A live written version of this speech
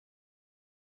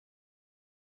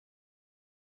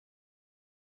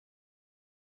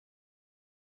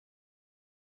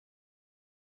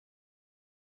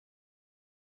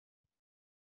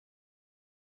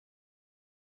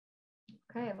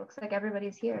Okay, it looks like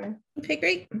everybody's here. Okay,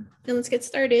 great. Then let's get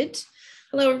started.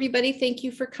 Hello, everybody. Thank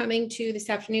you for coming to this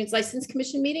afternoon's License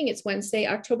Commission meeting. It's Wednesday,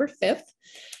 October 5th.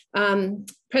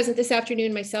 Present this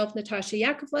afternoon, myself, Natasha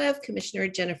Yakovlev, Commissioner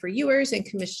Jennifer Ewers, and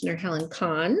Commissioner Helen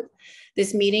Kahn.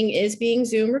 This meeting is being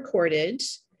Zoom recorded,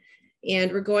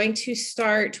 and we're going to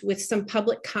start with some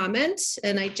public comments.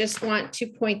 And I just want to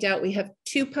point out we have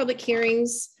two public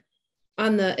hearings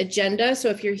on the agenda. So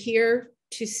if you're here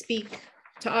to speak,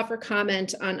 to offer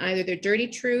comment on either the dirty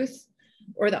truth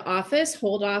or the office,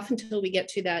 hold off until we get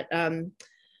to that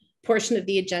portion of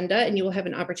the agenda, and you will have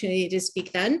an opportunity to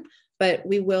speak then. But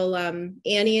we will,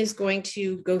 Annie is going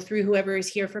to go through whoever is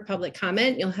here for public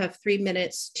comment. You'll have 3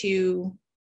 minutes to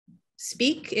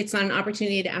speak. It's not an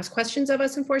opportunity to ask questions of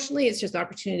us, unfortunately. It's just an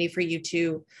opportunity for you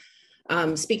to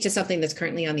speak to something that's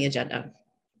currently on the agenda.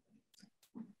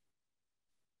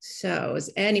 So is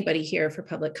anybody here for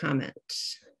public comment?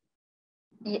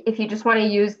 If you just want to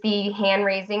use the hand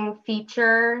raising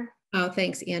feature. Oh,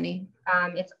 thanks, Annie.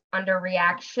 It's under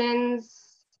reactions.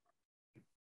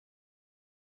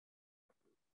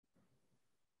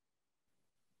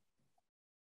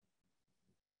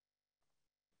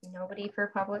 Nobody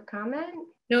for public comment?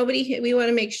 Nobody. We want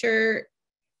to make sure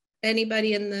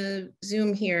anybody in the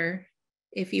Zoom here,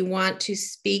 if you want to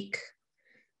speak,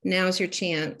 now's your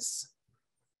chance.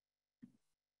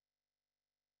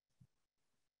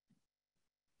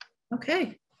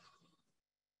 Okay.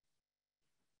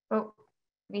 Oh,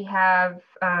 we have.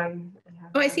 Oh,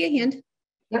 I see a hand.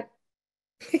 Yep.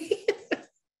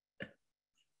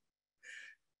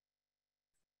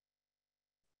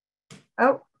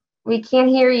 Oh, we can't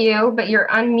hear you, but you're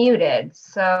unmuted.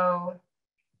 So.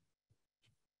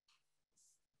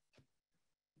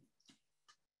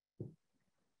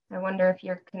 I wonder if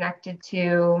you're connected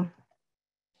to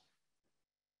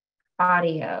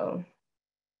audio.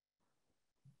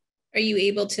 Are you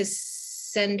able to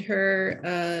send her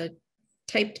a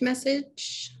typed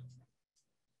message?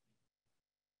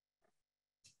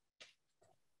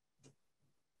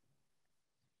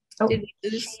 Oh, did we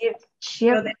lose?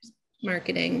 Oh, there's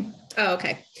marketing. Oh,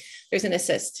 okay. There's an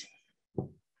assist.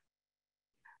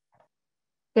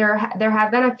 There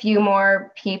have been a few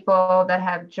more people that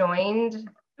have joined.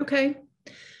 Okay.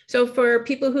 So for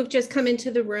people who've just come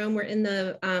into the room, we're in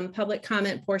the public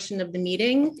comment portion of the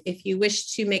meeting. If you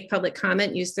wish to make public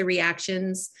comment, use the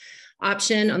reactions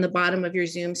option on the bottom of your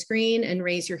Zoom screen and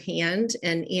raise your hand,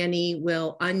 and Annie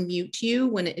will unmute you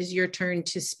when it is your turn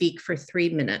to speak for 3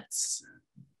 minutes.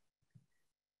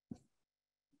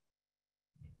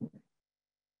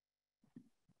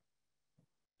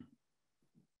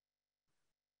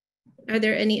 Are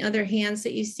there any other hands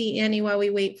that you see, Annie, while we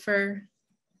wait for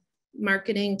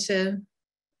marketing to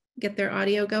get their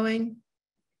audio going?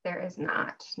 There is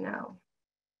not, no.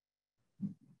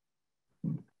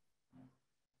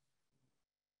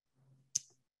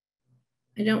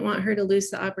 I don't want her to lose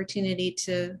the opportunity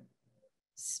to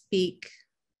speak.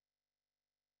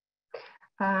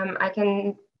 I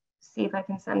can see if I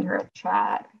can send her a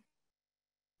chat.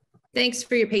 Thanks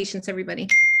for your patience, everybody.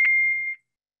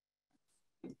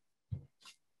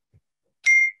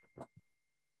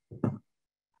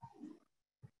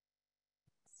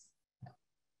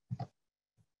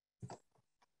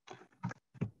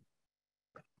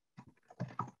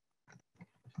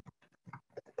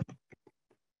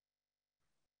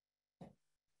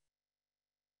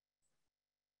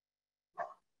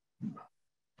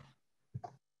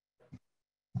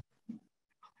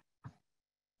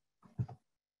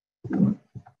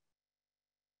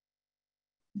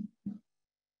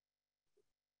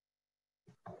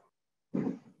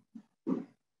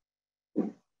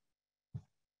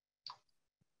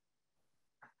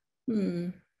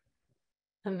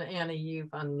 And Annie, you've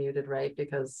unmuted, right?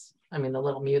 Because I mean, the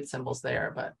little mute symbol's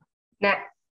there, but.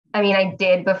 I mean, I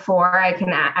did before.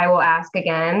 I will ask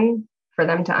again for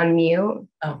them to unmute.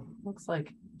 Oh, looks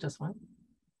like just one.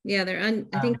 Yeah,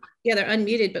 I think, yeah, they're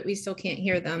unmuted, but we still can't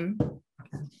hear them.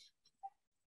 Okay.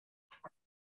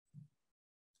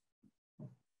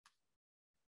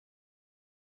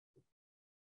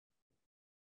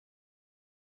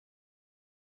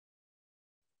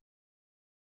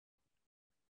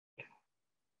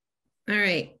 All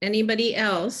right, anybody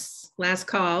else? Last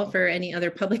call for any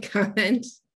other public comment?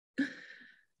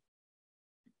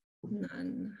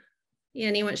 None.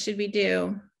 Annie, what should we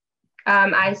do?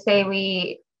 I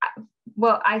say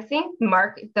I think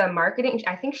the marketing,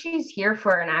 I think she's here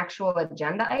for an actual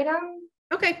agenda item.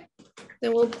 Okay,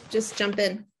 then we'll just jump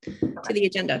in to the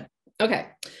agenda. Okay,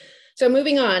 so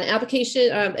moving on,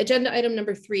 agenda item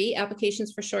number 3,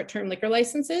 applications for short-term liquor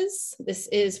licenses. This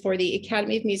is for the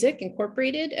Academy of Music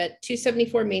Incorporated at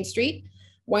 274 Main Street,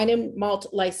 wine and malt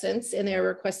license, and they're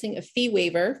requesting a fee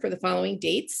waiver for the following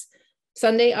dates.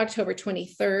 Sunday, October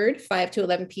 23rd, 5 to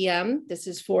 11 p.m. This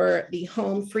is for the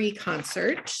Home Free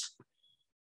concert.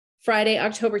 Friday,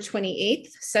 October 28th,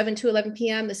 7 to 11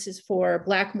 p.m. This is for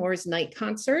Blackmore's night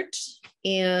concert.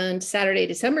 And Saturday,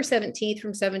 December 17th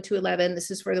from 7 to 11.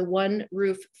 This is for the One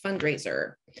Roof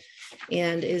fundraiser.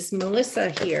 And is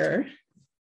Melissa here?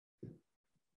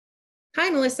 Hi,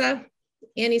 Melissa.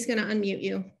 Annie's going to unmute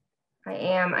you. I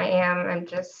am. I'm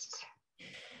just.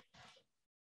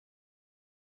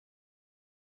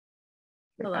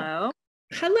 Hello.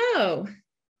 Hello.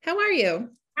 How are you?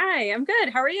 Hi, I'm good.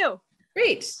 How are you?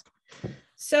 Great.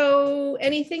 So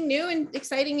anything new and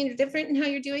exciting and different in how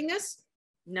you're doing this?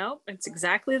 Nope, it's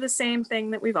exactly the same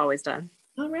thing that we've always done.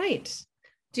 All right.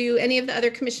 Do any of the other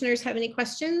commissioners have any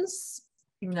questions?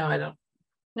 No, I don't.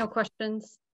 No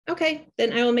questions. Okay,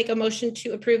 then I will make a motion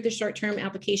to approve the short-term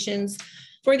applications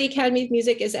for the Academy of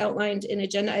Music as outlined in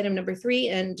agenda item number 3,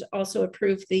 and also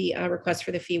approve the request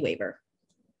for the fee waiver.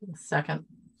 Second.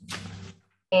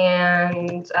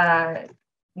 And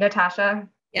Natasha,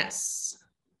 Yes.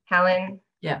 Helen,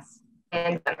 Yes.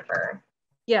 and Jennifer.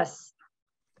 Yes.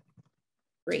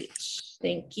 Great.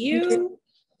 Thank you.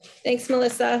 Thanks,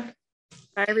 Melissa.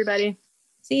 Bye, everybody.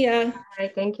 See ya. All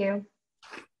right, thank you.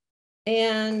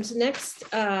 And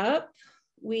next up,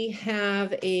 we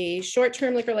have a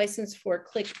short-term liquor license for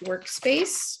Click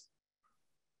Workspace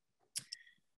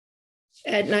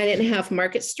at 9.5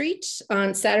 Market Street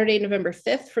on Saturday, November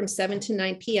 5th from 7 to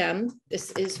 9 p.m.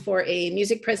 This is for a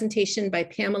music presentation by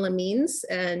Pamela Means,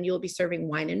 and you'll be serving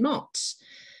wine and malt.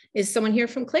 Is someone here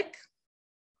from Click?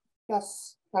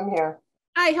 Yes, I'm here.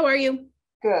 Hi, how are you?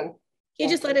 Good. Can you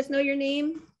just let us know your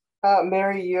name?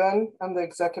 Mary Ewan, I'm the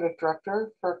executive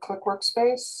director for Click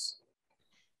Workspace.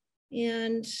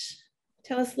 And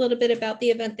tell us a little bit about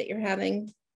the event that you're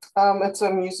having. It's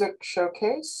a music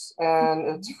showcase and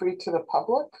it's free to the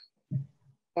public.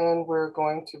 And we're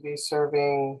going to be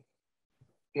serving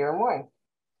beer and wine.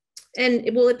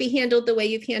 And will it be handled the way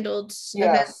you've handled Yes,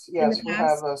 events in yes, the we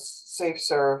past? have a safe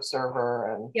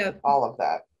server and Yep. all of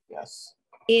that, yes.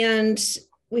 And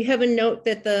we have a note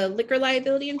that the liquor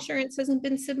liability insurance hasn't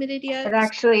been submitted yet. It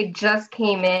actually just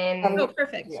came in. Oh,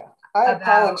 perfect. Yeah, I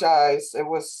apologize. It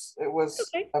was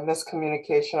Okay. a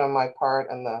miscommunication on my part,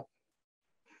 and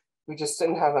we just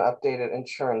didn't have an updated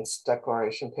insurance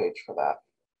declaration page for that.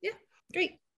 Yeah,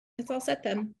 great. It's all set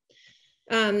then.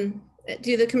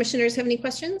 Do the commissioners have any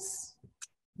questions?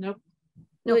 Nope.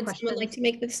 No Would questions. someone like to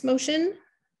make this motion?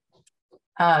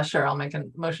 Sure, I'll make a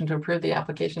motion to approve the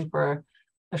application for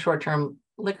a short-term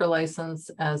liquor license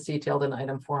as detailed in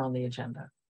item 4 on the agenda.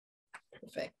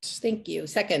 Perfect. Thank you.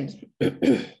 Second.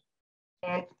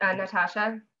 And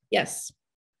Natasha, Yes.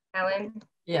 Helen,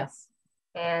 Yes.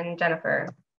 and Jennifer.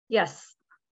 Yes.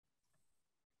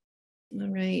 All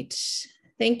right.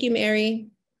 Thank you, Mary.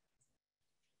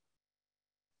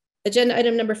 Agenda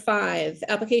item number 5,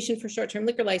 application for short-term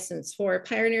liquor license for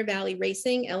Pioneer Valley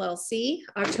Racing LLC,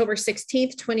 October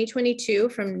 16th, 2022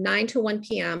 from 9 to 1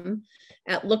 p.m.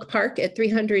 at Look Park at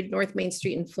 300 North Main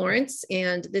Street in Florence.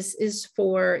 And this is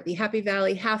for the Happy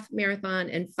Valley Half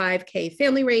Marathon and 5K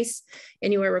family race.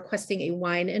 And you are requesting a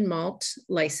wine and malt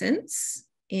license.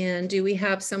 And do we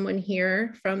have someone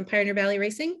here from Pioneer Valley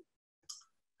Racing?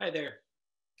 Hi there.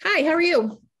 Hi, how are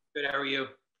you? Good. How are you?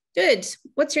 Good.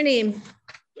 What's your name?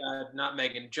 Not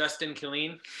Megan. Justin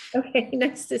Killeen. Okay,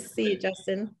 nice to see you,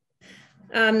 Justin.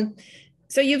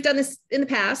 So you've done this in the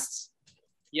past.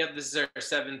 Yep. This is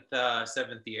our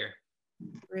seventh year.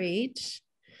 Great.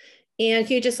 And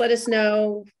can you just let us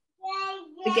know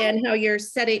again how you're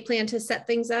plan to set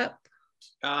things up?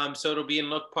 So it'll be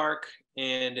in Look Park,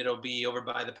 and it'll be over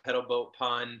by the pedal boat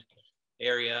pond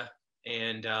area,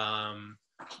 and there'll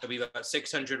be about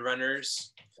 600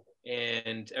 runners,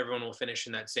 and everyone will finish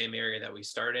in that same area that we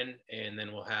start in, and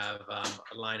then we'll have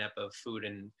a lineup of food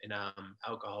and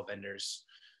alcohol vendors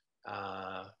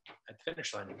at the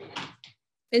finish line.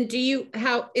 And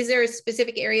is there a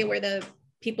specific area where the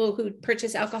people who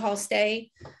purchase alcohol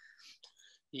stay?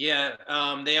 Yeah,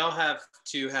 they all have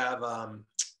to have.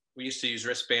 We used to use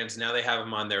wristbands. Now they have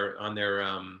them on their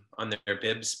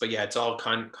bibs. But yeah, it's all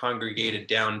congregated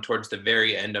down towards the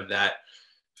very end of that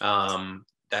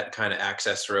that kind of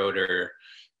access road, or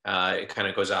it kind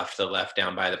of goes off to the left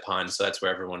down by the pond. So that's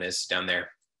where everyone is down there.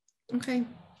 Okay.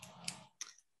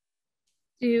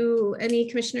 Do any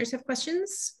commissioners have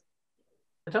questions?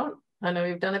 I don't. I know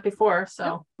you've done it before,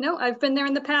 so. No, I've been there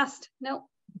in the past. No.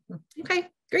 Okay,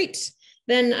 great.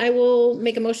 Then I will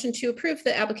make a motion to approve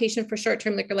the application for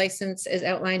short-term liquor license as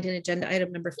outlined in agenda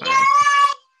item number 5.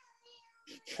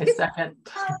 I second.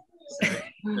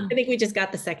 I think we just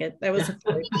got the second. That was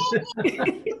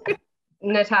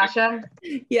Natasha,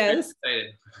 yes.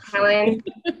 Excited. Helen,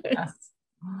 Yes.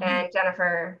 and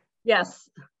Jennifer. Yes.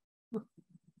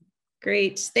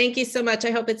 Great. Thank you so much.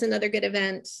 I hope it's another good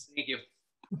event. Thank you.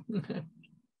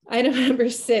 Item number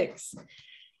 6,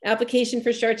 application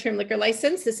for short-term liquor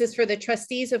license. This is for the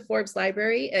trustees of Forbes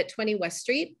Library at 20 West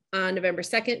Street on November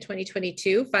 2nd,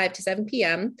 2022, 5 to 7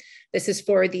 p.m. This is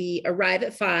for the Arrive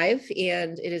at 5,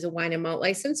 and it is a wine and malt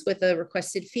license with a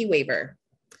requested fee waiver.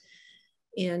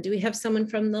 And do we have someone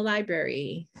from the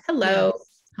library? Hello. Yes.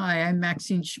 Hi, I'm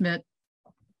Maxine Schmidt.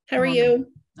 How are you?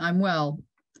 I'm well.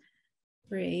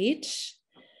 Great.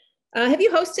 Have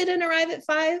you hosted an Arrive at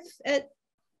 5 at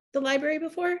the library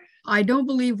before? I don't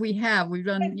believe we have. We've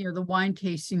done, the wine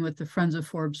tasting with the Friends of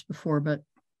Forbes before, but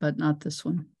not this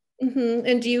one.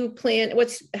 And do you plan,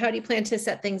 how do you plan to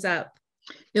set things up?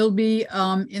 It'll be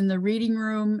in the reading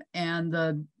room, and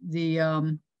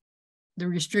the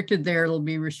restricted there. It'll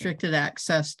be restricted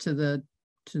access to the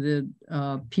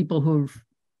people who've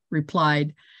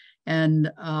replied, and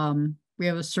we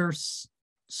have a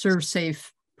serve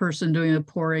safe person doing the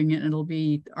pouring, and it'll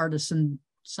be artisan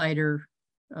cider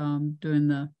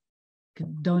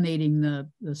donating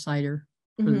the cider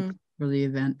for the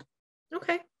event.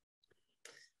 Okay.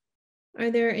 Are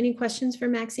there any questions for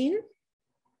Maxine?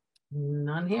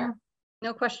 None here.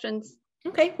 No questions.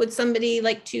 Okay. Would somebody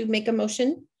like to make a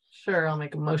motion? Sure, I'll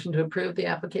make a motion to approve the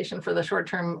application for the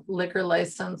short-term liquor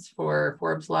license for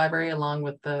Forbes Library, along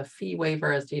with the fee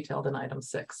waiver as detailed in item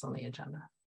 6 on the agenda.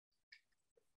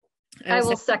 I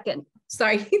will second.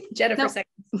 Sorry, Jennifer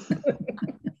seconds.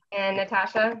 And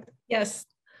Natasha, Yes.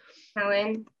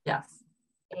 Helen, Yes.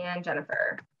 and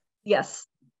Jennifer. Yes.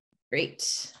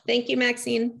 Great. Thank you,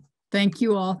 Maxine. Thank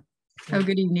you all. Have a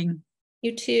good evening.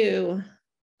 You too.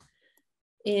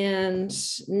 And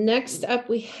next up,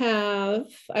 we have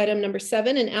item number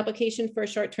 7, an application for a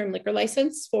short-term liquor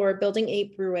license for Building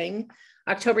 8 Brewing,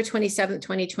 October 27th,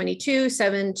 2022,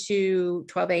 7 to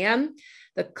 12 a.m.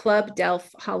 The Club Delph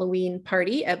Halloween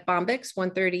Party at Bombyx,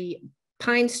 130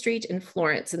 Pine Street in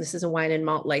Florence. And this is a wine and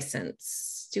malt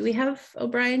license. Do we have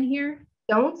O'Brien here?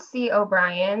 Don't see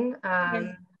O'Brien.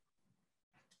 Have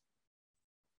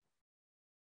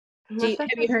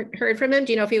you heard from him?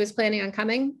 Do you know if he was planning on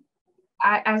coming?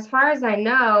 As far as I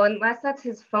know, unless that's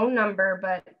his phone number,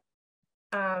 but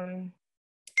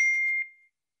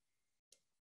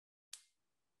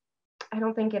I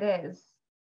don't think it is.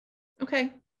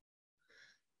 Okay.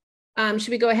 Should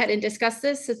we go ahead and discuss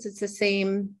this since it's the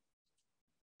same?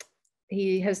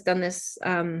 He has done this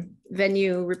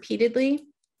venue repeatedly.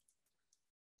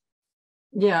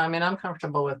 Yeah, I mean, I'm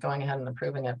comfortable with going ahead and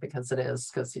approving it because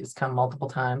he's come multiple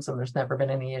times and there's never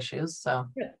been any issues. So,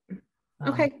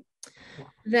 Okay.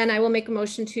 Then I will make a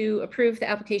motion to approve the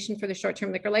application for the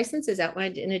short-term liquor license as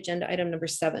outlined in agenda item number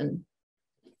 7.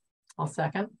 I'll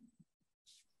second.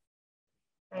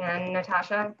 And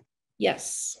Natasha,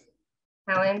 Yes.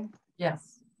 Helen,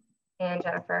 Yes. and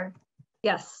Jennifer.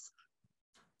 Yes.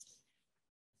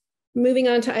 Moving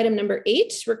on to item number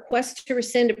 8, request to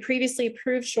rescind a previously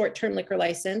approved short-term liquor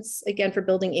license, again for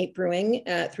Building 8 Brewing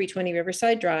at 320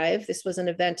 Riverside Drive. This was an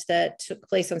event that took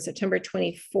place on September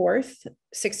 24th,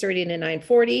 6:30 to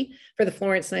 9:40 for the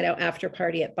Florence Night Out After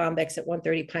Party at Bombyx at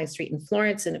 130 Pine Street in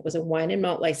Florence, and it was a wine and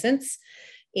malt license.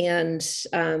 And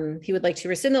he would like to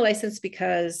rescind the license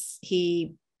because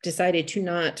he decided to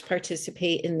not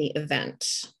participate in the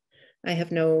event. I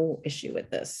have no issue with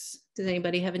this. Does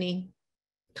anybody have any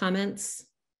comments?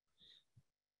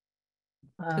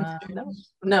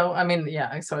 No, I mean,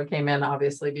 yeah, so it came in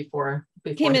obviously before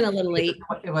Came in a little late.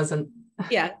 It wasn't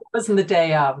Yeah, the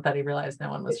day of that he realized no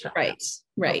one was showing.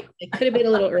 right. It could have been a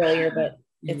little earlier, but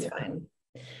it's fine.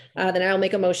 Then I'll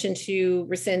make a motion to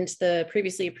rescind the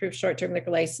previously approved short-term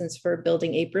liquor license for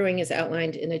Building 8 Brewing as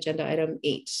outlined in agenda item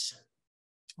 8.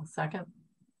 I'll second.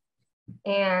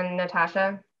 And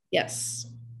Natasha, Yes.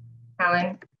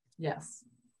 Helen, Yes.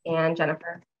 and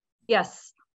Jennifer.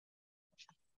 Yes.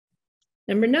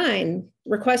 Number 9,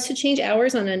 request to change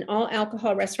hours on an all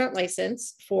alcohol restaurant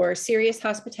license for Serious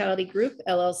Hospitality Group,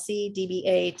 LLC,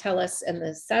 DBA, TELUS, and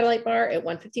the Satellite Bar at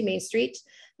 150 Main Street.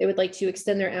 They would like to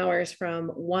extend their hours from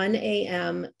 1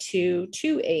 a.m. to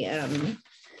 2 a.m.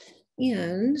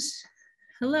 And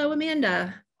hello,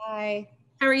 Amanda. Hi.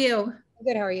 How are you?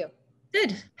 Good. How are you?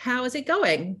 Good. How is it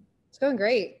going? It's going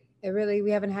great. We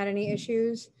haven't had any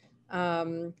issues.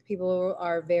 People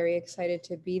are very excited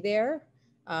to be there.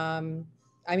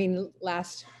 I mean,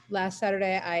 last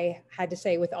Saturday, I had to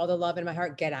say with all the love in my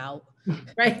heart, get out.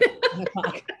 Right.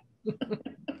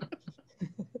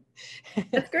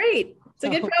 That's great. It's a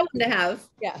good problem to have.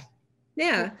 Yeah.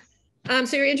 Yeah.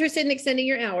 So you're interested in extending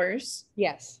your hours.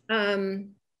 Yes.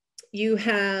 You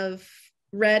have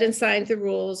read and signed the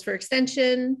rules for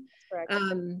extension. Correct.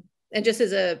 And just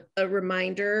as a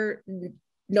reminder,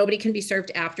 nobody can be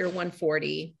served after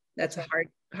 1:40. That's a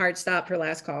hard stop for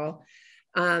last call.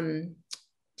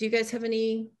 Do you guys have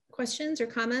any questions or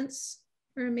comments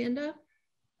for Amanda?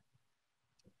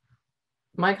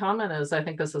 My comment is, I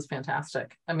think this is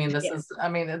fantastic. I mean,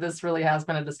 this really has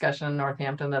been a discussion in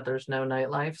Northampton that there's no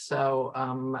nightlife. So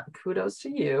kudos to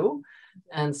you.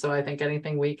 And so I think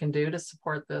anything we can do to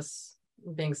support this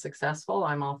being successful,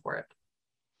 I'm all for it.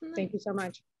 Thank you so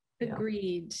much.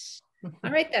 Agreed.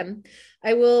 All right, then.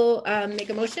 I will make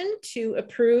a motion to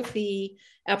approve the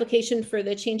application for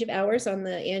the change of hours on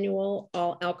the annual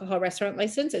all alcohol restaurant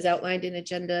license as outlined in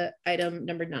agenda item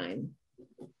number 9.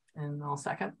 And I'll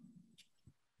second.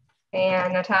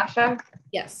 And Natasha,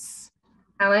 Yes.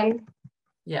 Helen,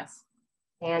 Yes.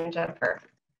 and Jennifer.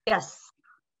 Yes.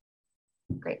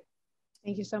 Great.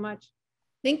 Thank you so much.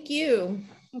 Thank you.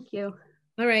 Thank you.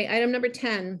 All right, item number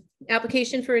 10,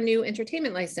 application for a new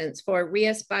entertainment license for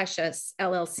Rias Baixas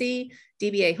LLC,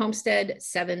 DBA Homestead,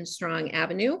 7 Strong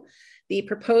Avenue. The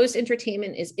proposed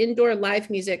entertainment is indoor live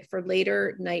music for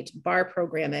later night bar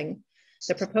programming.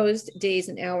 The proposed days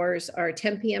and hours are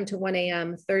 10 p.m. to 1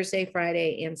 a.m. Thursday,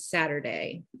 Friday, and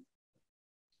Saturday.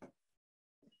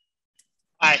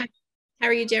 Hi. How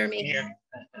are you, Jeremy? I'm here.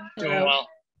 Hello. Doing well.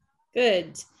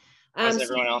 Good. How's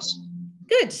everyone else?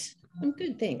 Good. I'm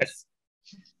good, thanks.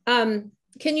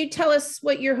 Can you tell us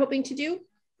what you're hoping to do?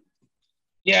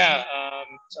 Yeah.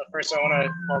 So first, I want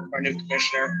to welcome our new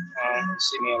commissioner. You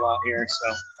see me a lot here,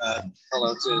 so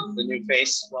hello to the new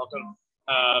face. Welcome.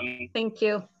 Thank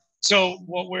you. So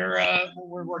what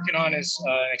we're working on is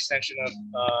an extension of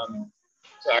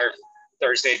our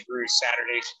Thursday through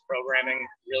Saturday programming.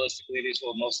 Realistically, these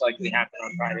will most likely happen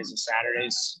on Fridays and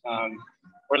Saturdays.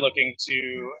 We're looking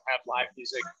to have live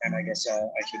music, and I guess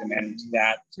I should amend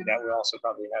that. To that, we'll also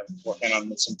probably have working on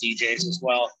with some DJs as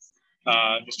well.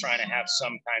 Just trying to have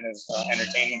some kind of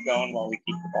entertainment going while we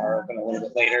keep the bar open a little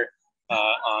bit later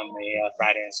on the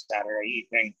Friday and Saturday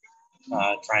evening.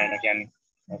 Trying again,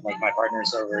 like my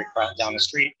partners over down the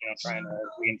street, trying to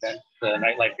reinvent the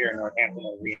nightlife here in Northampton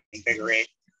or reinvigorate.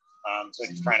 So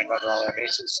just trying to cover all our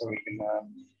bases so we can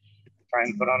try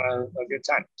and put on a good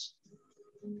time.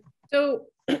 So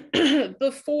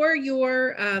before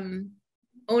your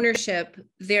ownership,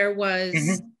 there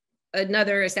was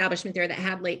another establishment there that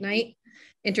had late night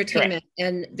entertainment. Correct.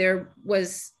 And there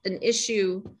was an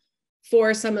issue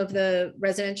for some of the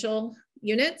residential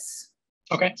units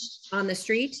on the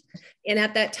street. And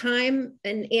at that time,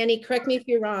 and Annie, correct me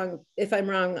if I'm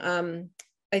wrong,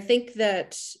 I think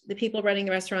that the people running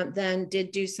the restaurant then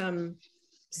did do some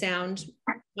sound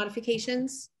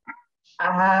modifications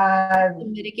to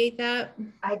mitigate that.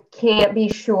 I can't be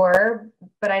sure,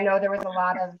 but I know there was a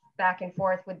lot of back and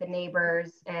forth with the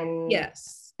neighbors, and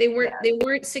yes, they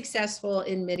weren't successful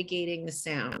in mitigating the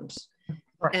sound.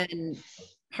 Right. And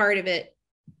part of it,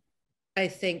 I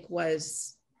think,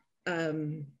 was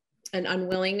an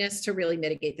unwillingness to really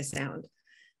mitigate the sound.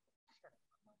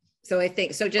 So I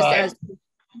think so. Just as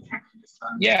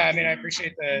yeah, I mean, I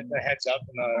appreciate the heads up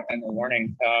and the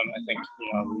warning. I think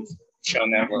we've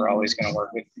shown that we're always going to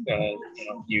work with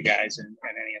you guys and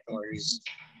any authorities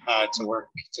to work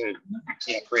to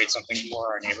create something for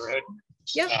our neighborhood.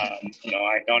 Yeah.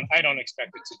 I don't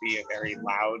expect it to be a very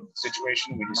loud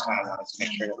situation. We just kind of wanted to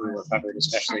make sure that we were covered,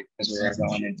 especially because we are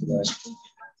going into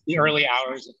the early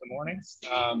hours of the morning.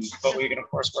 But we can of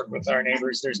course work with our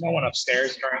neighbors. There's no one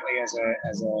upstairs currently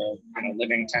as a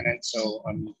living tenant, so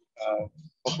I'm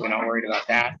hopefully not worried about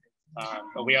that.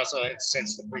 But we also,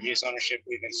 since the previous ownership,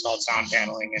 we've installed sound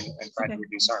paneling and tried to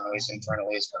reduce our noise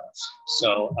internally as well.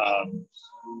 So,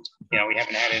 we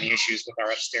haven't had any issues with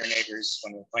our upstairs neighbors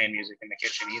when we're playing music in the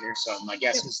kitchen either. So my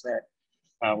guess is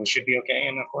that we should be okay.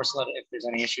 And of course, if there's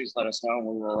any issues, let us know.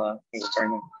 We'll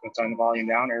turn the volume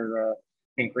down or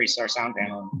increase our sound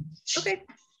paneling. Okay,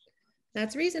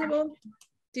 that's reasonable.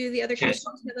 Do the other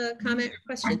questions have a comment or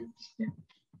question?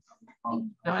 No,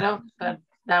 I don't.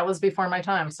 That was before my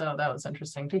time, so that was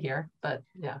interesting to hear. But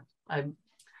yeah,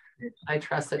 I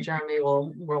trust that Jeremy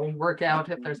will work out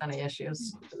if there's any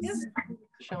issues. Yep.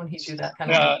 Shown he do that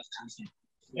kind of.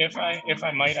 If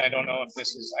I might, I don't know if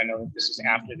this is. I know that this is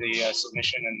after the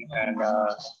submission, and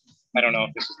I don't know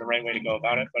if this is the right way to go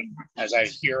about it. But as I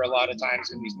hear a lot of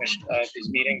times in these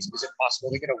meetings, is it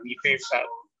possible to get a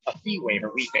fee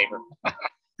waiver?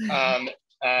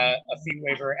 A fee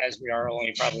waiver, as we are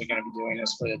only probably going to be doing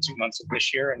this for the 2 months of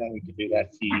this year, and then we could do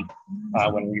that fee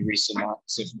when we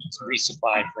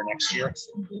resupply for next year.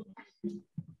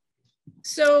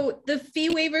 So the fee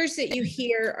waivers that you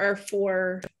hear are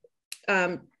for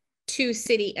 2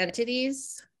 city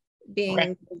entities,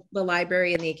 being the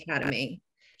library and the academy.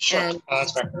 Sure, And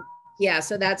that's fair. yeah,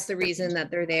 so that's the reason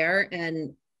that they're there.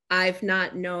 And I've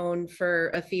not known for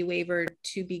a fee waiver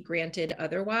to be granted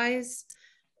otherwise.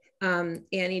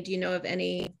 Annie, do you know of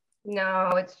any? No,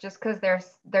 it's just because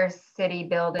there's city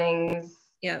buildings.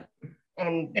 Yeah.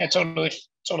 And yeah, totally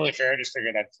fair. I just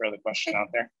figured I'd throw the question out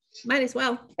there. Might as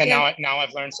well. And yeah. now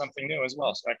I've learned something new as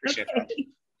well, so I appreciate that.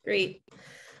 Great.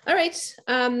 All right,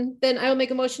 then I will make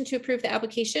a motion to approve the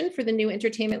application for the new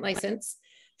entertainment license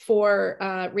for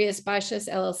Rias Baixas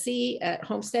LLC at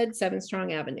Homestead, 7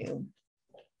 Strong Avenue.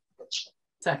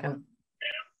 Second.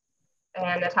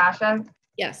 And Natasha,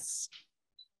 Yes.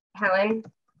 Helen,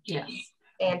 Yes.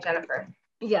 and Jennifer.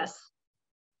 Yes.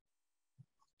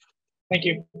 Thank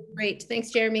you. Great, thanks,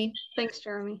 Jeremy. Thanks,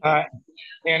 Jeremy.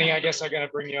 Annie, I guess I'm gonna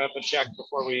bring you up a check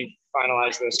before we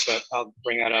finalize this, but I'll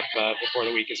bring that up before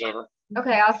the week is over.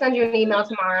 Okay, I'll send you an email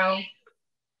tomorrow.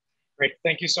 Great,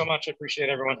 thank you so much. I appreciate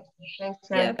everyone. Thanks,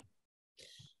 man.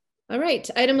 All right,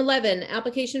 item 11,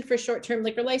 application for short-term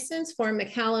liquor license for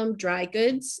McCallum Dry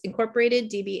Goods Incorporated,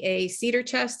 DBA Cedar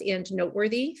Chest and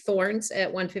Noteworthy Thorns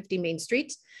at 150 Main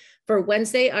Street for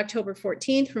Wednesday, October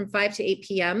 14th from 5 to 8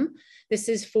 p.m. This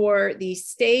is for the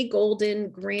Stay Golden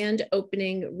grand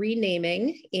opening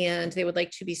renaming, and they would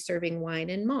like to be serving wine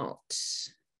and malt.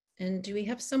 And do we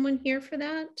have someone here for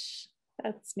that?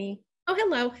 That's me. Oh,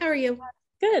 hello, how are you?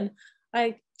 Good.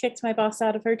 I kicked my boss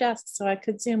out of her desk so I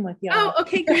could Zoom with you. Oh,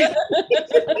 okay, great.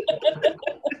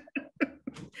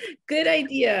 Good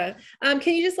idea.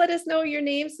 Can you just let us know your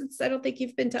name, since I don't think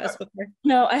you've been to us before?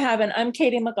 No, I haven't. I'm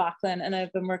Katie McLaughlin, and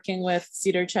I've been working with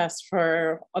Cedar Chest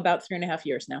for about 3.5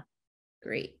 years now.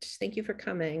 Great. Thank you for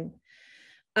coming.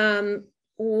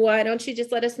 Why don't you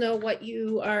just let us know what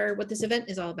this event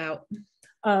is all about?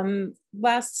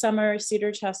 Last summer,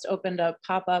 Cedar Chest opened a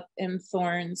pop-up in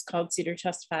Thorns called Cedar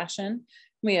Chest Fashion.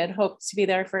 We had hoped to be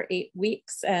there for 8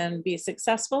 weeks and be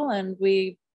successful, and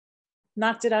we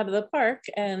knocked it out of the park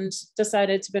and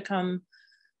decided to become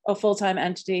a full-time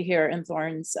entity here in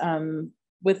Thorns.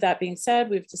 With that being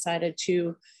said, we've decided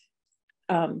to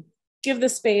give the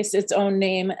space its own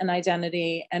name and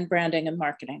identity and branding and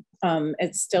marketing.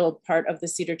 It's still part of the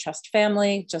Cedar Chest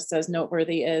family, just as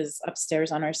Noteworthy is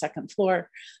upstairs on our 2nd floor.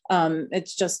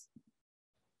 It's just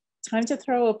time to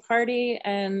throw a party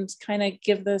and kind of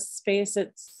give this space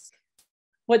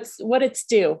what it's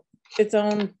due, its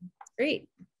own. Great.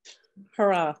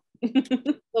 Hurrah.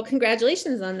 Well,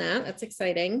 congratulations on that. That's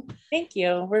exciting. Thank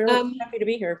you. We're happy to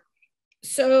be here.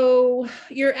 So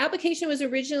your application was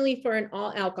originally for an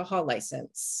all alcohol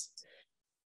license.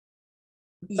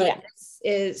 But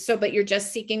but you're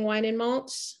just seeking wine and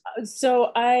malt?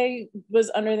 So I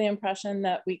was under the impression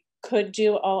that we could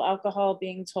do all alcohol.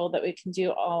 Being told that we can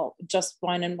do just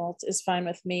wine and malt is fine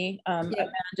with me.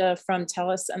 Amanda from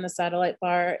Tellus and the Satellite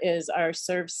Bar is our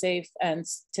serve safe and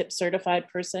tip certified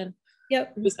person.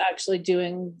 Yep. Who's actually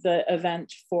doing the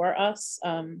event for us.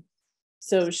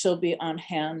 So she'll be on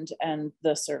hand and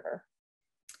the server.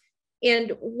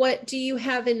 And what do you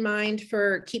have in mind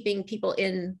for keeping people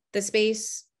in the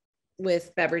space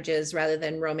with beverages rather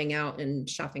than roaming out and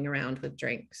shopping around with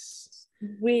drinks?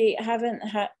 We haven't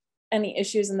had any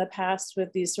issues in the past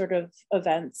with these sort of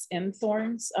events in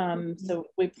Thorns. So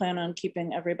we plan on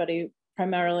keeping everybody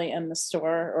primarily in the store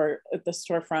or at the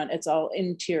storefront. It's all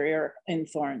interior in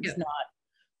Thorns, not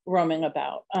roaming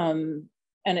about. And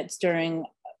it's during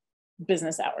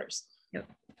business hours. Yep.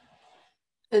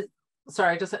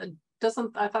 Sorry,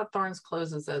 I thought Thorns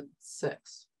closes at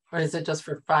 6, or is it just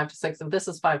for 5 to 6? This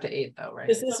is 5 to 8 though, right?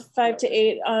 This is 5 to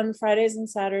 8 on Fridays and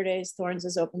Saturdays. Thorns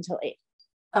is open till 8.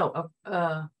 Oh,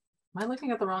 am I looking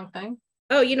at the wrong thing?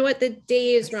 Oh, you know what? The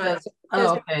day is wrong.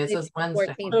 Okay, it says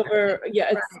Wednesday.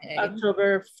 It's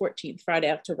October 14th,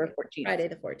 Friday, October 14th. Friday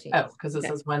the 14th. Oh, because it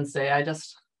says Wednesday. I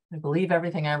believe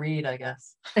everything I read, I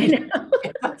guess. I know.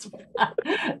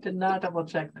 Did not double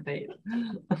check the date.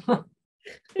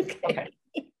 Okay.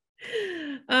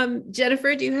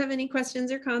 Jennifer, do you have any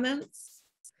questions or comments?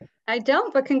 I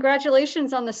don't, but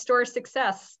congratulations on the store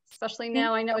success, especially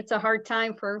now. I know it's a hard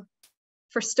time for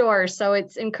stores, so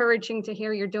it's encouraging to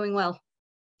hear you're doing well.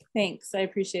 Thanks, I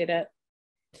appreciate it.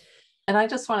 And I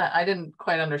didn't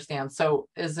quite understand. So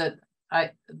is it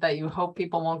that you hope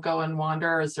people won't go and wander,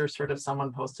 or is there sort of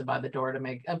someone posted by the door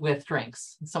with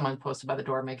drinks, someone posted by the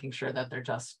door making sure that they're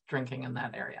just drinking in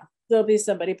that area? There'll be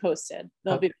somebody posted.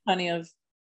 There'll be plenty of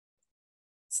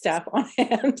staff on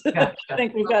hand. Gotcha. I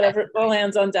think we've got all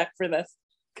hands on deck for this.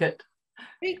 Good.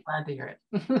 Great. Glad to hear it.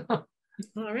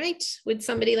 All right. Would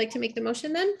somebody like to make the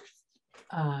motion then?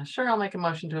 Sure, I'll make a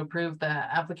motion to approve the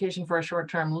application for a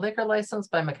short-term liquor license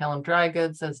by McCallum Dry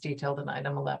Goods as detailed in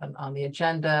item 11 on the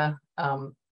agenda.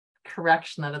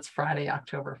 Correction that it's Friday,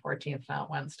 October 14th, not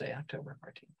Wednesday, October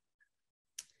 14th.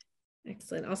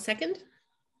 Excellent. I'll second.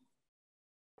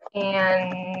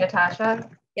 And Natasha?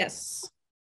 Yes.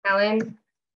 Ellen?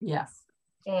 Yes.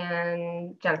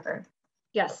 And Jennifer?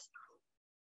 Yes.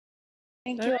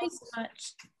 Thank you all so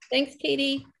much. Thanks,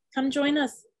 Katie. Come join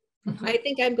us. I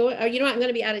think I'm going, oh, you know what, I'm going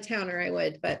to be out of town, or I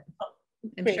would, but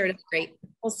I'm Great. sure it's great.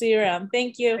 We'll see you around.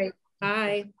 Thank you. Great.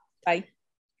 Bye. Bye.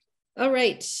 All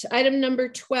right, item number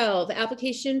 12,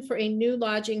 application for a new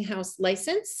lodging house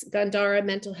license, Gandhara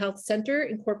Mental Health Center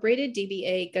Incorporated,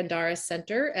 DBA Gandhara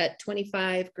Center at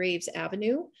 25 Graves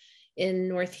Avenue in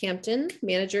Northampton.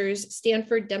 Managers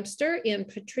Stanford Dempster and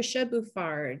Patricia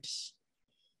Buffard.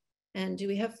 And do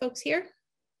we have folks here?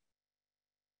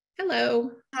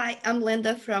 Hello. Hi, I'm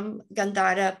Linda from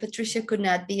Gandhara. Patricia could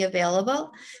not be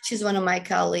available. She's one of my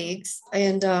colleagues.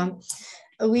 And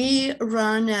we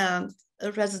run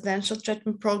a residential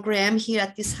treatment program here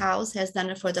at this house, has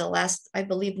done it for the last, I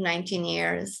believe, 19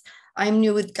 years. I'm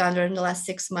new with Gandhara in the last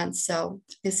 6 months, so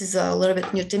this is a little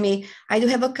bit new to me. I do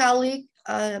have a colleague,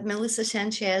 Melissa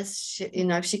Sanchez. She,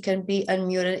 if she can be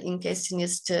unmuted in case she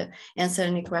needs to answer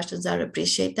any questions, I'd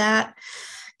appreciate that.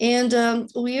 And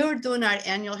we are doing our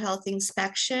annual health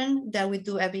inspection that we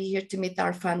do every year to meet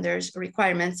our funders'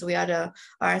 requirements. We are a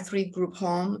R3 group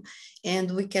home,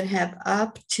 and we can have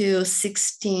up to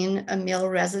 16 male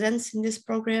residents in this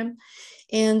program.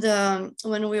 And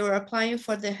when we were applying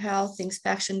for the health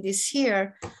inspection this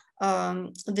year,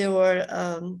 they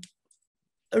were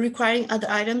requiring other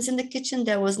items in the kitchen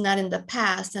that was not in the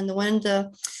past. And when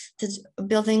the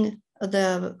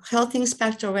health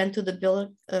inspector went to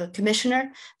the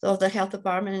commissioner of the health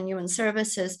department and human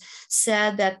services,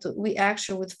 said that we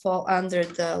actually would fall under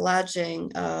the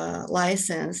lodging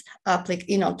license,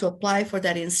 to apply for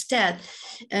that instead.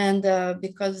 And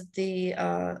because the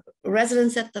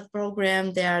residents at the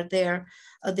program, they are there,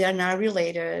 they are not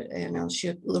related.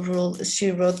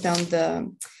 She wrote down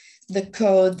the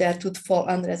code that would fall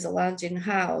under as a lodging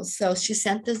house. So she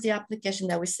sent us the application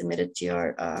that we submitted to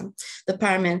your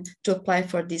department to apply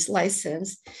for this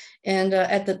license. And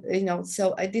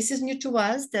this is new to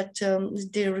us that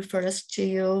they refer us to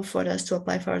you for us to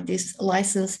apply for this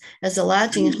license as a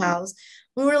lodging house.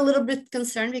 We were a little bit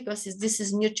concerned because this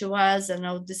is new to us and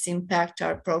how this impact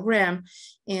our program.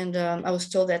 And I was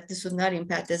told that this would not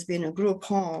impact us being a group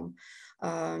home.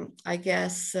 I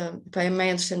guess, if I may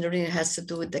understand, it has to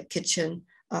do with the kitchen,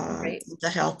 right. The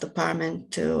health department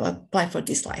to apply for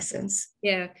this license.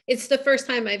 Yeah, it's the first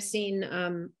time I've seen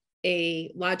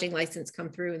a lodging license come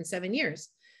through in 7 years.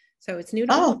 So it's new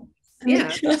to me.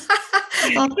 Yeah.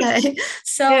 Okay.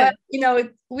 So, yeah.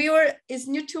 It's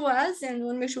new to us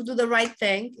and we should do the right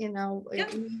thing. Yeah.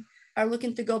 We are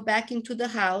looking to go back into the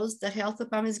house. The health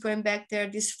department is going back there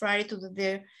this Friday to do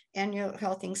their annual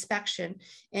health inspection.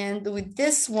 And with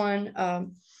this one,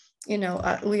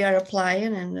 we are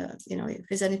applying and, if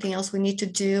there's anything else we need to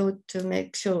do to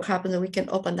make sure happen that we can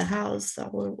open the house,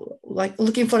 we're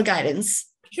looking for guidance.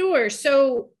 Sure.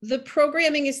 So the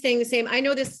programming is staying the same. I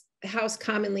know this house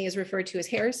commonly is referred to as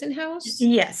Harrison House.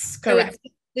 Yes, correct.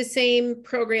 So the same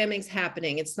programming's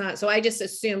happening. It's not, so I just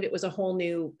assumed it was a whole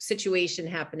new situation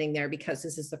happening there because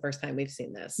this is the first time we've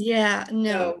seen this. Yeah,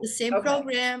 no, the same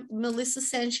program. Melissa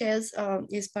Sanchez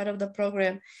is part of the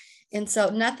program. And so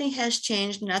nothing has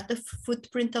changed, not the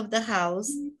footprint of the house.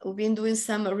 We've been doing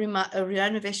some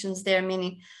renovations there,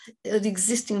 meaning the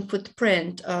existing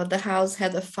footprint. The house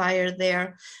had a fire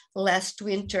there last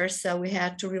winter, so we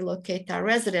had to relocate our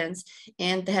residents,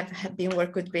 and they have been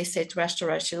working with Bay State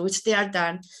Restoration, which they are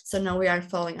done. So now we are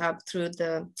following up through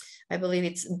I believe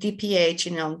it's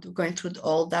DPH, going through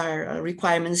all our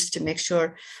requirements to make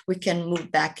sure we can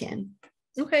move back in.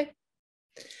 Okay.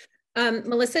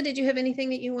 Melissa, did you have anything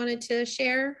that you wanted to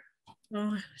share?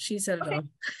 Oh, she said it all.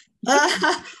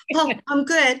 I'm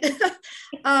good.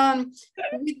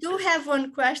 We do have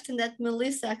one question that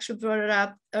Melissa actually brought it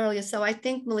up earlier. So I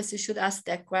think Melissa should ask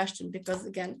that question because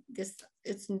again,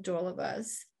 it's new to all of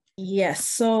us. Yes.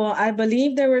 So I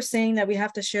believe they were saying that we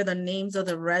have to share the names of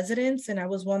the residents. And I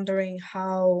was wondering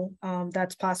how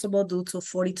that's possible due to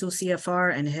 42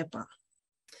 CFR and HIPAA.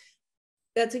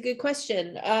 That's a good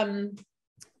question.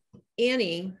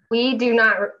 Annie, we do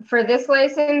not, for this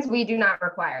license, we do not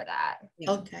require that.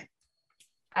 Okay.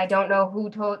 I don't know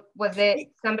who told, was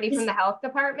it somebody from the health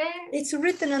department? It's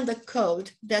written on the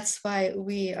code. That's why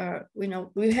we are,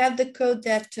 we have the code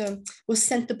that was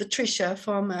sent to Patricia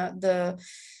from the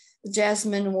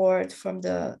Jasmine Ward from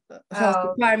the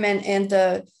health department, and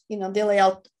they lay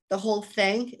out the whole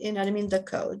thing, you know what I mean, the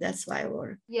code. That's why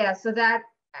we're. Yeah, so that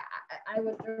I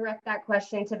would direct that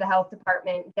question to the health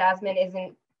department.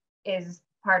 Jasmine is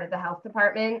part of the health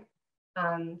department.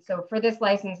 So for this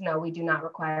license, no, we do not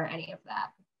require any of that.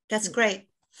 That's great.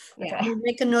 Yeah. Okay.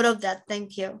 Make a note of that.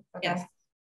 Thank you. Okay. Yes.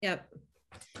 Yep.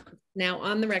 Now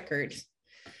on the record.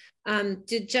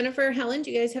 Did Jennifer, Helen,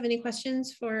 do you guys have any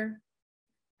questions for?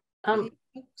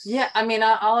 Yeah, I mean,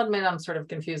 I'll admit I'm sort of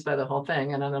confused by the whole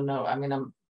thing, and I don't know. I mean,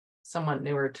 I'm somewhat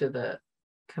newer to the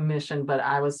commission, but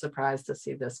I was surprised to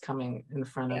see this coming in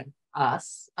front of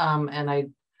us.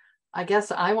 And I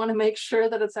guess I want to make sure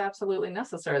that it's absolutely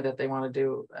necessary that they want to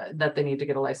do that. They need to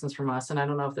get a license from us, and I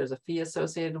don't know if there's a fee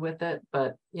associated with it,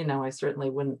 but you know, I certainly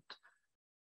wouldn't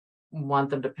want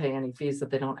them to pay any fees that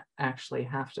they don't actually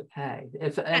have to pay.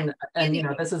 If and you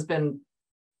know, this has been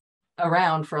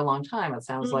around for a long time. It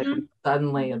sounds like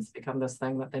suddenly it's become this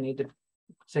thing that they need to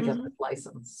get the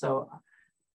license. So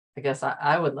I guess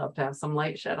I would love to have some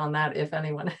light shed on that if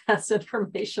anyone has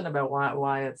information about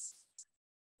why it's,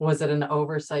 was it an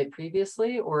oversight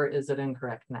previously or is it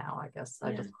incorrect now? I guess I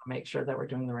just want to make sure that we're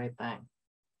doing the right thing.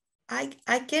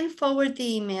 I can forward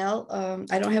the email.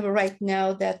 I don't have it right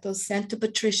now, that was sent to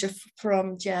Patricia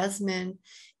from Jasmine,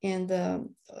 and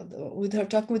with her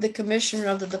talking with the commissioner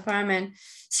of the department,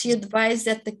 she advised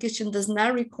that the kitchen does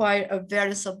not require a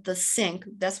variance of the sink.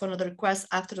 That's one of the requests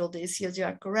after all this. Yes, you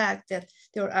are correct that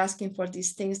they were asking for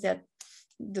these things that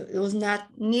it was not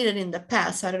needed in the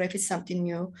past. I don't know if it's something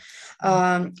new,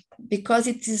 because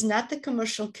it is not a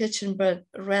commercial kitchen, but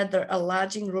rather a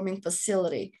lodging rooming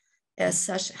facility. As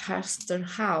such, Haster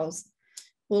House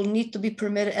will need to be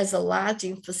permitted as a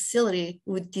lodging facility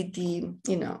with the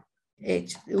you know,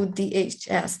 with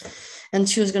DHS, and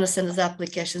she was going to send us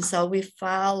application. So we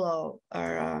follow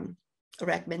our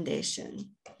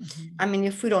recommendation. I mean,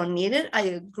 if we don't need it, I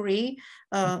agree.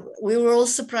 We were all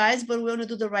surprised, but we want to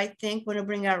do the right thing. We want to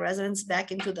bring our residents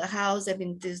back into the house. They've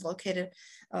been dislocated.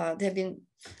 They've been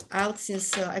out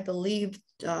since I believe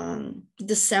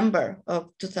December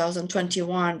of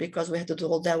 2021, because we had to do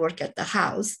all that work at the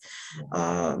house.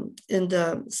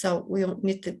 So we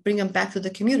need to bring them back to the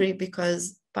community,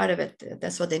 because part of it,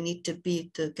 that's what they need to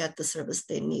be to get the service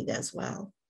they need as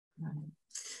well.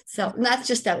 So not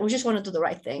just that, we just want to do the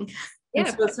right thing.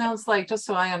 Yeah, so it sounds like, just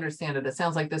so I understand it, it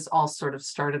sounds like this all sort of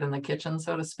started in the kitchen,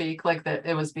 so to speak, like that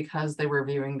it was because they were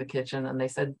viewing the kitchen and they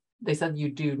said you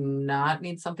do not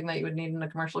need something that you would need in a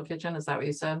commercial kitchen. Is that what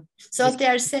you said? So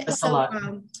they're saying,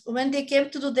 when they came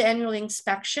to do the annual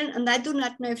inspection, and I do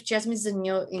not know if Jasmine is a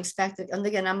new inspector, and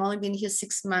again, I'm only been here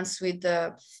 6 months with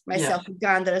myself,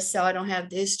 Uganda, so I don't have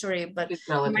the history, but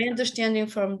my understanding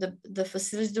from the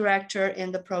facilities director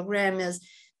and the program is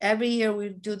every year we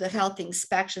do the health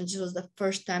inspections. It was the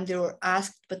first time they were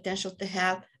asked potential to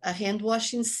have a hand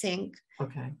washing sink,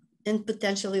 and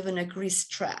potentially even a grease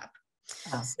trap.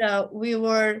 So we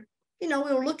were, you know,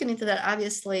 we were looking into that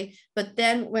obviously, but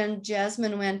then when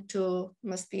Jasmine went to,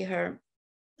 must be her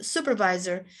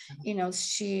supervisor, you know,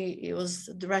 it was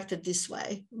directed this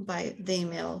way by the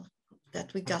email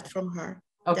that we got from her.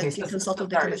 Okay, so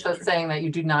it's saying that you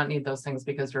do not need those things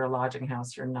because you're a lodging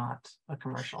house, you're not a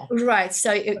commercial. Right,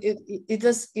 so it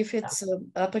does, if it's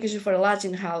an application for a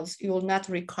lodging house, you will not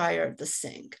require the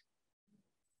sink.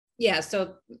 Yeah,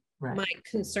 so my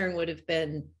concern would have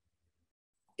been,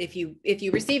 if you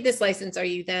receive this license, are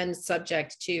you then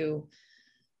subject to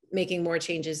making more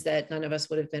changes that none of us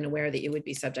would have been aware that you would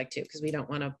be subject to? Because we don't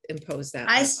want to impose that.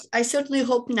 I certainly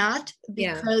hope not,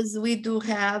 because we do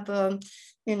have,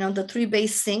 you know, the 3-bay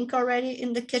sink already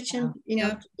in the kitchen, you know,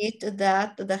 to meet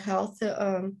the health,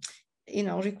 you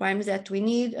know, requirements that we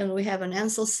need. And we have an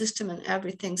Ansel system and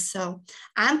everything. So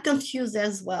I'm confused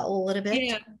as well a little bit.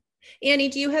 Yeah. Annie,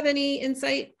 do you have any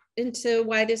insight into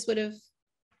why this would have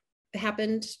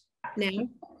happened now?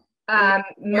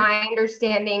 My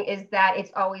understanding is that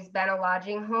it's always been a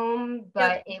lodging home,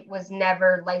 but it was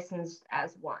never licensed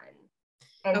as one.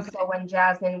 And so when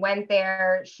Jasmine went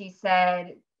there, she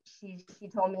said, she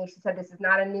told me, she said, this is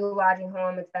not a new lodging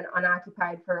home. It's been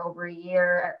unoccupied for over a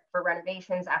year for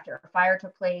renovations after a fire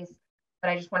took place.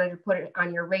 But I just wanted to put it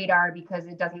on your radar because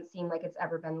it doesn't seem like it's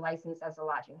ever been licensed as a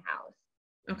lodging house.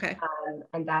 Okay.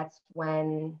 And that's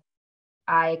when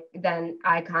I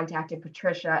contacted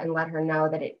Patricia and let her know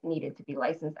that it needed to be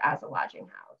licensed as a lodging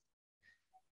house.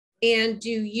 And do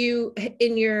you,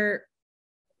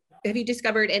 have you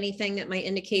discovered anything that might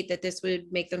indicate that this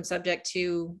would make them subject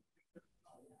to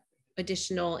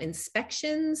additional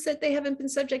inspections that they haven't been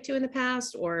subject to in the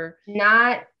past, or?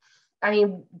 Not, I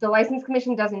mean, the License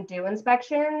Commission doesn't do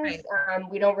inspections.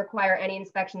 We don't require any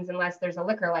inspections unless there's a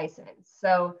liquor license.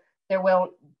 So there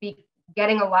will be,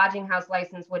 getting a lodging house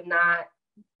license would not,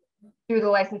 through the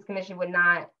license commission, would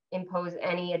not impose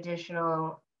any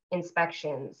additional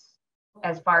inspections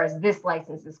as far as this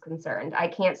license is concerned. I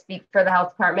can't speak for the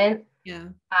health department. Yeah.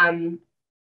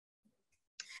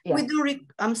 Yeah. We do,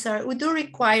 I'm sorry, we do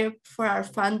require for our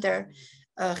funder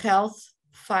health,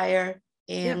 fire,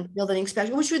 and building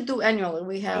inspection, which we do annually.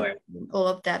 We have all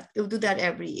of that. We'll do that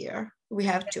every year. We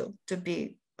have to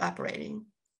be operating.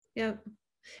 Yeah.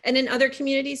 And in other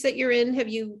communities that you're in,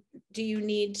 do you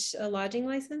need a lodging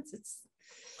license?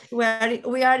 We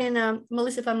are in,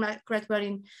 Melissa, if I'm not correct, we're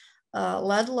in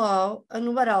Ludlow.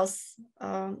 And what else,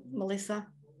 Melissa?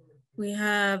 We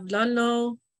have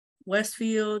Ludlow,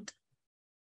 Westfield,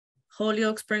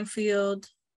 Holyoke, Springfield,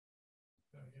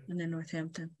 and then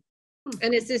Northampton.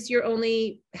 And is this your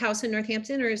only house in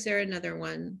Northampton, or is there another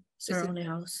one? It's our only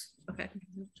house. Okay.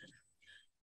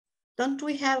 Don't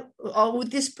we have,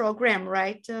 with this program,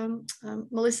 right,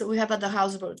 Melissa, we have other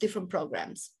houses with different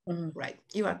programs. Right,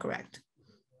 you are correct.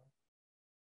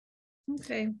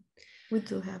 Okay. We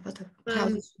do have other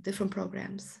houses with different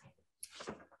programs.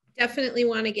 Definitely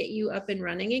want to get you up and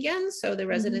running again so the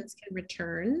residents can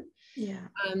return. Yeah.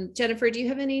 Jennifer, do you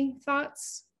have any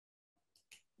thoughts?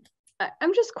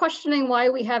 I'm just questioning why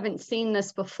we haven't seen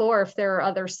this before, if there are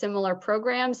other similar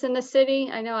programs in the city.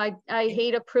 I know I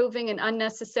hate approving an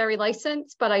unnecessary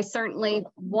license, but I certainly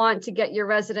want to get your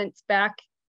residents back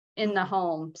in the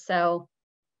home. So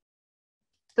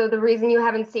the reason you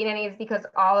haven't seen any is because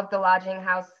all of the lodging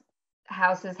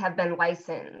houses have been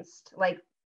licensed.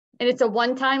 And it's a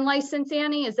one-time license,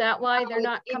 Annie? Is that why they're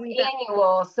not coming back?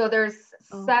 Annual. So there's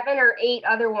 7 or 8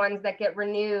 other ones that get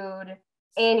renewed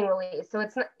annually. So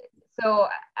it's not. So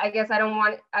I guess I don't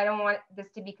want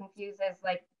this to be confused as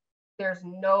like there's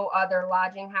no other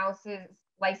lodging houses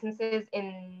licenses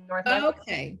in Northampton.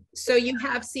 Okay, so you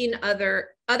have seen other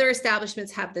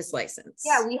establishments have this license.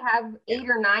 Yeah, we have 8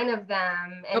 or 9 of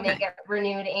them, and they get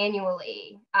renewed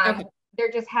annually. There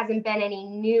just hasn't been any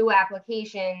new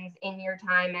applications in your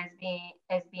time as being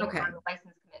on the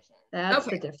license commission. That's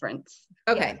the difference.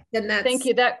 Okay, then that's. Thank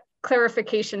you. That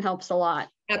clarification helps a lot.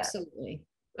 Absolutely.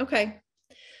 Okay.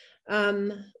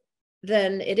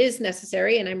 Then it is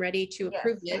necessary, and I'm ready to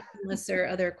approve it unless there are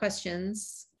other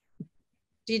questions.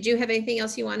 Did you have anything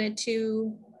else you wanted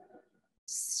to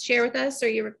share with us, or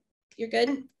you're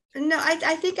good? No,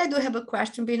 I think I do have a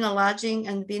question. Being a lodging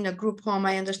and being a group home,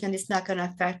 I understand it's not going to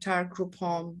affect our group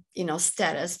home,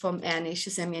 status from Annie. She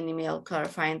sent me an email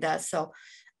clarifying that. So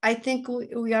I think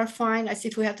we are fine. I see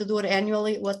if we have to do it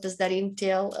annually, what does that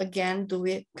entail? Again, do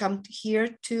we come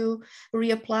here to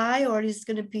reapply, or is it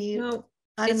going to be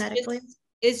automatically?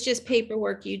 It's just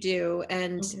paperwork you do.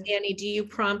 And Annie, do you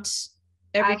prompt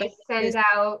everybody? I send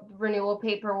out renewal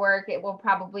paperwork. It will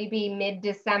probably be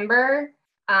mid-December.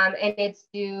 And it's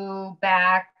due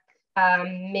back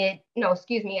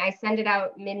I send it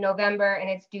out mid-November, and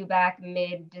it's due back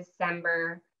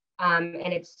mid-December.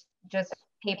 And it's just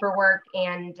paperwork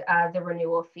and the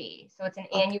renewal fee. So it's an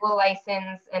annual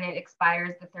license, and it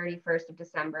expires the 31st of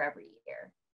December every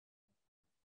year.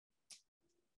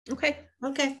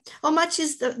 Okay. How much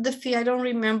is the fee? I don't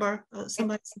remember. It's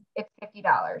 $50.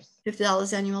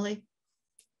 $50 annually.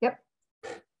 Yep.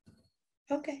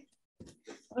 Okay.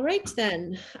 All right,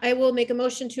 then I will make a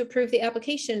motion to approve the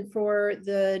application for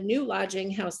the new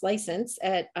lodging house license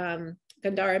at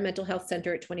Gandara Mental Health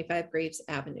Center at 25 Graves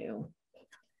Avenue.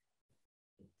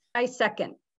 I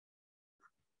second.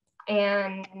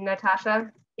 And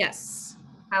Natasha? Yes.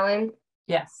 Helen?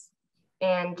 Yes.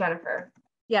 And Jennifer?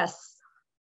 Yes.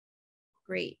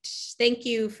 Great. Thank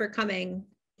you for coming.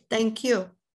 Thank you.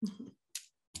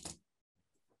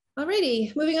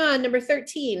 Alrighty, moving on. Number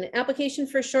 13, application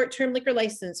for short-term liquor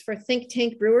license for Think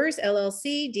Tank Brewers,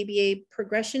 LLC, DBA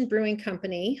Progression Brewing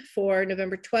Company for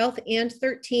November 12th and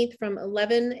 13th from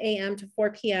 11 a.m. to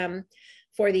 4 p.m.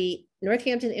 for the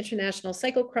Northampton International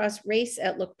Cyclocross Race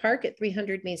at Look Park at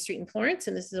 300 Main Street in Florence.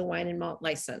 And this is a wine and malt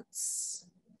license.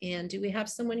 And do we have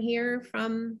someone here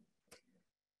from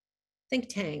Think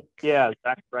Tank? Yeah,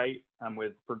 Zach Wright. I'm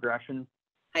with Progression.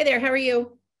 Hi there, how are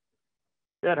you?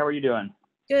 Good, how are you doing?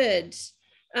 Good.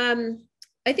 I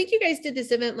think you guys did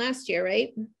this event last year,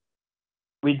 right?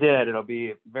 We did. It'll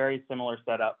be very similar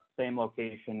setup, same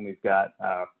location. We've got,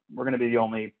 we're going to be the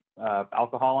only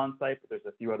alcohol on site, but there's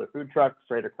a few other food trucks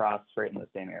right across, right in the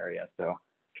same area. So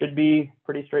should be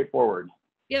pretty straightforward.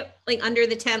 Yep, like under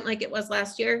the tent like it was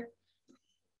last year?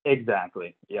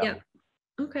 Exactly, yeah. Yep.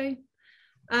 Okay.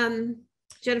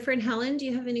 Jennifer and Helen, do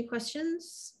you have any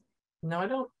questions? No, I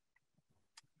don't.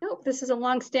 Nope, this is a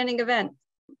long-standing event.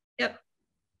 Yep.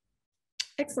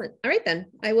 Excellent. All right, then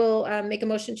I will make a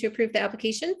motion to approve the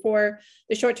application for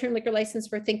the short-term liquor license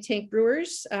for Think Tank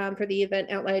Brewers for the event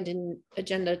outlined in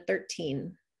Agenda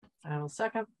 13. I will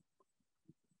second.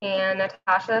 And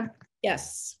Natasha?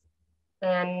 Yes.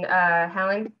 And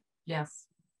Helen? Yes.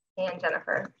 And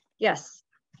Jennifer? Yes.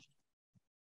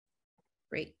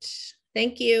 Great.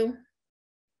 Thank you.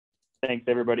 Thanks,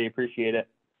 everybody. Appreciate it.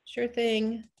 Sure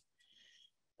thing.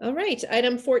 All right,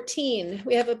 item 14.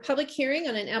 We have a public hearing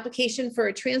on an application for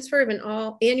a transfer of an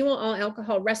annual all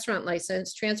alcohol restaurant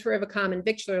license, transfer of a common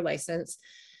victular license,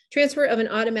 transfer of an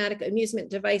automatic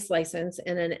amusement device license,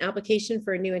 and an application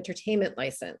for a new entertainment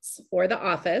license for the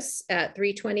office at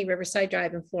 320 Riverside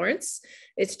Drive in Florence.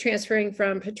 It's transferring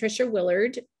from Patricia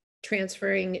Willard,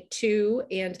 transferring to,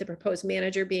 and the proposed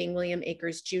manager being William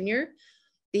Akers Jr.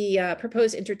 The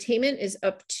proposed entertainment is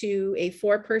up to a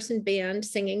 4-person band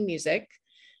singing music.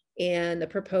 And the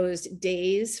proposed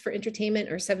days for entertainment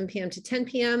are 7 p.m. to 10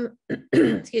 p.m.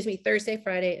 excuse me, Thursday,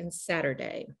 Friday, and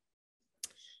Saturday.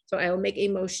 So I will make a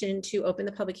motion to open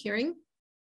the public hearing.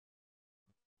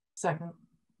 Second.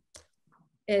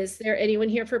 Is there anyone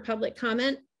here for public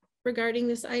comment regarding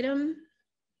this item?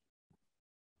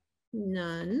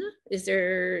 None. Is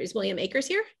William Akers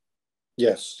here?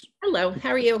 Yes. Hello, how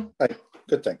are you? Hi,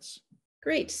 good, thanks.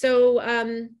 Great.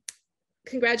 So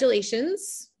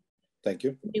congratulations. Thank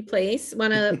you. New place.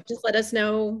 Want to just let us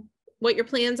know what your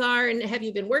plans are, and have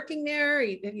you been working there?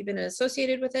 Have you been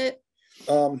associated with it?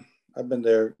 I've been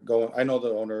there I know the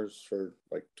owners for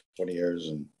like 20 years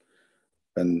and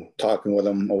been talking with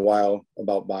them a while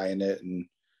about buying it, and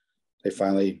they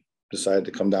finally decided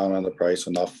to come down on the price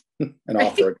enough and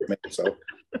offer it to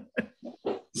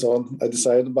me. So I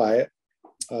decided to buy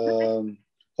it.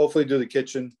 Hopefully do the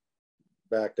kitchen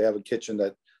back. They have a kitchen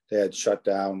that they had shut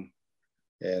down,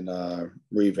 and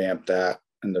revamp that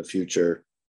in the future.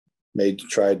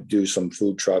 Try to do some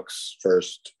food trucks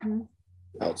first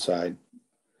outside.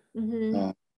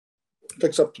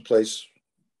 Fix up the place.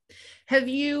 Have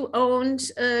you owned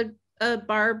a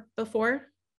bar before?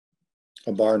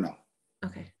 A bar, no.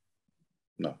 Okay.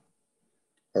 No.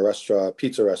 A restaurant,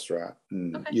 pizza restaurant,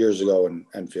 years ago in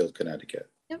Enfield, Connecticut.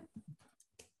 Yep.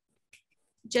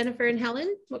 Jennifer and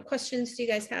Helen, what questions do you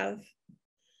guys have?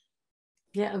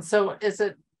 Yeah, and so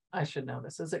I should know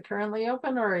this, is it currently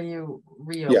open or are you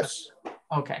reopened? Yes.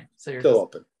 Okay, so you're still just,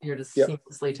 open. You're just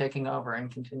seamlessly taking over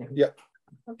and continuing. Yep.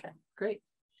 Okay, great.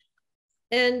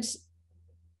 And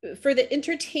for the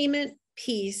entertainment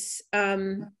piece,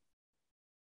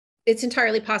 it's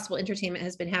entirely possible entertainment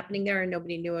has been happening there and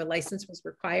nobody knew a license was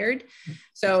required.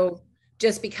 So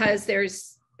just because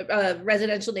there's a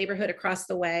residential neighborhood across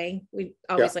the way, we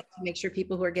always like to make sure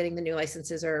people who are getting the new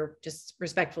licenses are just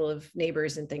respectful of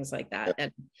neighbors and things like that.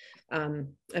 And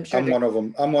I'm sure I'm one of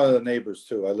them. I'm one of the neighbors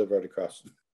too. I live right across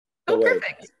the way.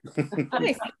 Perfect.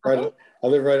 Nice. I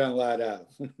live right on Ladd Ave.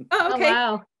 Oh, okay. Oh,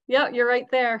 wow. Yeah, you're right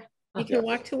there. You can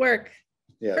walk to work.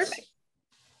 Yes. Perfect.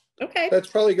 Okay. That's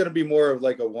probably going to be more of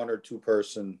like a 1 or 2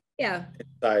 person. Yeah.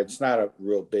 Inside. It's not a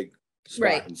real big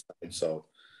spot inside. So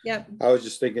yeah, I was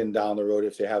just thinking down the road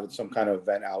if they have some kind of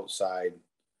event outside.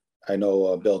 I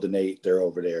know Building 8, they're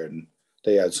over there, and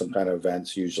they had some kind of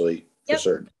events usually for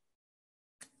certain.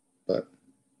 But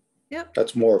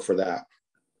that's more for that.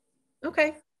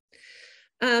 Okay.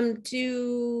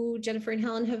 Do Jennifer and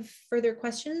Helen have further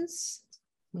questions?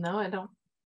 No, I don't.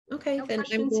 Okay, No then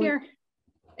questions here.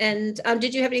 And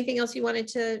did you have anything else you wanted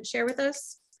to share with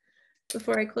us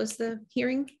before I close the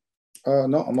hearing?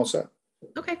 No, I'm all set.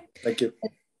 Okay. Thank you.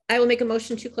 I will make a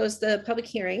motion to close the public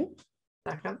hearing.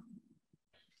 Second.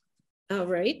 All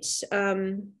right.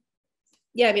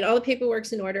 Yeah, I mean, all the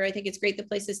paperwork's in order. I think it's great the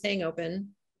place is staying open,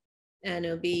 and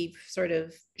it'll be sort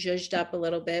of zhuzhed up a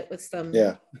little bit with some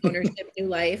ownership, new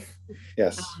life.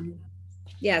 Yes.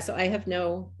 Yeah, so I have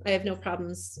no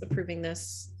problems approving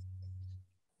this.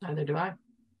 Neither do I.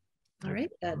 All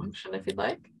right, then. Motion if you'd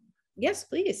like. Yes,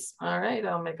 please. All right,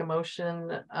 I'll make a motion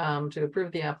to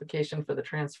approve the application for the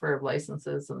transfer of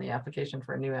licenses and the application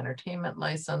for a new entertainment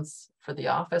license for the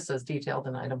office as detailed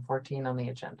in item 14 on the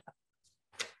agenda.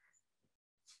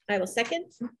 I will second.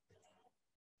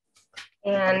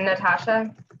 And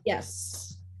Natasha?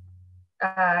 Yes.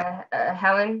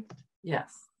 Helen?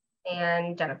 Yes.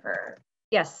 And Jennifer?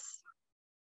 Yes.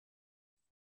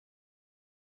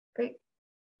 Great.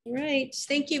 All right.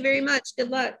 Thank you very much. Good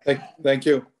luck. Thank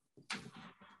you.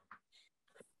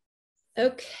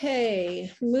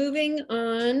 Okay, moving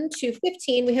on to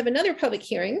 15, we have another public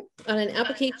hearing on an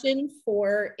application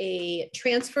for a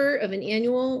transfer of an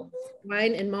annual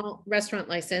wine and malt restaurant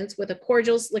license with a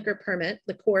cordials liquor permit,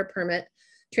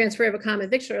 transfer of a common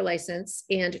victular license,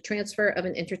 and transfer of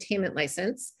an entertainment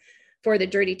license For the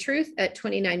Dirty Truth at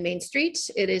 29 Main Street.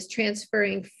 It is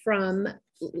transferring from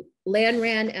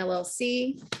Landran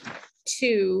LLC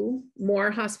to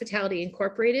More Hospitality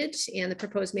Incorporated, and the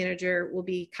proposed manager will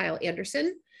be Kyle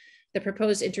Anderson. The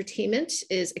proposed entertainment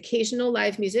is occasional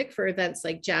live music for events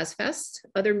like Jazz Fest.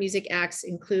 Other music acts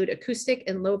include acoustic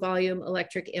and low volume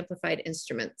electric amplified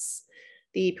instruments.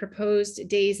 The proposed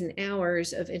days and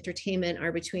hours of entertainment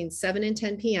are between 7 and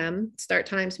 10 p.m. Start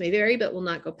times may vary, but will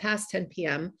not go past 10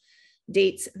 p.m.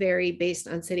 Dates vary based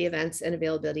on city events and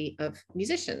availability of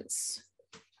musicians.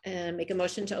 And make a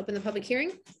motion to open the public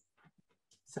hearing.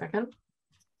 Second.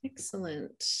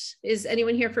 Excellent. Is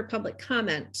anyone here for public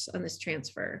comment on this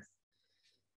transfer?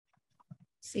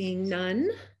 Seeing none.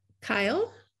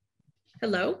 Kyle,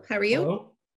 hello, how are you?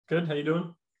 Hello, good, how you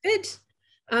doing? Good.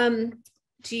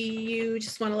 Do you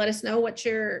just want to let us know what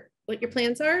your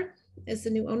plans are as the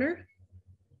new owner?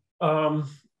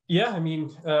 Yeah, I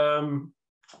mean,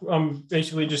 I'm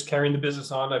basically just carrying the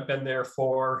business on. I've been there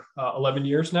for 11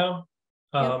 years now,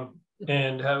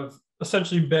 and have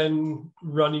essentially been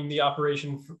running the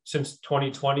operation since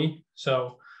 2020.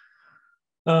 So,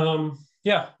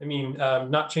 yeah, I mean,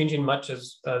 not changing much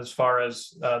as far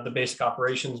as the basic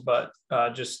operations, but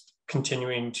just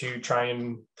continuing to try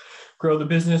and grow the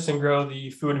business and grow the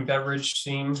food and beverage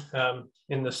scene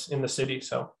in the city.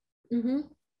 So,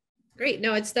 Great.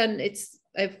 No, it's done.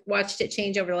 I've watched it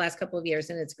change over the last couple of years,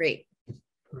 and it's great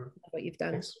what you've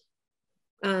done.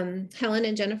 Helen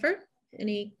and Jennifer,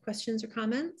 any questions or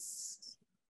comments?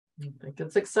 I think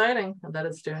it's exciting that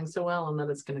it's doing so well and that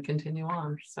it's going to continue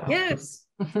on. So yes,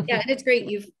 yeah, and it's great.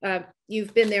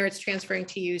 You've been there. It's transferring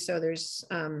to you, so there's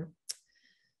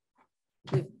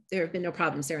there have been no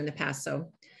problems there in the past.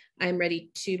 So I'm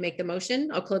ready to make the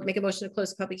motion. I'll make a motion to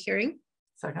close the public hearing.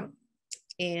 Second.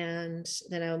 And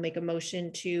then I'll make a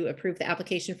motion to approve the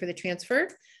application for the transfer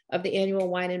of the annual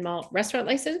wine and malt restaurant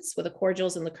license with a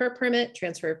cordials and liqueur permit,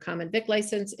 transfer of common vic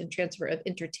license, and transfer of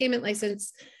entertainment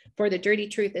license for the Dirty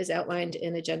Truth as outlined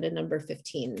in agenda number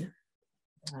 15.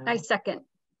 I second.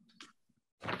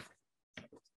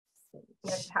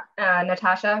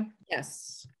 Natasha?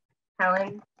 Yes.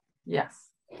 Helen? Yes.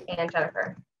 And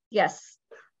Jennifer? Yes.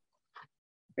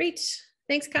 Great.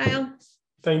 Thanks, Kyle.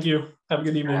 Thank you. Have a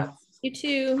good evening. You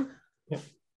too. Yeah.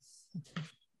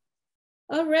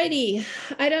 All righty.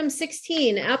 Item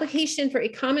 16, application for a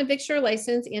common victular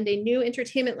license and a new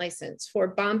entertainment license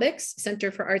for Bombix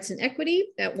Center for Arts and Equity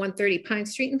at 130 Pine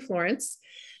Street in Florence.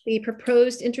 The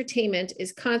proposed entertainment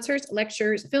is concerts,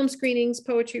 lectures, film screenings,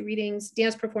 poetry readings,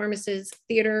 dance performances,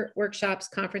 theater, workshops,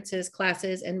 conferences,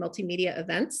 classes, and multimedia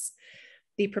events.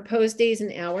 The proposed days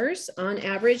and hours, on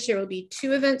average, there will be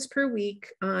 2 events per week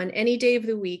on any day of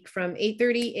the week from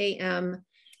 8:30 a.m.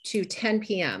 to 10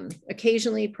 p.m.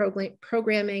 Occasionally,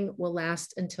 programming will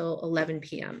last until 11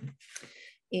 p.m.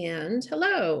 And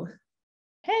hello.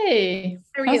 Hey,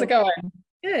 how are how's you? It going?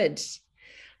 Good.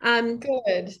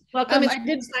 Good. Welcome. It's your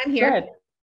first time here.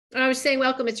 I was saying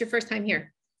welcome. It's your first time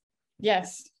here.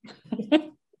 Yes.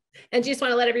 And just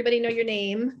want to let everybody know your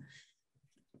name.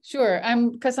 Sure.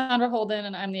 I'm Cassandra Holden,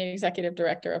 and I'm the executive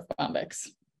director of Bombix.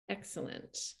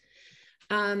 Excellent.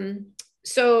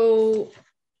 So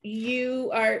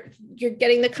you're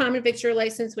getting the common victular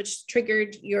license, which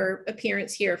triggered your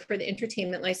appearance here for the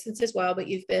entertainment license as well, but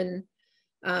you've been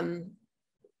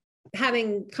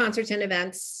having concerts and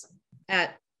events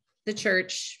at the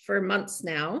church for months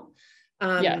now.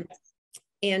 Yes.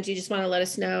 And you just want to let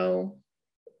us know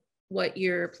what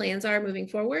your plans are moving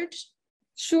forward?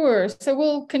 Sure. So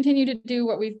we'll continue to do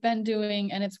what we've been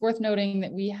doing, and it's worth noting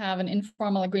that we have an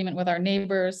informal agreement with our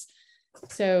neighbors.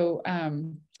 So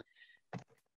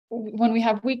when we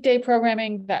have weekday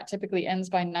programming, that typically ends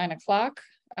by 9 o'clock,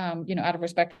 out of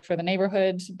respect for the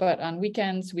neighborhood. But on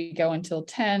weekends, we go until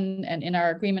 10. And in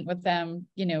our agreement with them,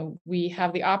 we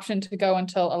have the option to go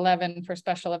until 11 for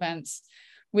special events,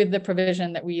 with the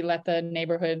provision that we let the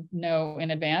neighborhood know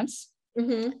in advance.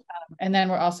 And then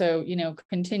we're also,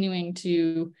 continuing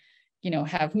to,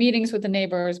 have meetings with the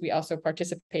neighbors. We also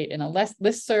participate in a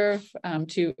listserv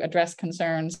to address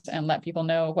concerns and let people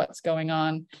know what's going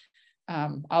on.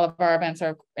 All of our events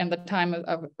are, and the time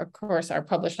of course, are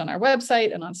published on our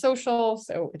website and on social.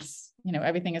 So it's,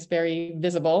 everything is very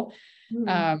visible.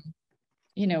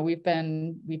 We've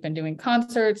been doing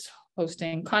concerts,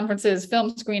 hosting conferences,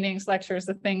 film screenings, lectures,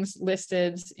 the things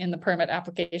listed in the permit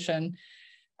application.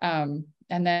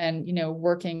 And then,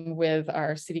 working with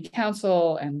our city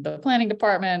council and the planning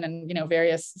department and,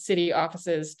 various city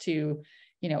offices to,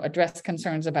 address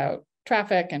concerns about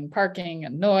traffic and parking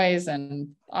and noise and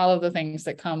all of the things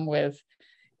that come with,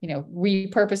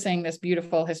 repurposing this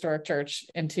beautiful historic church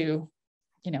into,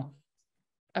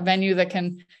 a venue that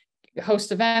can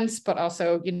host events, but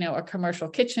also, you know, a commercial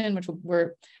kitchen, which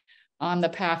we're on the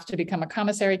path to become a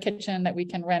commissary kitchen that we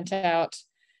can rent out.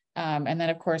 And then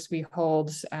of course we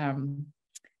hold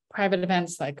private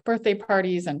events like birthday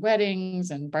parties and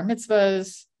weddings and bar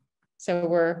mitzvahs. So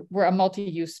we're a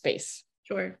multi-use space.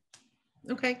 Sure.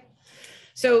 Okay.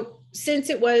 So since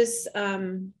it was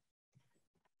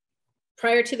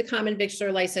prior to the common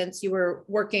victular license, you were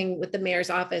working with the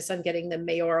mayor's office on getting the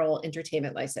mayoral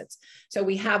entertainment license. So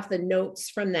we have the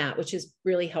notes from that, which is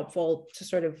really helpful to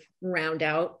sort of round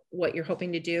out what you're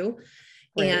hoping to do.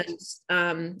 Right.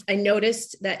 And I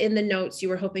noticed that in the notes, you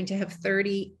were hoping to have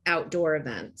 30 outdoor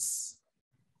events.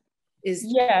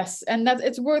 Yes, and that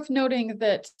it's worth noting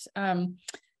that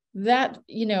that,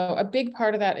 you know, a big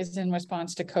part of that is in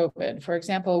response to COVID. For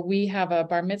example, we have a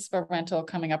bar mitzvah rental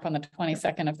coming up on the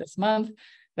 22nd of this month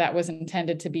that was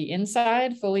intended to be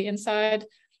inside, fully inside,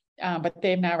 but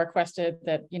they've now requested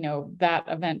that, you know, that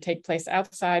event take place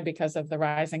outside because of the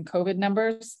rising COVID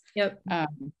numbers. Yep.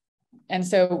 And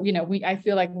so, you know, I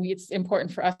feel like it's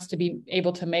important for us to be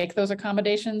able to make those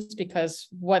accommodations because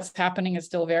what's happening is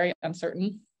still very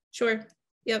uncertain. Sure.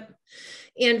 Yep.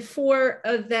 And for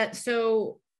that,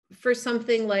 so for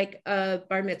something like a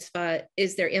bar mitzvah,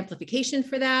 is there amplification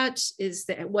for that? Is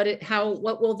that what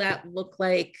will that look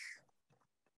like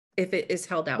if it is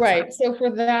held outside? Right. So for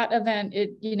that event,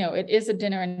 it is a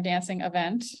dinner and dancing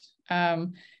event.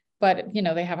 But, you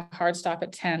know, they have a hard stop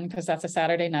at 10 because that's a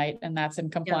Saturday night and that's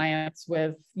in compliance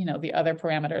with, you know, the other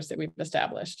parameters that we've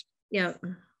established. Yeah.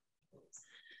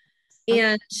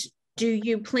 And do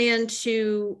you plan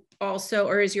to also,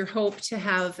 or is your hope to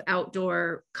have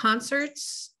outdoor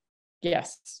concerts?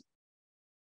 Yes.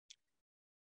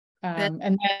 And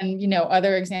then, you know,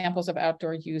 other examples of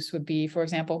outdoor use would be, for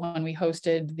example, when we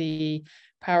hosted the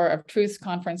Power of Truths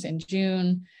conference in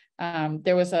June,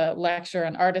 there was a lecture,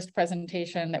 an artist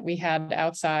presentation that we had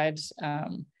outside,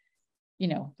 you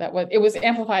know, it was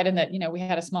amplified in that, you know, we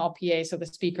had a small PA so the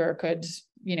speaker could,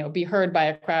 you know, be heard by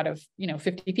a crowd of, you know,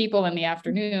 50 people in the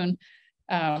afternoon.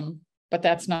 But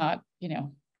that's not, you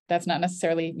know, that's not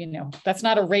necessarily, you know, that's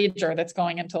not a rager that's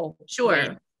going until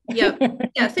sure. Yeah.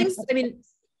 Yeah. Things, I mean,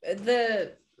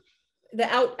 the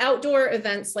outdoor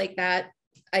events like that,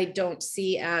 I don't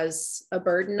see as a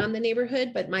burden on the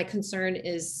neighborhood, but my concern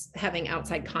is having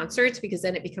outside concerts because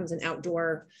then it becomes an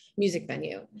outdoor music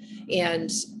venue. And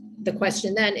the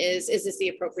question then is this the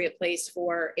appropriate place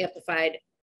for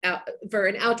for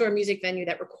an outdoor music venue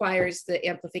that requires the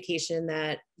amplification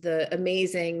that the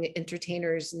amazing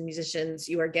entertainers and musicians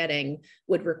you are getting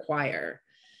would require?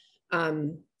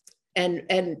 And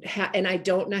I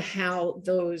don't know how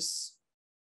those,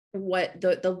 what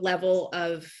the level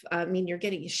of, I mean, you're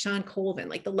getting Sean Colvin,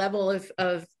 like the level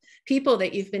of people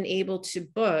that you've been able to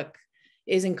book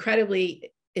is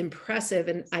incredibly impressive.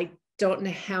 And I don't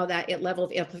know how that level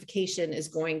of amplification is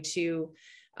going to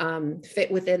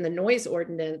fit within the noise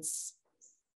ordinance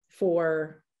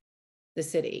for the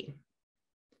city.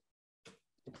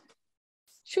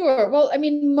 Sure. Well, I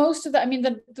mean, most of the, I mean,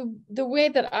 the way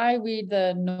that I read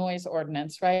the noise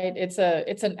ordinance, right? It's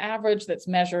an average that's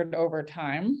measured over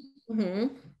time. Mm-hmm.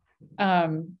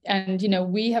 And, you know,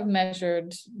 we've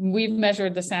measured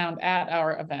the sound at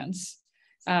our events.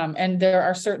 And there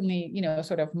are certainly, you know,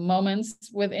 sort of moments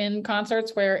within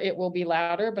concerts where it will be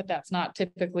louder, but that's not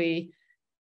typically,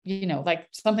 you know, like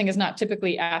something is not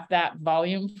typically at that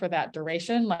volume for that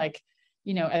duration. Like,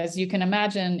 you know, as you can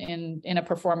imagine in a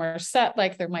performer's set,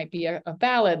 like there might be a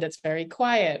ballad that's very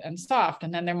quiet and soft,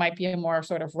 and then there might be a more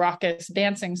sort of raucous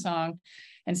dancing song.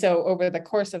 And so over the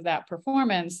course of that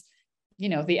performance, you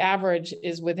know, the average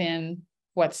is within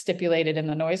what's stipulated in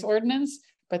the noise ordinance,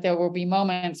 but there will be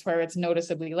moments where it's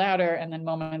noticeably louder and then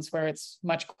moments where it's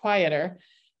much quieter.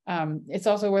 It's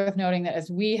also worth noting that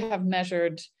as we have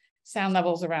measured sound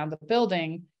levels around the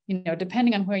building, you know,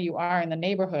 depending on where you are in the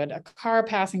neighborhood, a car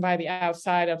passing by the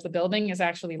outside of the building is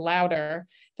actually louder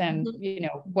than, mm-hmm. you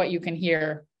know, what you can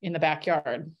hear in the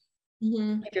backyard,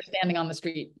 mm-hmm. if you're standing on the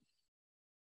street.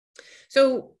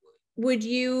 So would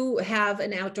you have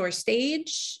an outdoor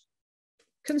stage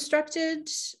constructed?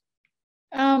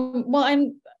 Well, I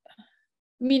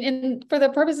mean, for the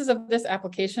purposes of this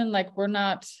application, like we're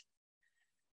not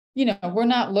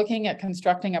looking at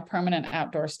constructing a permanent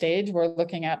outdoor stage. We're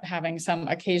looking at having some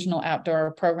occasional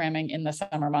outdoor programming in the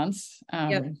summer months.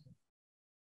 Yep.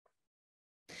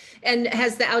 And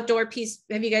has the outdoor piece,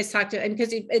 have you guys talked to,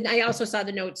 and I also saw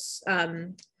the notes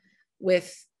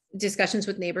with discussions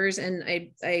with neighbors, and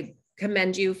I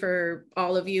commend you for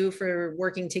all of you for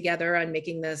working together on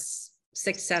making this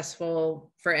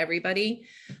successful for everybody.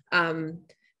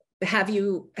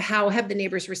 how have the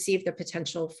neighbors received the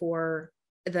potential for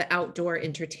the outdoor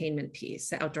entertainment piece,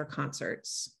 the outdoor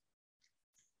concerts?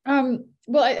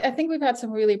 Well, I think we've had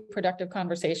some really productive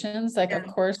conversations. Like, of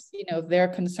course, their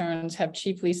concerns have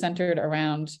chiefly centered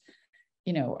around,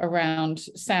 around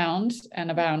sound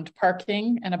and around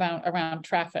parking and around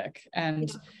traffic.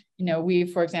 And,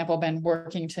 we've, for example, been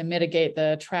working to mitigate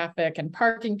the traffic and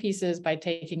parking pieces by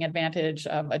taking advantage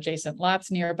of adjacent lots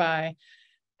nearby.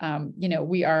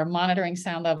 We are monitoring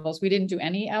sound levels. We didn't do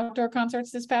any outdoor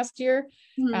concerts this past year.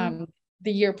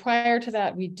 The year prior to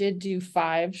that, we did do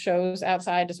 5 shows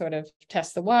outside to sort of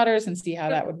test the waters and see how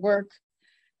that would work.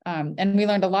 And we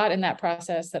learned a lot in that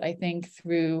process that I think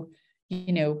through,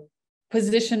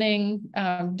 positioning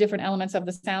different elements of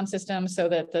the sound system so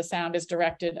that the sound is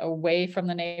directed away from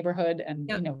the neighborhood, and,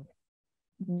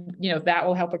 that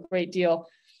will help a great deal.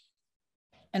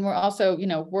 And we're also,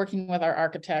 working with our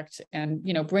architect and,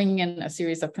 bringing in a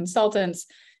series of consultants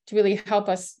to really help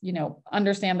us,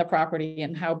 understand the property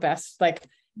and how best, like,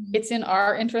 it's in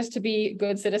our interest to be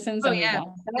good citizens. Oh, and yeah.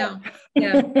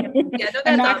 No,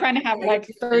 I'm not trying to have like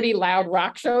 30 loud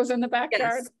rock shows in the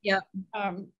backyard. Yes.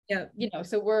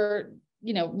 So we're,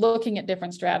 looking at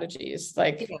different strategies,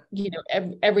 like,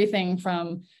 everything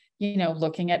from,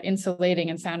 looking at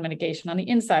insulating and sound mitigation on the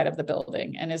inside of the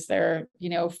building. And is there,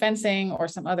 fencing or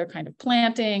some other kind of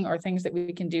planting or things that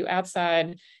we can do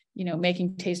outside,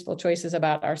 making tasteful choices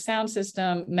about our sound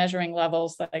system, measuring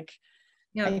levels. Like,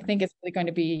 I think it's really going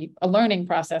to be a learning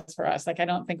process for us. Like, I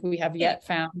don't think we have yet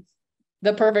found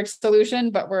the perfect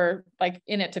solution, but we're like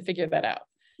in it to figure that out.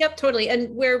 Yep, totally. And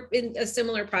we're in a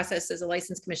similar process as a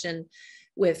license commission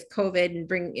with COVID and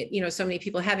bring, so many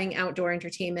people having outdoor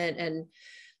entertainment and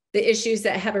the issues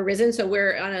that have arisen. So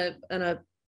we're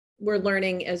we're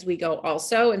learning as we go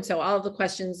also. And so all of the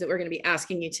questions that we're going to be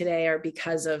asking you today are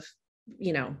because of,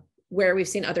 where we've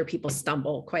seen other people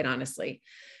stumble, quite honestly.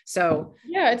 So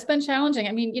yeah, it's been challenging.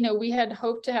 I mean, we had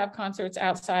hoped to have concerts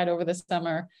outside over the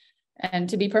summer. And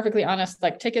to be perfectly honest,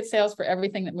 like, ticket sales for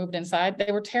everything that moved inside,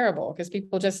 they were terrible because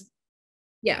people just,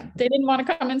 they didn't want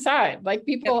to come inside. Like,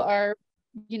 people are,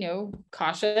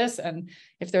 cautious. And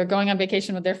if they're going on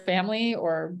vacation with their family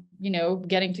or,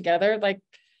 getting together, like,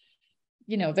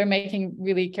 they're making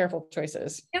really careful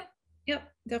choices. Yep,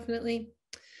 definitely.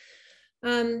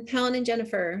 Helen and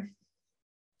Jennifer,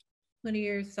 what are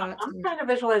your thoughts? I'm trying to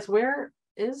visualize, where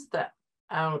is that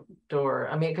outdoor?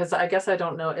 I mean, because I guess I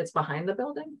don't know. It's behind the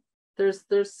building.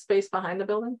 There's space behind the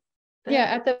building. Yeah,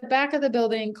 at the back of the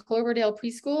building, Cloverdale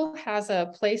Preschool has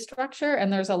a play structure,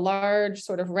 and there's a large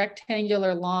sort of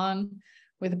rectangular lawn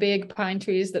with big pine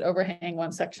trees that overhang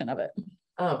one section of it.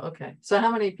 Oh, okay. So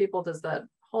how many people does that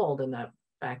hold in that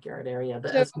backyard area?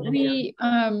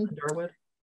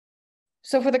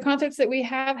 So for the concerts that we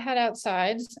have had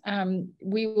outside,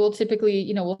 we will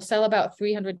typically, we'll sell about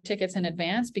 300 tickets in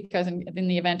advance, because in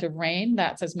the event of rain,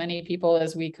 that's as many people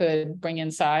as we could bring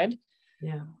inside.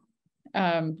 Yeah.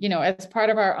 As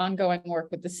part of our ongoing work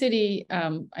with the city,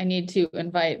 I need to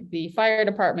invite the fire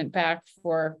department back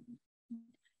for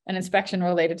an inspection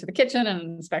related to the kitchen and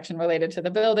an inspection related to the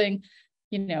building,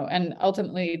 and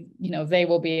ultimately, they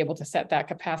will be able to set that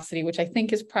capacity, which I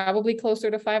think is probably closer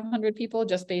to 500 people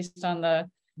just based on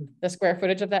the square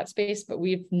footage of that space. But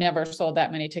we've never sold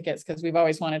that many tickets because we've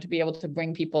always wanted to be able to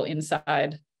bring people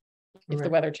inside if the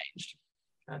weather changed.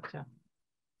 Gotcha.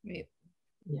 Right.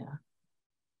 Yeah.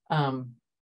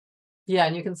 Yeah,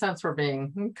 and you can sense we're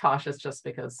being cautious just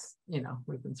because,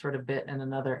 we've been sort of bit in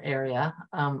another area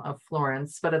of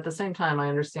Florence. But at the same time, I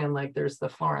understand, like, there's the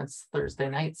Florence Thursday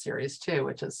night series too,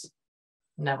 which has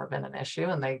never been an issue.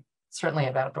 And they certainly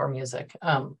have outdoor music.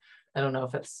 I don't know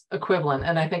if it's equivalent.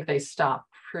 And I think they stop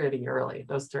pretty early,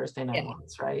 those Thursday night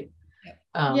ones, right?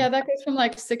 Yeah, that goes from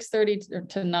like 6:30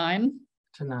 to 9.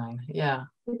 To 9, yeah.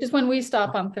 Which is when we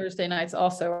stop on Thursday nights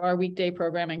also. Our weekday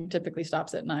programming typically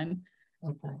stops at 9.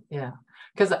 Okay, yeah,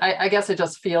 because I guess it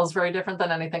just feels very different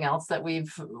than anything else that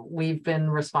we've been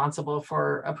responsible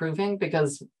for approving,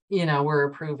 because we're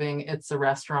approving it's a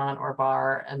restaurant or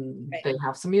bar and they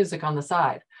have some music on the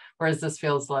side, whereas this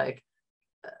feels like,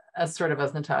 as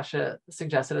Natasha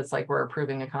suggested, it's like we're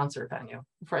approving a concert venue,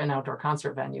 for an outdoor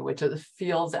concert venue, which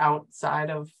feels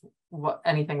outside of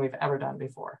anything we've ever done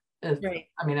before. Right.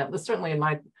 I mean, it was certainly in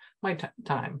my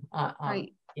time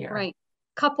here. Right.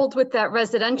 Coupled with that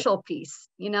residential piece,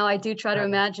 I do try to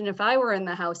imagine if I were in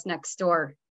the house next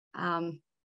door. So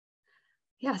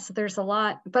there's a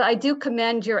lot, but I do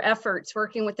commend your efforts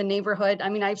working with the neighborhood. I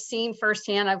mean, I've seen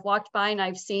firsthand, I've walked by and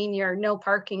I've seen your no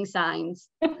parking signs.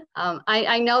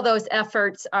 I know those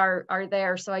efforts are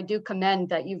there. So I do commend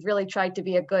that you've really tried to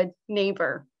be a good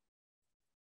neighbor.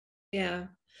 Yeah.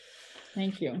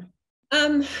 Thank you.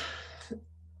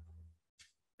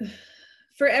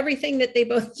 For everything that they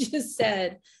both just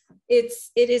said, it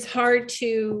is hard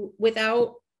to,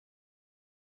 without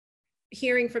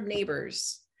hearing from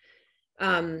neighbors,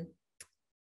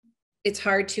 it's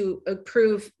hard to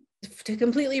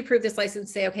completely approve this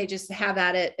license, say, okay, just have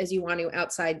at it as you want to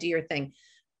outside, do your thing.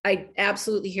 I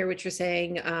absolutely hear what you're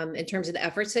saying in terms of the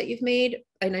efforts that you've made.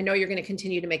 And I know you're going to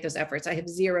continue to make those efforts. I have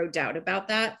zero doubt about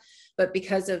that. But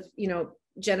because of,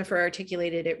 Jennifer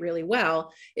articulated it really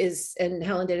well, and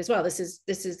Helen did as well. This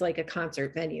is like a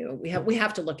concert venue. We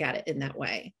have to look at it in that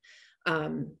way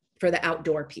for the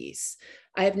outdoor piece.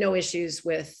 I have no issues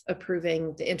with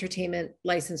approving the entertainment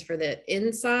license for the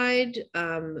inside,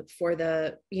 for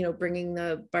the, bringing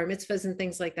the bar mitzvahs and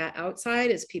things like that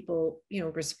outside as people,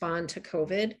 respond to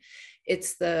COVID.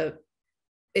 It's the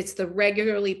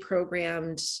regularly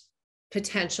programmed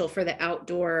potential for the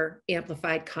outdoor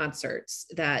amplified concerts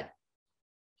that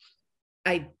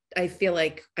I feel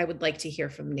like I would like to hear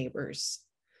from neighbors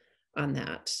on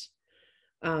that.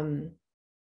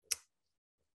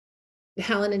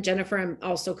 Helen and Jennifer, I'm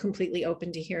also completely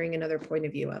open to hearing another point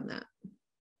of view on that.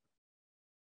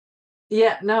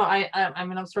 Yeah, no, I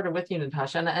mean, I'm sort of with you,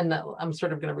 Natasha, and I'm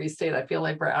sort of going to restate, I feel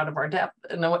like we're out of our depth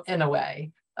in a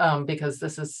way, because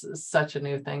this is such a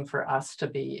new thing for us to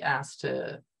be asked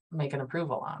to make an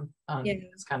approval on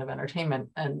this kind of entertainment.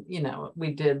 And,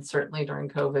 we did certainly during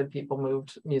COVID, people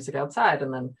moved music outside,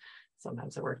 and then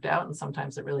sometimes it worked out and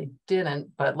sometimes it really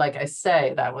didn't. But like I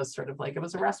say, that was sort of like, it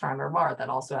was a restaurant or a bar that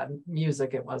also had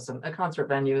music. It wasn't a concert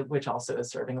venue, which also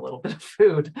is serving a little bit of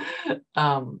food,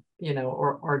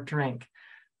 or drink.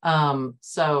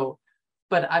 So,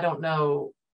 but I don't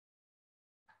know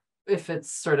if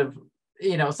it's sort of,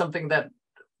 something that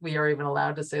we are even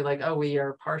allowed to say, like, oh, we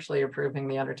are partially approving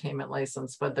the entertainment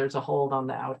license, but there's a hold on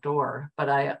the outdoor. But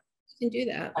I can do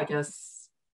that. I guess,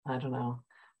 I don't know.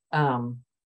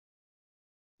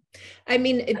 I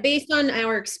mean, based on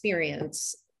our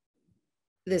experience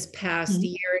this past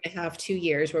year and a half, 2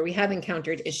 years, where we have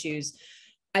encountered issues,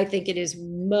 I think it is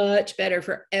much better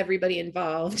for everybody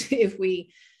involved if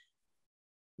we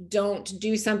don't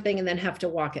do something and then have to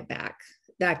walk it back.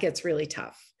 That gets really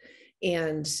tough.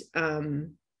 And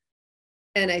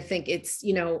I think it's,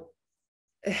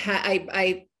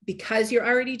 because you're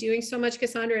already doing so much,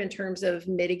 Cassandra, in terms of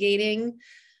mitigating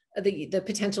the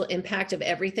potential impact of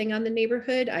everything on the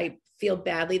neighborhood, I feel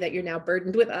badly that you're now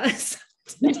burdened with us.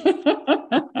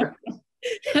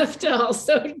 Have to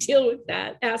also deal with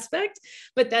that aspect,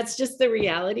 but that's just the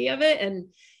reality of it. And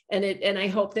I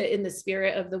hope that in the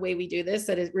spirit of the way we do this,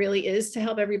 that it really is to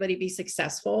help everybody be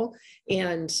successful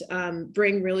and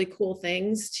bring really cool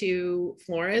things to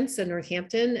Florence and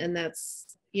Northampton. And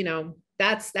that's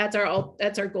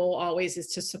our goal always, is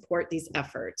to support these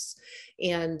efforts.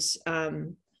 And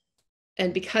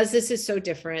because this is so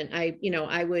different, a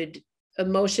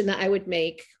motion that I would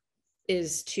make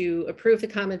is to approve the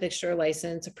common victular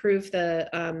license, approve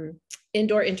the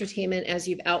indoor entertainment as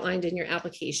you've outlined in your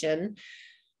application,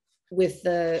 with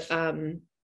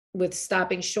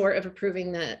stopping short of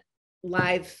approving the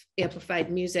live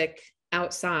amplified music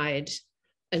outside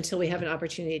until we have an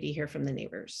opportunity to hear from the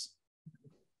neighbors.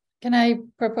 Can I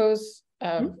propose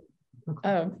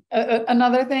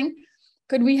another thing?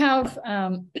 Could we have,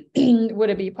 would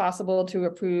it be possible to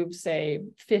approve, say,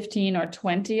 15 or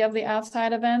 20 of the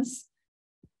outside events,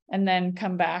 and then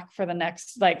come back for the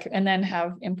next, and then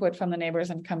have input from the neighbors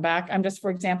and come back? I'm just, for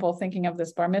example, thinking of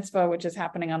this bar mitzvah, which is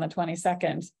happening on the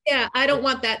 22nd. Yeah, I don't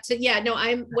want that to,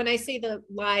 when I say the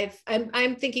live,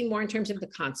 I'm thinking more in terms of the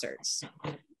concerts.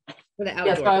 For the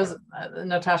outdoor. Yes,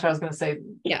 Natasha, I was going to say,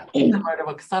 similar to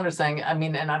what Cassandra's saying. I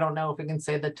mean, and I don't know if we can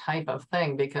say the type of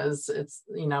thing, because it's,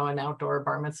 an outdoor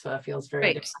bar mitzvah feels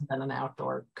very different than an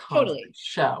outdoor concert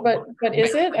show. But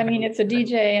is it? I mean, it's a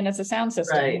DJ and it's a sound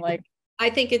system. Right. I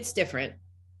think it's different.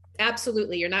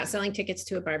 Absolutely, you're not selling tickets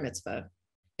to a bar mitzvah.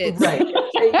 It's, right.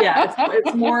 Yeah,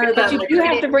 it's more that you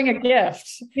have to bring a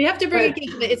gift. You have to bring a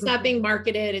gift. It's not being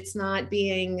marketed. It's not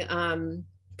being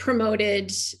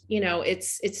promoted. To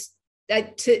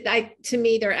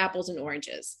me, they're apples and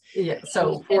oranges. Yeah.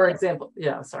 So, for example,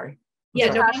 sorry.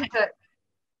 Yeah.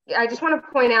 I just want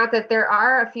to point out that there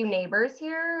are a few neighbors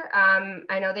here.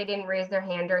 I know they didn't raise their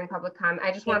hand during public comment.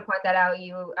 I just want to point that out.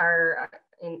 You are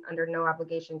under no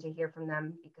obligation to hear from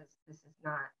them, because this is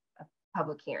not a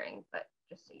public hearing, but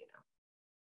just so you know.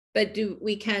 But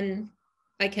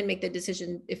I can make the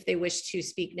decision if they wish to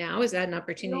speak now. Is that an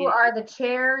opportunity? You are the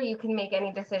chair. You can make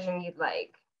any decision you'd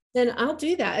like. Then I'll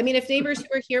do that. I mean, if neighbors who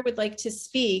are here would like to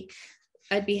speak,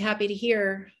 I'd be happy to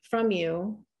hear from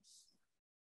you.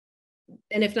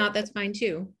 And if not, that's fine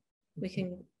too. We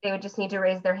can They would just need to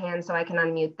raise their hand so I can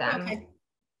unmute them. Okay.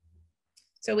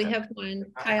 So we have one,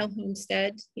 Kyle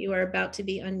Homestead. You are about to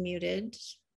be unmuted.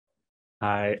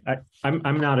 I'm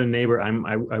not a neighbor.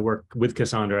 I work with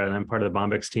Cassandra and I'm part of the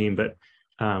Bombyx team, but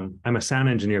I'm a sound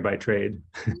engineer by trade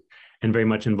and very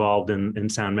much involved in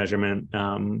sound measurement.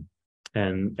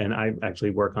 And I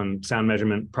actually work on sound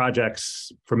measurement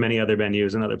projects for many other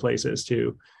venues and other places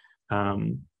too.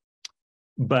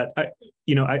 But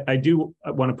I do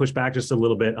want to push back just a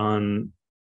little bit on,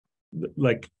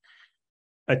 like,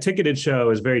 a ticketed show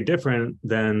is very different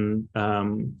than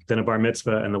a bar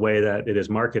mitzvah and the way that it is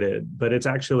marketed. But it's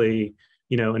actually,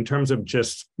 in terms of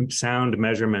just sound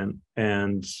measurement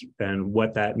and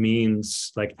what that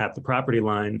means, like at the property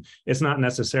line, it's not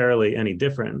necessarily any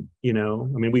different. I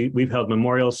mean, we've held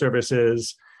memorial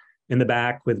services in the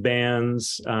back with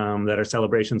bands that are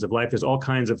celebrations of life. There's all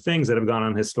kinds of things that have gone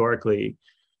on historically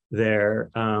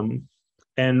there.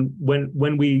 And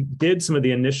when we did some of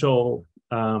the initial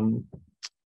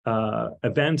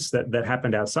events that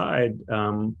happened outside,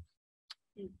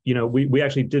 we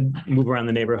actually did move around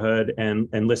the neighborhood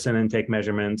and listen and take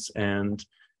measurements and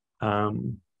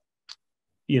and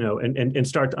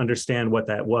start to understand what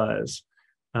that was.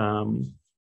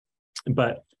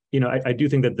 But I do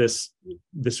think that this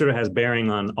sort of has bearing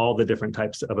on all the different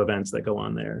types of events that go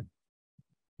on there,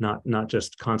 not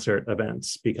just concert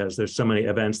events, because there's so many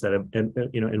events that have,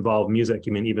 involve music.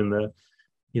 I mean, even the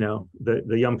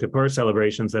Yom Kippur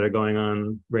celebrations that are going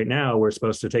on right now were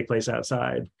supposed to take place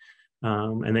outside,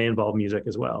 and they involve music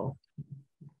as well.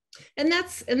 And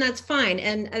that's fine.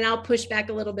 And I'll push back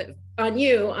a little bit on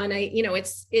you on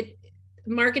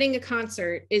marketing a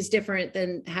concert is different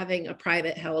than having a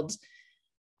private held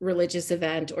religious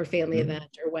event or family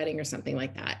event or wedding or something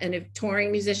like that. And if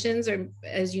touring musicians are,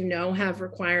 as have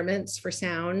requirements for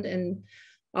sound and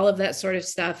all of that sort of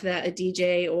stuff that a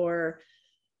DJ or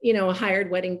a hired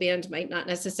wedding band might not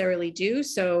necessarily do.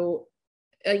 So,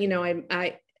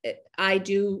 I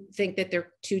do think that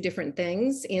they're two different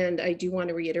things. And I do want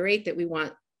to reiterate that we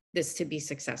want this to be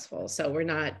successful. So we're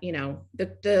not,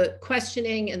 the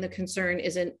questioning and the concern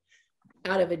isn't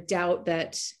out of a doubt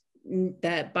that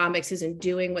Bombyx isn't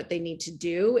doing what they need to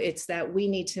do. It's that we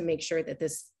need to make sure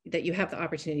that you have the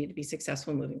opportunity to be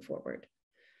successful moving forward.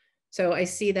 So I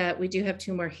see that we do have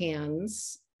two more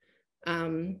hands.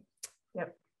 Yep.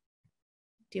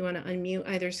 Do you want to unmute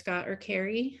either Scott or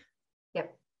Carrie?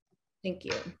 Yep. Thank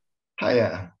you.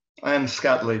 Hi, I'm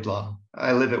Scott Laidlaw.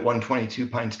 I live at 122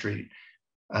 Pine Street,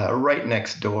 right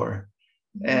next door.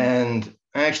 And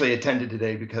I actually attended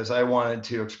today because I wanted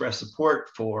to express support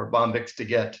for Bombyx to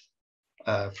get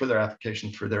for their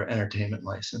application for their entertainment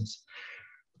license.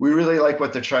 We really like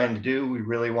what they're trying to do. We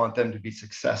really want them to be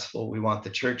successful. We want the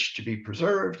church to be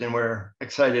preserved, and we're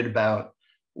excited about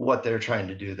what they're trying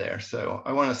to do there. So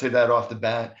I want to say that off the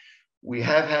bat. We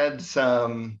have had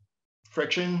some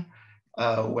friction.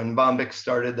 When Bombyx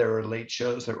started, there were late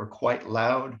shows that were quite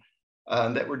loud,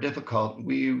 that were difficult.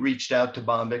 We reached out to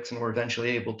Bombyx and were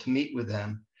eventually able to meet with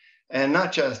them. And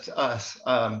not just us,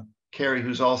 Carrie,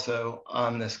 who's also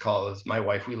on this call, is my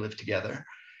wife. We live together.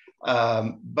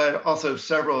 But also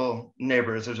several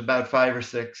neighbors. There's about 5 or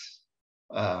 6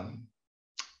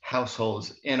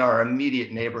 households in our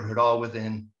immediate neighborhood, all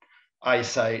within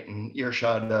eyesight and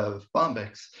earshot of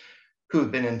Bombyx, who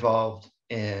have been involved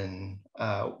in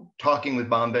talking with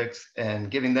Bombyx and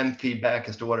giving them feedback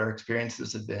as to what our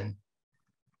experiences have been.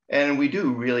 And we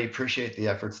do really appreciate the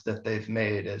efforts that they've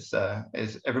made, as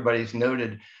everybody's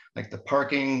noted, like the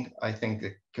parking. I think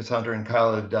that Cassandra and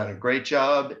Kyle have done a great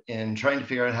job in trying to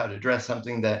figure out how to address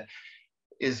something that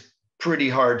is pretty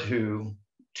hard to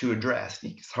address.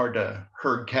 It's hard to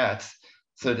herd cats,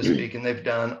 so to speak, and they've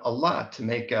done a lot to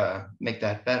make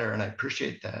that better, and I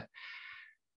appreciate that.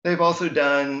 They've also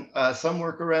done some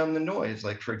work around the noise,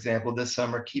 like, for example, this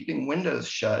summer, keeping windows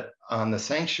shut on the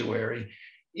sanctuary,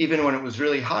 even when it was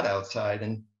really hot outside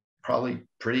and probably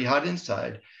pretty hot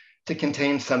inside, to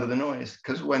contain some of the noise.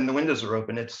 Because when the windows are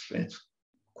open, it's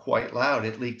quite loud,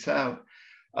 it leaks out.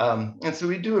 And so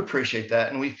we do appreciate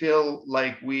that. And we feel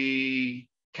like we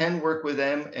can work with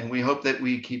them, and we hope that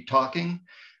we keep talking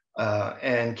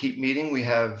and keep meeting. We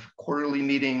have quarterly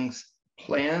meetings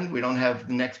planned. We don't have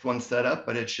the next one set up,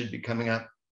 but it should be coming up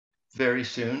very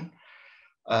soon.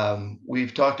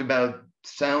 We've talked about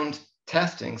sound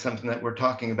testing, something that we're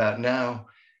talking about now,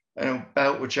 and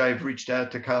about which I've reached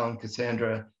out to Kyle and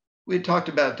Cassandra. We had talked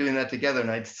about doing that together,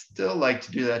 and I'd still like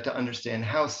to do that to understand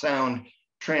how sound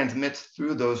transmits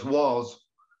through those walls.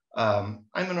 I'm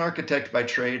an architect by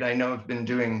trade. I know I've been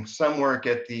doing some work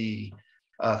at the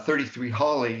 33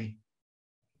 Hawley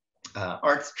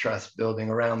Arts Trust building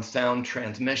around sound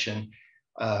transmission.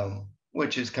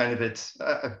 which is kind of its,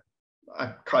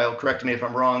 Kyle, correct me if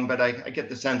I'm wrong, but I get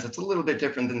the sense it's a little bit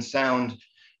different than sound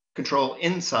control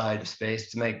inside a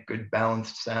space to make good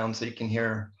balanced sound so you can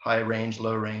hear high range,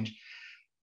 low range.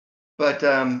 But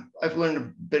I've learned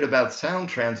a bit about sound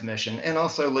transmission, and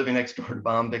also living next door to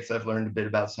Bombyx, I've learned a bit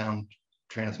about sound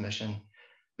transmission,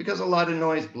 because a lot of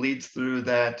noise bleeds through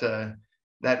that,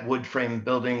 that wood frame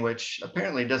building, which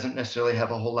apparently doesn't necessarily have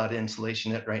a whole lot of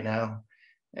insulation in it right now,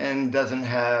 and doesn't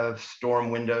have storm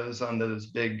windows on those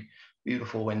big,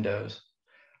 beautiful windows.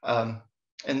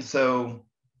 And so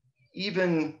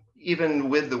even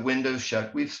with the windows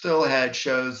shut, we've still had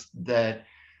shows that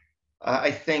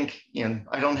I think,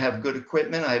 I don't have good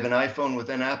equipment. I have an iPhone with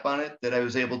an app on it that I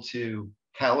was able to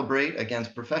calibrate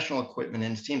against professional equipment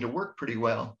and seemed to work pretty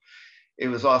well. It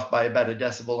was off by about 1.5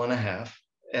 decibels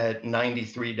at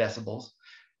 93 decibels.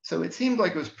 So it seemed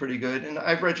like it was pretty good. And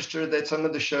I've registered that some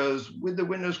of the shows with the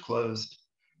windows closed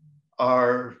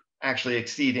are actually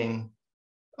exceeding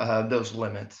those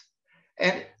limits.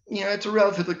 And it's a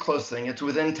relatively close thing. It's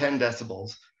within 10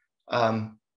 decibels.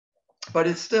 But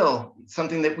it's still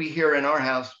something that we hear in our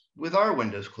house with our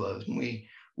windows closed, and we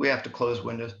have to close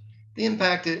windows. The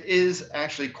impact is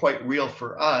actually quite real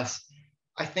for us.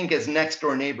 I think as next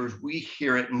door neighbors, we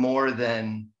hear it more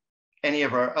than any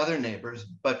of our other neighbors,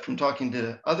 but from talking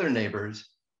to other neighbors,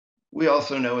 we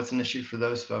also know it's an issue for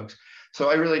those folks. So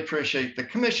I really appreciate the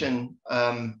commission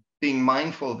being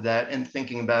mindful of that and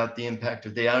thinking about the impact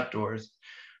of the outdoors.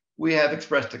 We have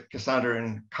expressed to Cassandra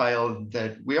and Kyle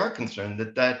that we are concerned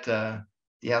that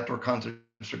the outdoor concerts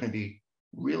are going to be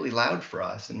really loud for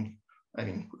us. And I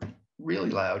mean,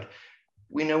 really loud.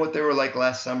 We know what they were like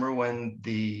last summer when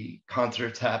the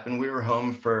concerts happened. We were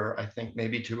home for, I think,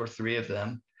 maybe 2 or 3 of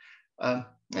them. And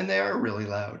they are really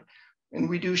loud. And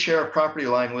we do share a property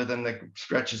line with them that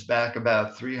stretches back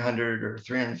about 300 or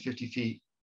 350 feet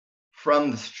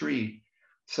from the street.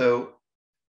 So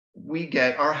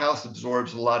our house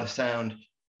absorbs a lot of sound,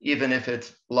 even if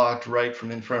it's blocked right from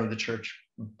in front of the church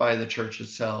by the church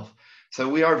itself. So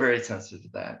we are very sensitive to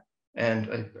that.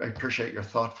 And I appreciate your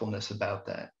thoughtfulness about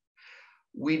that.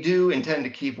 We do intend to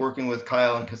keep working with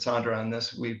Kyle and Cassandra on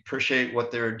this. We appreciate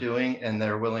what they're doing and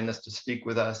their willingness to speak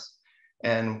with us.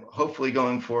 And hopefully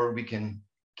going forward, we can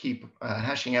keep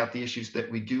hashing out the issues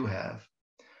that we do have.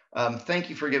 Thank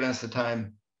you for giving us the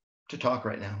time to talk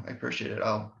right now. I appreciate it.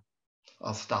 I'll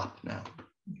stop now.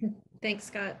 Thanks,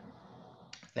 Scott.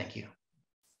 Thank you.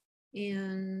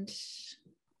 And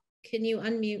can you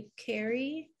unmute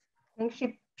Carrie? I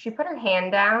think she put her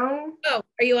hand down. Oh,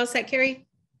 are you all set, Carrie?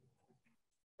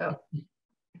 Oh.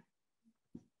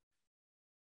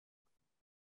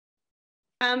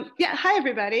 Yeah, hi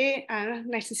everybody.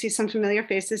 Nice to see some familiar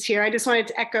faces here. I just wanted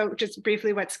to echo just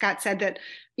briefly what Scott said, that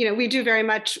we do very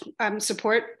much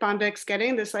support Bombyx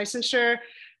getting this licensure.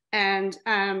 And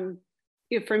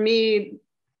for me,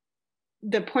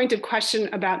 the pointed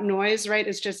question about noise, right,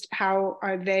 is just how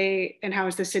are they and how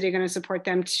is the city going to support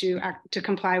them to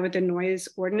comply with the noise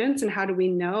ordinance, and how do we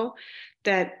know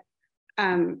that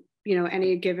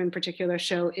any given particular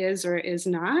show is or is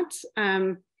not.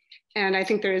 And I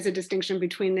think there is a distinction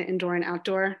between the indoor and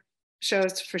outdoor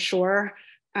shows for sure.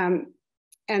 And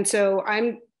so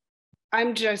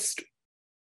I'm just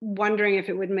wondering if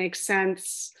it would make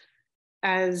sense,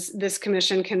 as this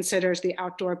commission considers the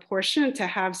outdoor portion, to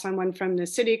have someone from the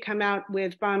city come out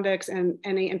with Bombyx and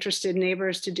any interested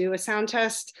neighbors to do a sound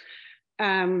test,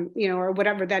 or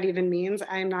whatever that even means.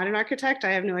 I'm not an architect.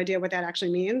 I have no idea what that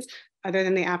actually means other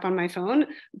than the app on my phone.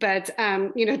 But,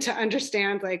 to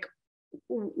understand like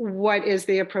what is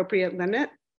the appropriate limit,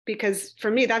 because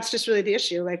for me, that's just really the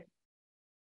issue, like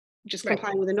just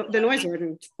complying with the noise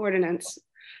ordinance.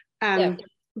 Yeah.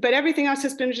 But everything else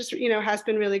has been just, has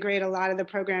been really great. A lot of the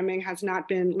programming has not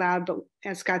been loud, but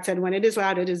as Scott said, when it is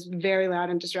loud, it is very loud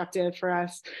and disruptive for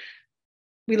us.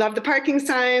 We love the parking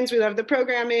signs, we love the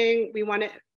programming, we want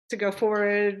it to go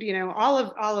forward,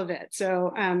 all of it.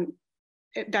 So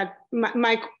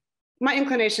my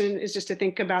inclination is just to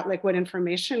think about like what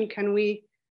information can we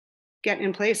get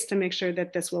in place to make sure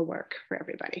that this will work for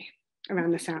everybody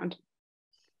around the sound.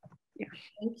 Yeah.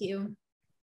 Thank you.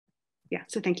 Yeah,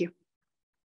 so thank you.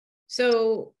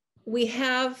 So we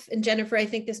have, and Jennifer, I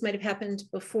think this might have happened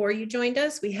before you joined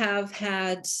us, we have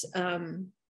had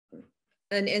an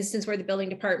instance where the building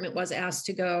department was asked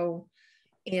to go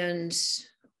and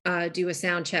do a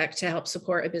sound check to help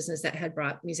support a business that had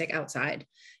brought music outside.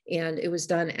 And it was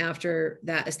done after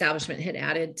that establishment had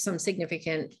added some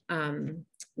significant,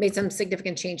 made some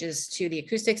significant changes to the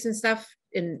acoustics and stuff.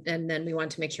 And then we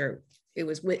wanted to make sure it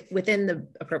was within the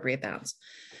appropriate bounds.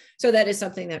 So that is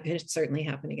something that could certainly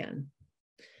happen again.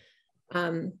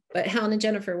 But Helen and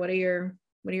Jennifer, what are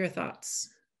your thoughts?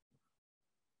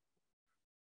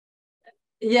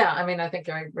 Yeah, I mean, I think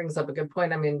Eric brings up a good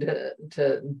point. I mean,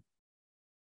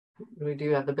 we do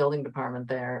have the building department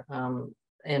there.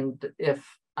 And if,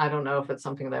 I don't know if it's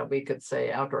something that we could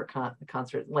say outdoor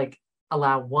concert, like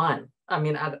allow one. I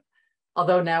mean,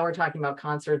 although now we're talking about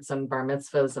concerts and bar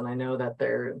mitzvahs, and I know that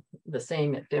they're the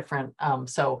same yet different.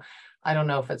 So I don't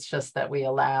know if it's just that we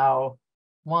allow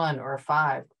 1 or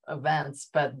 5 events,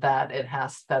 but that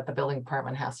the building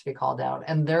department has to be called out,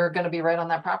 and they're going to be right on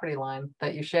that property line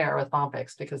that you share with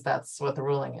Bombyx, because that's what the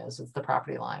ruling is. It's the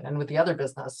property line. And with the other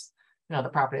business, you know, the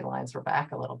property lines were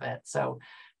back a little bit. So,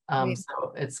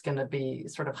 so it's going to be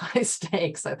sort of high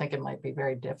stakes. I think it might be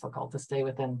very difficult to stay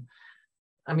within.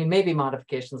 I mean, maybe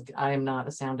modifications. I am not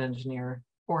a sound engineer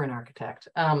or an architect.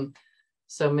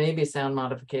 So maybe sound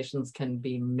modifications can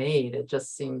be made. It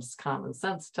just seems common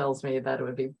sense tells me that it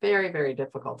would be very, very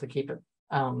difficult to keep it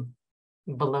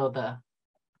below the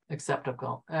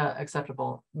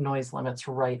acceptable noise limits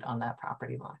right on that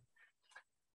property line.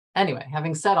 Anyway,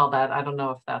 having said all that, I don't know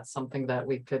if that's something that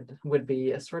would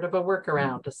be a sort of a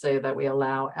workaround to say that we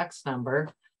allow X number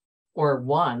or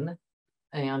 1,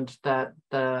 and that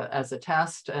as a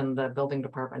test, and the building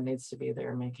department needs to be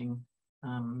there making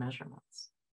measurements.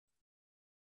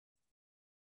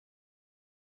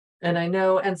 And I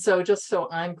know, and so just so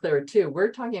I'm clear too,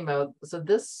 we're talking about, so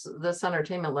this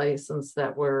entertainment license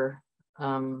that we're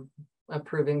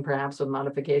approving perhaps with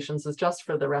modifications is just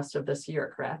for the rest of this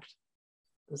year, correct?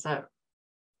 Is that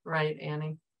right,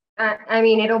 Annie? I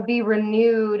mean, it'll be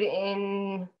renewed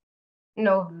in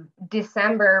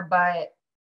December, but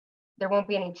there won't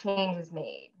be any changes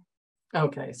made.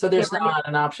 Okay, so there's not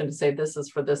an option to say this is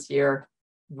for this year.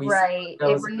 Right,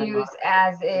 it renews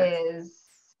as is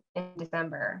in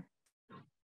December.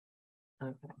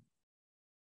 Okay.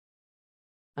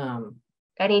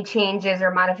 Any changes or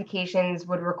modifications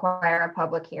would require a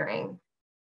public hearing.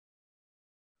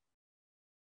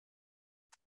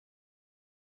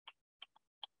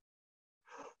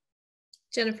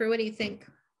 Jennifer, what do you think?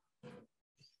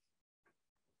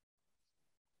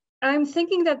 I'm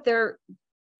thinking that there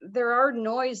are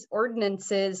noise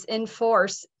ordinances in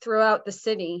force throughout the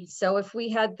city. So if we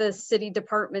had the city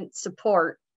department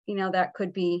support, that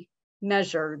could be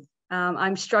measured.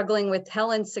 I'm struggling with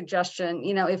Helen's suggestion,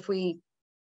 if we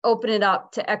open it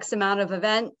up to X amount of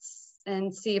events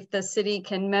and see if the city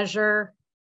can measure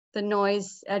the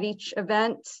noise at each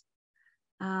event.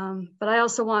 But I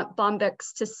also want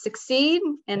Bombyx to succeed,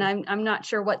 and I'm not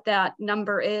sure what that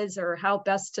number is or how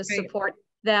best to support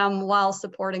them while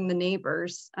supporting the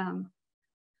neighbors.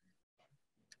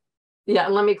 Yeah,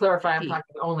 let me clarify, I'm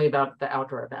talking only about the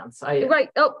outdoor events. Right,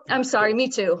 oh, I'm sorry, me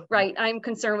too. Right, I'm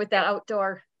concerned with that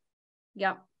outdoor.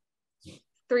 Yeah,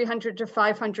 300 to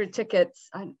 500 tickets.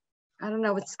 I don't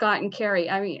know with Scott and Carrie.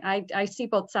 I mean, I see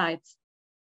both sides.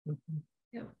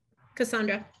 Yeah,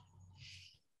 Cassandra.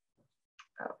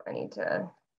 Oh, I need to.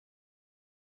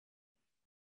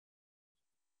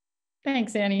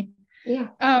 Thanks, Annie. Yeah.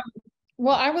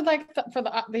 Well, I would like for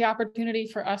the opportunity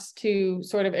for us to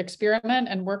sort of experiment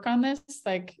and work on this.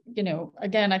 Like,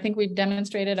 again, I think we've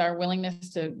demonstrated our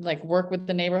willingness to work with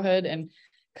the neighborhood and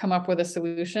come up with a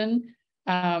solution.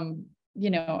 I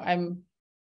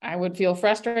would feel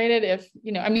frustrated if,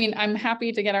 I mean, I'm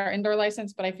happy to get our indoor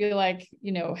license, but I feel like,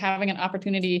 having an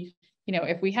opportunity,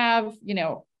 if we have,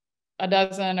 a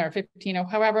dozen or 15 or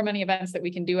however many events that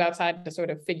we can do outside to sort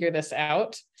of figure this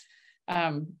out.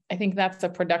 I think that's a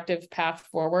productive path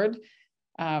forward.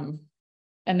 And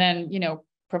then,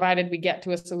 provided we get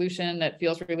to a solution that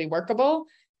feels really workable,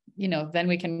 then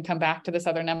we can come back to this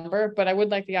other number. But I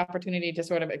would like the opportunity to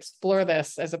sort of explore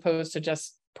this as opposed to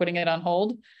just putting it on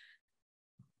hold.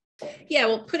 Yeah,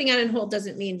 well, putting it on hold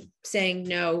doesn't mean saying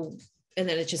no and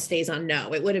then it just stays on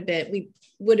no. It would have been, we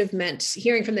would have meant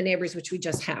hearing from the neighbors, which we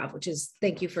just have, which is,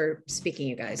 thank you for speaking,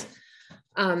 you guys.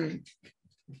 I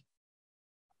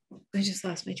just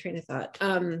lost my train of thought.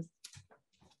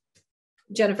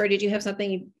 Jennifer, did you have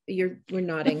something? We're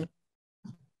nodding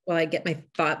while I get my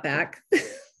thought back.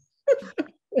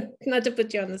 Not to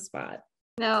put you on the spot.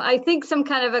 No, I think some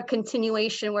kind of a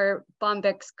continuation where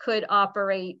Bombyx could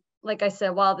operate, like I said,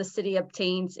 while the city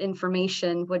obtains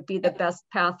information would be the best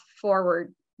path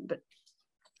forward. But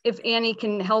if Annie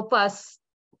can help us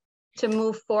to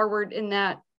move forward in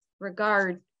that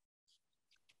regard,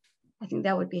 I think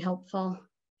that would be helpful.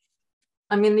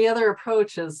 I mean, the other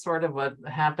approach is sort of what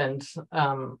happened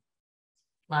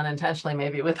unintentionally,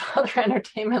 maybe with other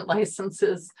entertainment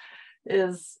licenses,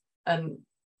 is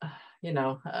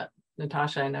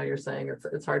Natasha, I know you're saying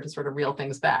it's hard to sort of reel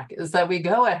things back, is that we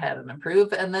go ahead and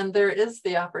approve, and then there is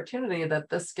the opportunity that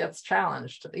this gets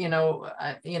challenged.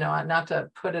 Not to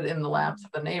put it in the laps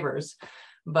of the neighbors,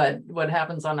 but what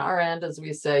happens on our end is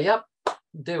we say, yep,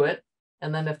 do it.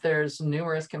 And then if there's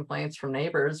numerous complaints from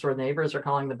neighbors, or neighbors are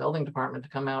calling the building department to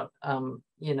come out,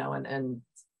 and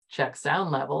check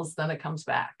sound levels, then it comes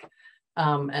back.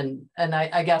 And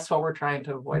I guess what we're trying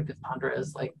to avoid, Cassandra,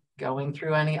 is like going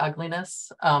through any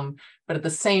ugliness. But at the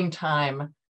same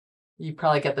time, you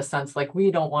probably get the sense like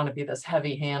we don't want to be this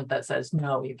heavy hand that says,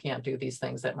 no, you can't do these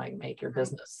things that might make your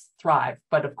business thrive.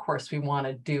 But of course, we want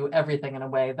to do everything in a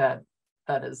way that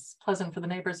is pleasant for the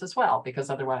neighbors as well, because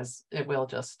otherwise it will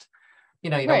just, you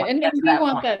don't right. And we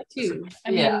want point. That too.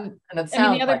 And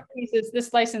the other piece is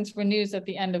this license renews at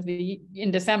the end of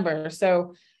in December.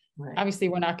 So obviously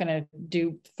we're not going to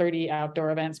do 30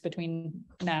 outdoor events between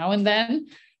now and then.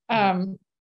 And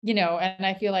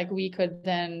I feel like we could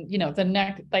then, the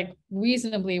next, like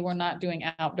reasonably, we're not doing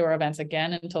outdoor events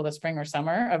again until the spring or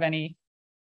summer of any,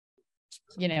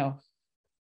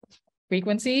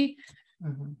 frequency.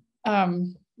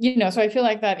 So I feel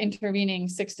like that intervening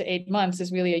 6 to 8 months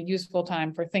is really a useful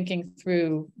time for thinking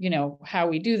through, how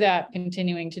we do that,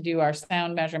 continuing to do our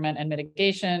sound measurement and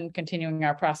mitigation, continuing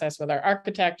our process with our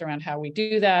architect around how we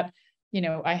do that.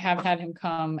 I have had him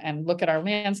come and look at our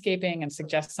landscaping and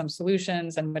suggest some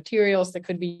solutions and materials that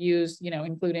could be used,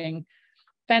 including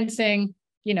fencing,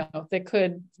 that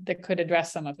could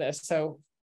address some of this. So,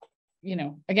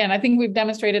 again, I think we've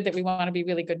demonstrated that we want to be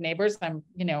really good neighbors.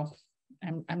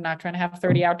 I'm not trying to have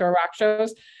 30 outdoor rock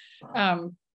shows,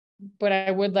 but I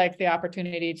would like the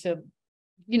opportunity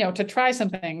to try some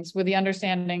things with the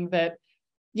understanding that,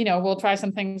 we'll try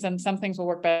some things and some things will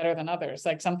work better than others.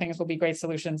 Like some things will be great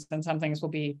solutions and some things will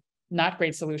be not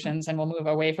great solutions, and we'll move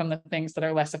away from the things that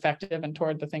are less effective and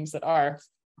toward the things that are.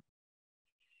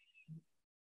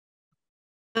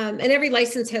 And every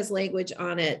license has language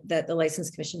on it that the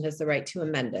License Commission has the right to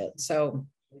amend it. So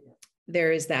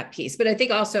there is that piece. But I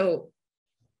think also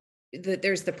that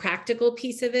there's the practical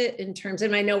piece of it in terms,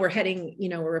 and I know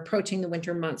we're approaching the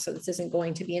winter months, so this isn't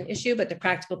going to be an issue, but the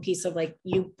practical piece of like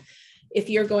if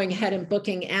you're going ahead and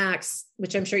booking acts,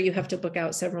 which I'm sure you have to book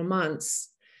out several months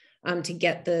to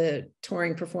get the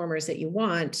touring performers that you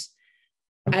want,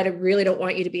 I really don't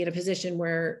want you to be in a position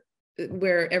where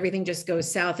everything just goes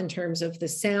south in terms of the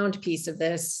sound piece of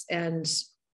this, and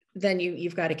then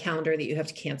you've got a calendar that you have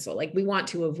to cancel. Like we want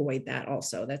to avoid that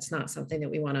also. That's not something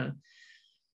that we want to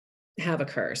have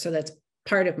occur. So that's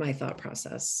part of my thought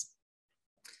process.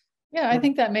 Yeah, I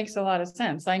think that makes a lot of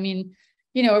sense. I mean,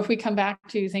 if we come back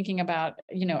to thinking about,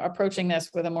 approaching this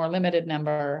with a more limited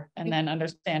number, and then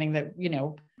understanding that,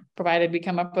 provided we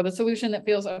come up with a solution that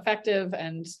feels effective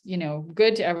and,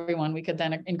 good to everyone, we could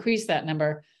then increase that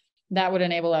number. That would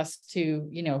enable us to,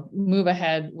 move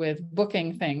ahead with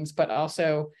booking things, but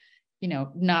also,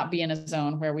 not be in a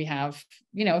zone where we have,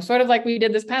 sort of like we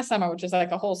did this past summer, which is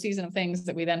like a whole season of things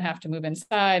that we then have to move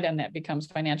inside, and that becomes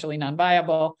financially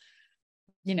non-viable.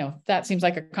 That seems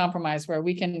like a compromise where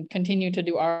we can continue to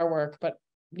do our work, but,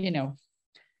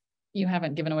 you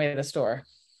haven't given away the store.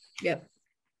 Yep.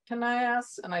 Can I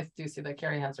ask, and I do see that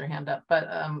Carrie has her hand up, but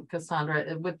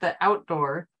Cassandra, with the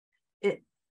outdoor, it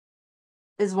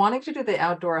is wanting to do the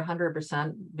outdoor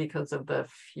 100% because of the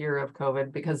fear of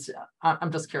COVID, because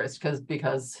I'm just curious,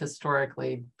 because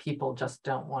historically people just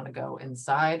don't want to go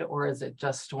inside, or is it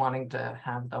just wanting to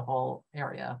have the whole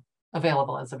area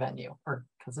available as a venue, or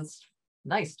because it's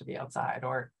nice to be outside,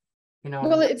 or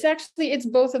well, it's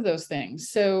both of those things.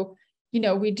 So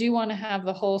we do want to have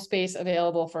the whole space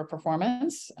available for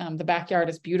performance. The backyard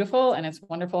is beautiful, and it's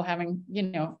wonderful having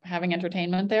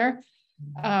entertainment there.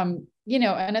 And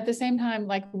at the same time,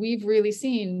 like we've really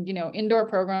seen, indoor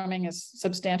programming is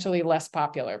substantially less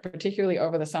popular, particularly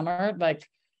over the summer. Like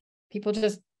people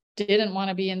just didn't want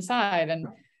to be inside. And,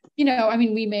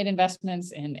 we made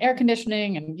investments in air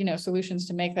conditioning and, solutions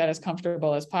to make that as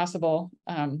comfortable as possible.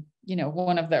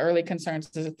 One of the early concerns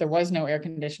is that there was no air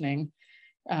conditioning,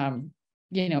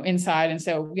 inside. And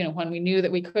so, when we knew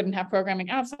that we couldn't have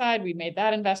programming outside, we made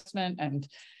that investment. And,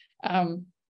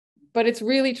 but it's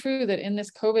really true that in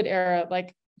this COVID era,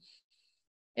 like,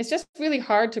 it's just really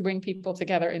hard to bring people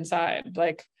together inside.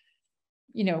 Like,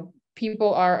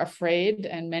 people are afraid,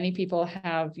 and many people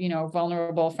have,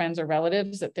 vulnerable friends or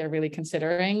relatives that they're really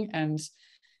considering. And,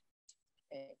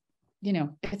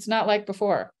 it's not like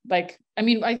before. Like,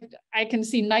 I can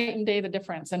see night and day the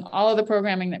difference, and all of the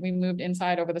programming that we moved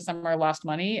inside over the summer lost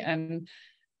money. And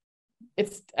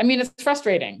it's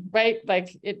frustrating, right?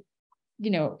 Like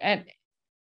and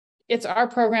it's our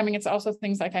programming. It's also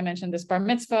things like I mentioned, this bar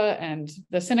mitzvah and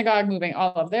the synagogue moving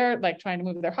all of their, like trying to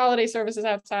move their holiday services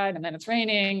outside, and then it's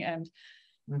raining. And,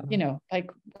 you know, like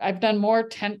I've done more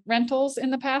tent rentals in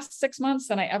the past 6 months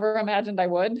than I ever imagined I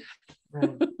would.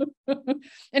 Right.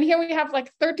 And here we have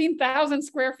like 13,000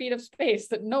 square feet of space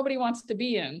that nobody wants to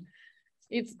be in.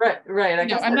 It's right. I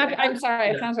know, I'm sorry,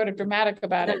 I sound sort of dramatic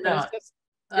about it, but it's just,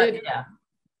 yeah.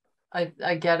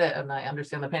 I get it, and I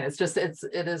understand the pain.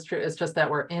 It is true. It's just that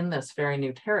we're in this very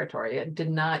new territory. It did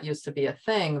not used to be a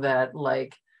thing that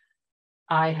like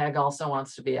IHEG also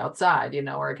wants to be outside, you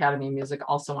know, or Academy of Music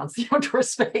also wants the outdoor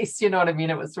space. You know what I mean?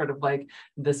 It was sort of like,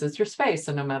 this is your space,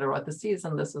 and no matter what the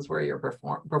season, this is where you're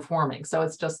performing. So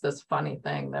it's just this funny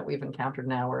thing that we've encountered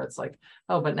now, where it's like,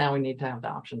 oh, but now we need to have the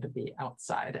option to be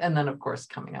outside. And then of course,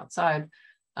 coming outside,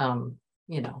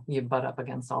 you know, you butt up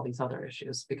against all these other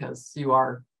issues because you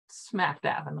are smack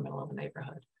dab in the middle of a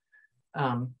neighborhood.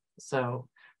 So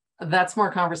that's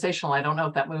more conversational. I don't know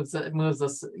if that moves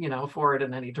us, you know, forward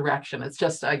in any direction. It's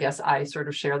just, I guess I sort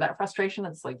of share that frustration.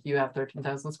 It's like, you have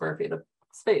 13,000 square feet of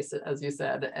space, as you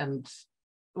said, and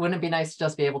wouldn't it be nice to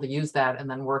just be able to use that and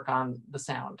then work on the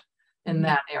sound in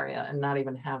that area and not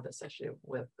even have this issue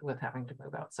with having to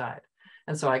move outside?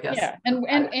 And so I guess, yeah,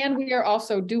 and we are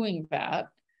also doing that,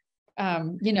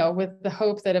 you know, with the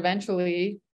hope that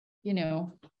eventually, you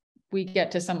know, we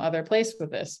get to some other place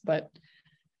with this. But,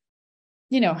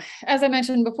 you know, as I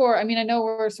mentioned before, I mean, I know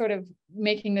we're sort of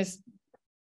making this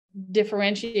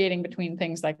differentiating between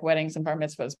things like weddings and bar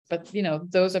mitzvahs, but, you know,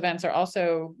 those events are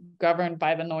also governed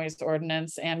by the noise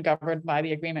ordinance and governed by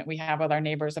the agreement we have with our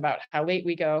neighbors about how late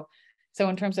we go. So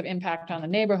in terms of impact on the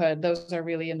neighborhood, those are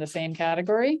really in the same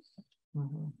category.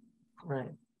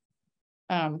 Right.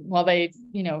 While they,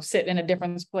 you know, sit in a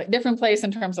different place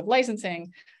in terms of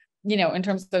licensing, you know, in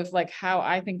terms of like how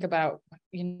I think about,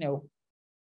 you know,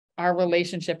 our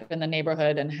relationship in the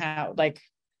neighborhood and how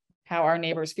our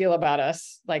neighbors feel about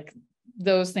us, like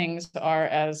those things are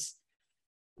as,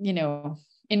 you know,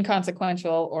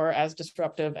 inconsequential or as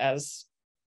disruptive as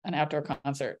an outdoor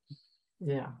concert.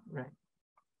 Yeah,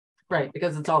 right,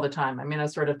 because it's all the time. I mean, I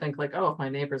sort of think like, oh, if my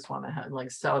neighbors want to like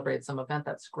celebrate some event,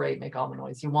 that's great, make all the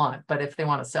noise you want. But if they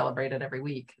want to celebrate it every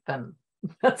week, then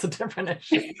that's a different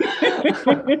issue.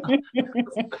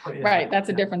 Right, that's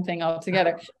a different thing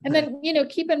altogether. And then, you know,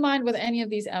 keep in mind with any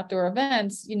of these outdoor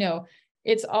events, you know,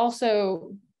 it's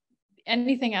also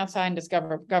anything outside is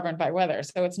governed by weather.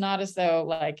 So it's not as though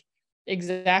like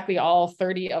exactly all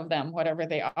 30 of them, whatever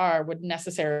they are, would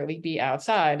necessarily be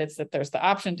outside. It's that there's the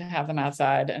option to have them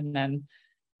outside. And then,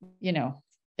 you know,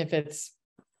 if it's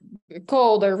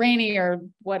cold or rainy or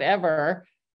whatever,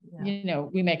 you know,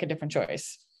 we make a different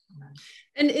choice.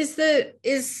 And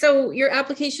so your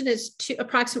application is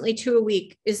approximately 2 a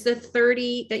week. Is the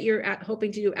 30 that you're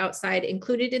hoping to do outside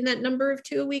included in that number of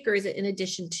 2 a week, or is it in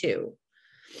addition to?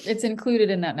 It's included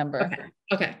in that number.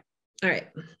 Okay. All right.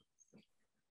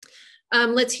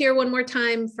 Let's hear one more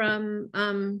time from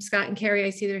Scott and Carrie. I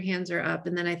see their hands are up,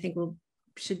 and then I think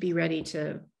should be ready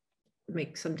to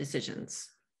make some decisions.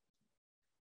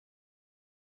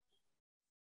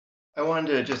 I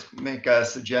wanted to just make a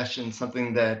suggestion,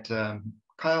 something that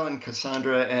Kyle and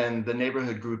Cassandra and the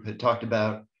neighborhood group had talked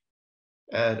about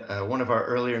at one of our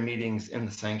earlier meetings in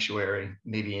the sanctuary,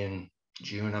 maybe in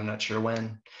June, I'm not sure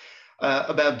when,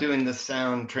 about doing the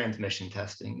sound transmission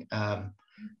testing.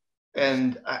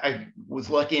 And I was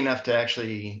lucky enough to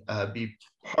actually be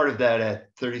part of that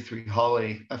at 33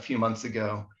 Holly a few months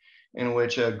ago, in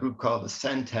which a group called the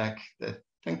Centec, that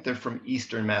I think they're from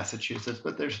Eastern Massachusetts,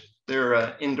 but they're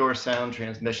indoor sound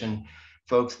transmission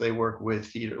folks. They work with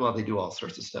theater. Well, they do all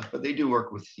sorts of stuff, but they do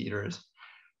work with theaters.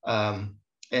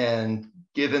 And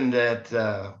given that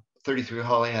 33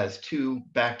 Holly has 2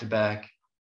 back-to-back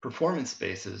performance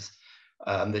spaces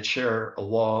that share a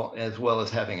wall, as well as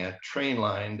having a train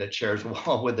line that shares a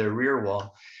wall with their rear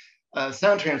wall,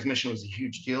 sound transmission was a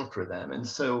huge deal for them. And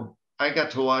so I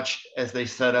got to watch as they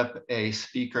set up a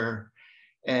speaker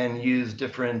and use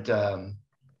different,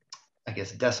 I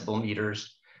guess, decibel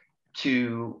meters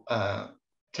to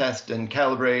test and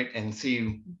calibrate and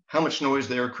see how much noise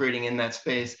they were creating in that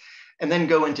space, and then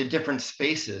go into different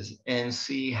spaces and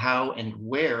see how and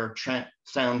where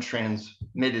sound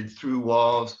transmitted through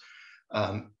walls,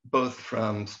 both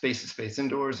from space to space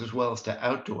indoors as well as to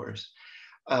outdoors.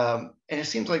 And it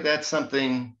seems like that's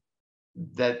something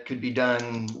that could be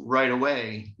done right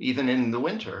away, even in the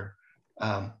winter.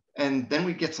 And then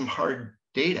we get some hard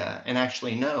data and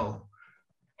actually know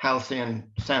how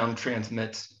sound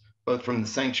transmits both from the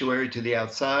sanctuary to the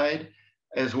outside,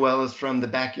 as well as from the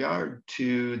backyard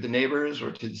to the neighbors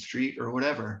or to the street or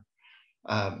whatever.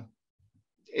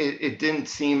 it didn't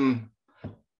seem,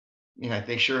 you know,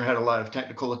 they sure had a lot of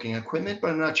technical looking equipment, but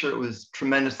I'm not sure it was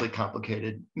tremendously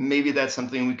complicated. Maybe that's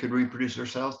something we could reproduce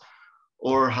ourselves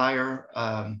or hire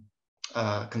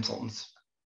consultants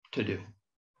to do.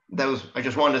 That was, I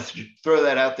just wanted to throw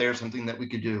that out there, something that we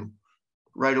could do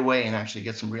right away and actually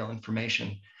get some real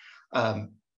information. And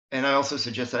I also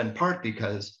suggest that in part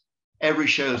because every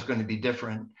show is going to be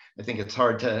different. I think it's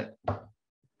hard to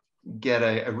get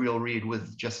a real read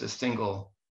with just a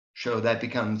single show. That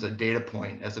becomes a data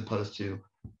point as opposed to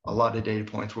a lot of data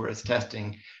points, whereas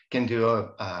testing can do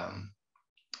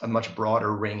a much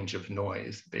broader range of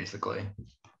noise, basically.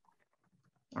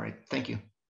 All right, thank you.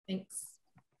 Thanks.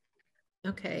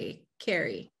 Okay,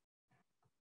 Carrie.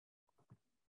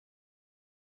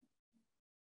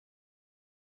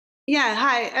 Yeah,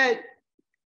 hi.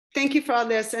 Thank you for all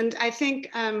this. And I think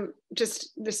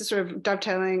just this is sort of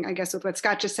dovetailing, I guess, with what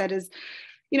Scott just said is,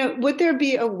 you know, would there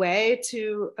be a way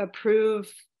to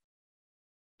approve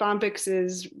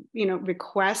Bombix's, you know,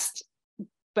 request,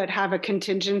 but have a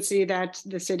contingency that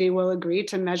the city will agree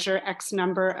to measure X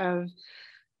number of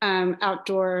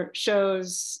outdoor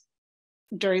shows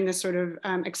during this sort of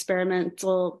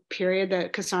experimental period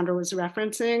that Cassandra was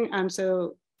referencing?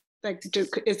 So like,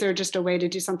 is there just a way to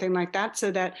do something like that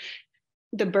so that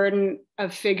the burden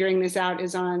of figuring this out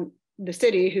is on the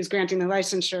city who's granting the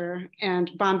licensure and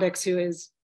Bombix who is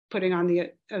putting on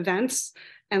the events,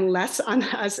 and less on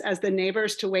us as the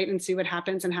neighbors to wait and see what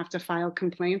happens and have to file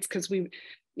complaints? Because we,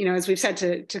 you know, as we've said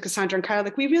to Cassandra and Kyle,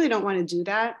 like, we really don't want to do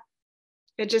that.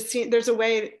 It just seems there's a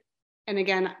way, and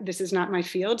again, this is not my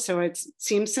field, so it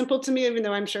seems simple to me, even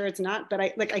though I'm sure it's not, but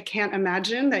I can't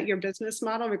imagine that your business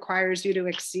model requires you to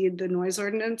exceed the noise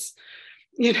ordinance,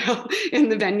 you know, in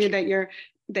the venue that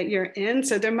you're in.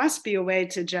 So there must be a way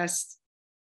to just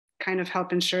kind of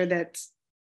help ensure that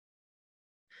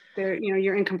you know,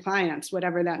 you're in compliance,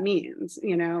 whatever that means,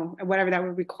 you know, whatever that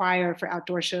would require for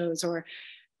outdoor shows or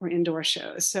indoor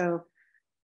shows. So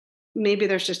maybe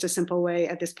there's just a simple way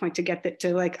at this point to get that,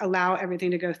 to like allow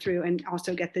everything to go through and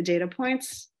also get the data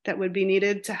points that would be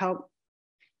needed to help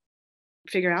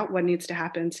figure out what needs to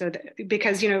happen. So that,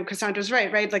 because, you know, Cassandra's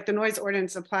right? Like the noise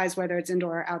ordinance applies whether it's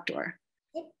indoor or outdoor,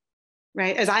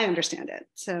 right? As I understand it.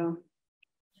 So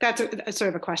that's a sort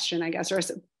of a question, I guess, or,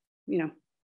 you know,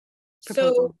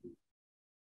 proposal.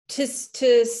 So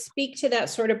to speak to that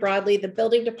sort of broadly, the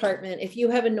building department, if you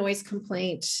have a noise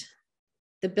complaint,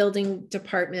 the building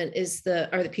department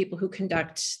are the people who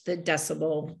conduct the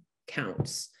decibel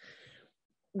counts.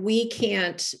 We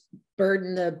can't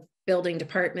burden the building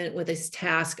department with this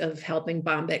task of helping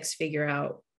Bombix figure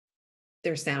out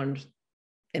their sound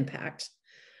impact.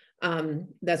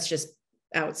 That's just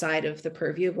outside of the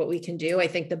purview of what we can do. I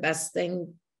think the best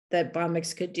thing that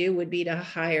Bombix could do would be to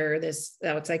hire this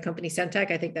outside company,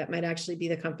 Centec. I think that might actually be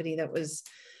the company that was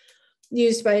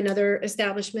used by another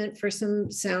establishment for some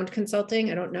sound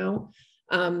consulting. I don't know.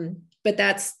 But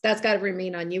that's got to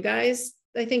remain on you guys,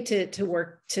 I think, to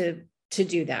work to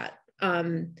do that.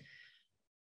 Annie,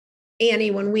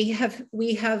 when we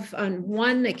have on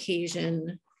one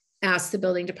occasion asked the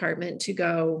building department to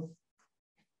go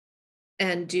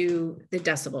and do the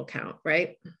decibel count,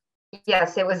 right?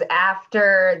 Yes, it was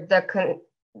after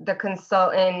the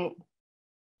consultant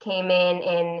came in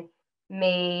and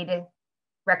made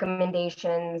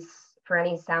recommendations for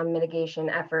any sound mitigation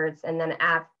efforts, and then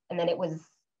it was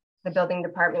the building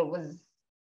department was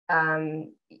the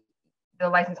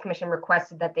license commission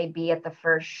requested that they be at the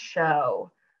first show.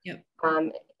 Yep.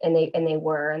 And they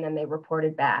were, and then they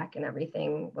reported back, and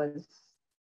everything was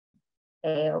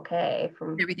okay.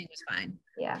 Everything was fine.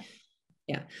 Yeah.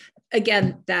 Yeah.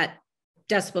 Again, that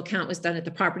decibel count was done at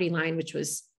the property line, which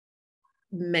was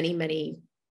many,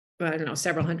 I don't know,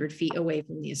 several hundred feet away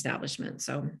from the establishment.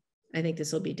 So I think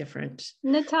this will be different.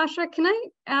 Natasha, can I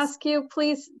ask you,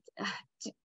 please,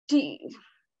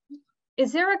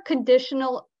 is there a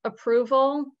conditional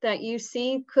approval that you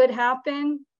see could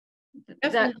happen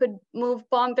that could move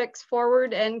Bombix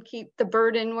forward and keep the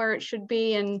burden where it should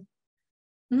be? And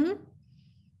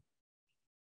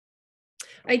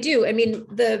I do. I mean,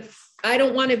 I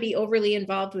don't want to be overly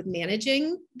involved with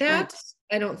managing that. Right.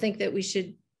 I don't think that we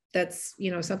should, that's, you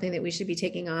know, something that we should be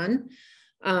taking on.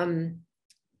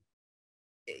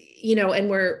 You know, and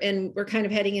we're kind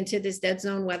of heading into this dead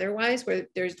zone weather-wise, where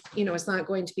there's, you know, it's not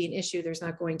going to be an issue. There's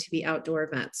not going to be outdoor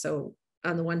events. So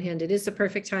on the one hand, it is the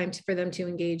perfect time for them to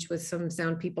engage with some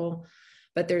sound people,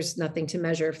 but there's nothing to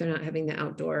measure if they're not having the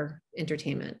outdoor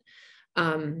entertainment.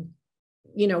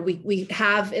 You know, we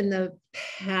have in the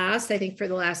past, I think for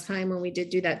the last time when we did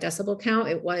do that decibel count,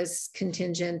 it was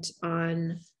contingent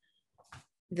on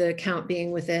the count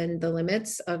being within the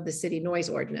limits of the city noise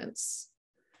ordinance.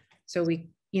 So we,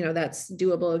 that's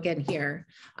doable again here.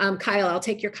 Kyle, I'll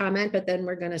take your comment, but then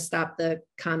we're going to stop the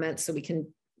comments so we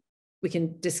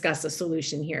can discuss a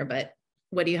solution here. But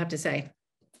what do you have to say?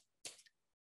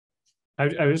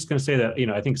 I was just going to say that,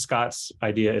 I think Scott's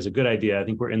idea is a good idea. I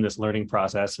think we're in this learning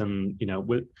process, and,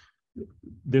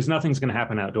 there's nothing's going to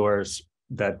happen outdoors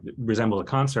that resembles a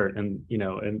concert and,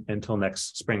 until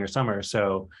next spring or summer.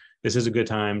 So this is a good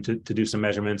time to do some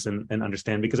measurements and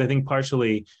understand, because I think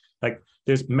partially, like,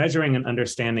 there's measuring and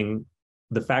understanding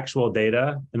the factual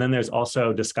data. And then there's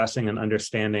also discussing and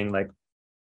understanding, like,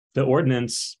 the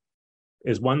ordinance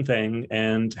is one thing,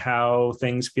 and how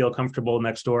things feel comfortable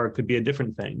next door could be a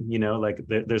different thing. Like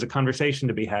there's a conversation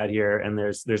to be had here, and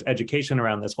there's education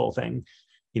around this whole thing,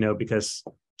 because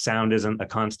sound isn't a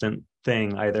constant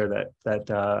thing either.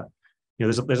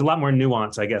 There's a lot more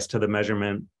nuance, I guess, to the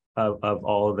measurement of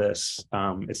all of this.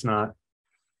 It's not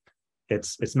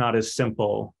as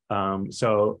simple.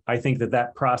 So I think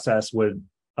that process would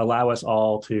allow us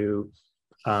all to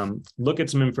look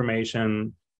at some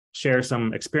information, share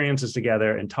some experiences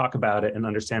together, and talk about it and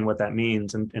understand what that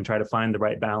means, and try to find the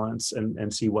right balance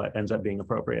and see what ends up being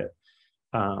appropriate.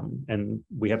 And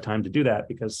we have time to do that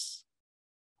because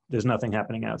there's nothing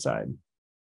happening outside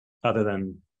other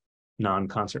than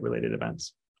non-concert related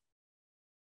events.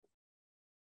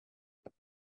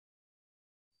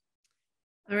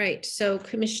 All right, so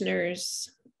commissioners,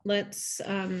 let's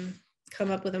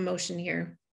come up with a motion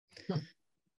here.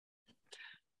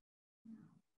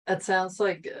 It sounds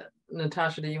like,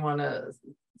 Natasha, do you want to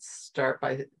start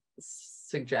by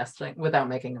suggesting, without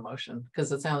making a motion?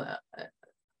 Because it sounds,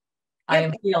 I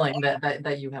am feeling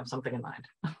that you have something in mind.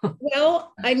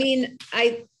 Well, I mean,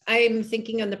 I'm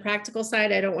thinking on the practical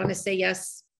side, I don't want to say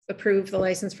yes, approve the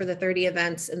license for the 30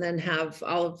 events, and then have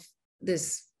all of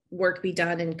this work be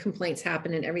done and complaints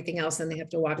happen and everything else, and they have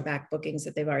to walk back bookings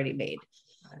that they've already made.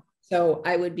 So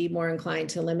I would be more inclined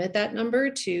to limit that number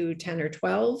to 10 or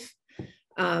 12.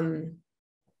 And,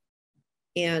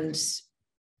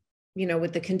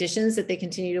 with the conditions that they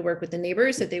continue to work with the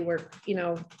neighbors, that they work,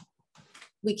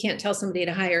 we can't tell somebody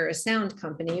to hire a sound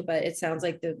company, but it sounds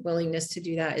like the willingness to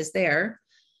do that is there.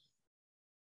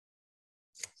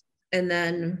 And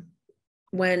then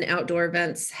when outdoor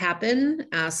events happen,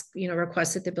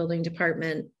 request that the building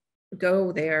department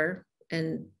go there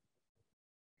and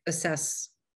assess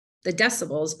the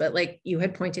decibels. But like you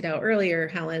had pointed out earlier,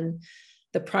 Helen,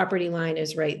 the property line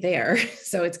is right there.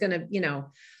 So it's going to,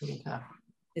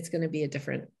 it's going to be a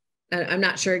different, I'm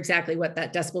not sure exactly what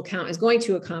that decibel count is going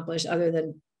to accomplish, other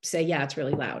than say, yeah, it's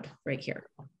really loud right here.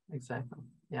 Exactly.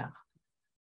 Yeah.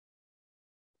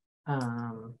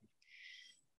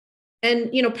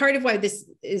 And, part of why this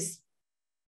is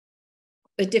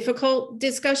a difficult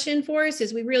discussion for us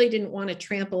is we really didn't want to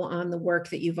trample on the work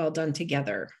that you've all done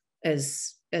together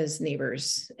as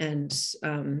neighbors and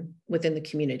within the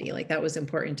community. Like, that was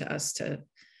important to us to,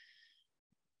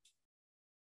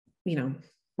 to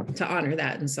honor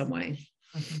that in some way.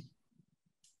 Mm-hmm.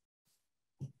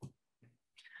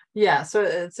 Yeah, so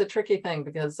it's a tricky thing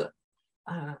because,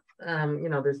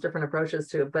 there's different approaches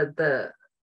to it, but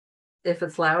if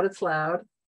it's loud, it's loud,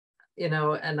 and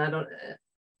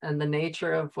the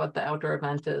nature of what the outdoor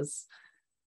event is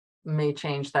may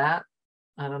change that.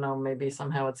 I don't know, maybe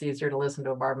somehow it's easier to listen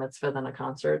to a bar mitzvah than a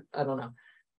concert. I don't know.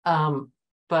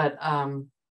 But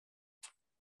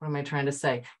what am I trying to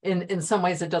say? In some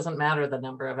ways, it doesn't matter the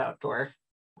number of outdoor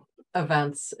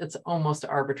events. It's almost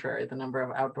arbitrary, the number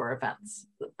of outdoor events,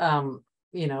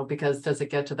 because does it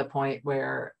get to the point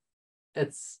where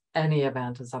it's any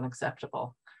event is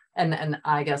unacceptable? And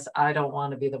I guess I don't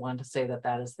want to be the one to say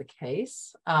that is the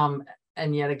case. And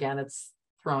yet again, it's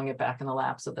throwing it back in the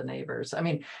laps of the neighbors. I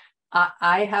mean,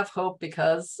 I have hope,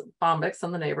 because Bombyx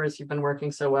and the neighbors, you've been working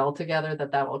so well together,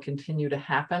 that will continue to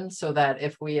happen, so that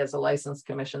if we as a license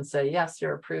commission say, yes,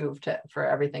 you're approved for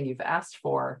everything you've asked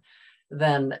for,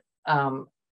 then the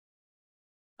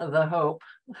hope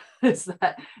is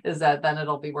that then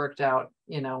it'll be worked out,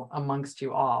 amongst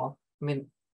you all. I mean,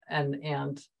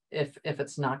 and if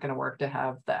it's not going to work to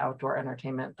have the outdoor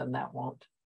entertainment, then that won't,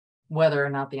 whether or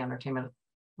not the entertainment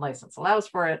license allows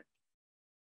for it,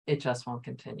 it just won't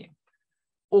continue.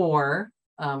 Or,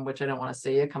 which I don't want to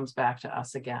see, it comes back to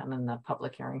us again in the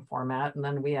public hearing format, and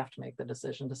then we have to make the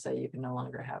decision to say you can no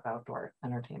longer have outdoor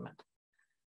entertainment.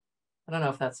 I don't know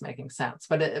if that's making sense,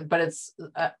 but it's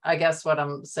I guess what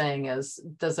I'm saying is,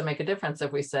 does it make a difference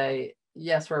if we say,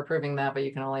 yes, we're approving that, but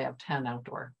you can only have 10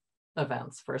 outdoor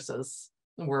events, versus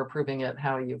we're approving it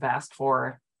how you've asked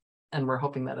for, and we're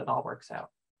hoping that it all works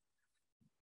out.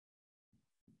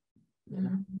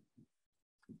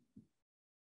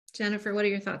 Jennifer, what are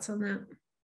your thoughts on that?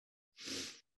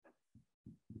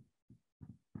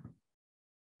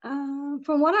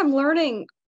 From what I'm learning,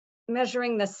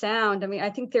 measuring the sound, I mean,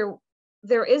 I think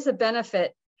there is a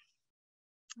benefit.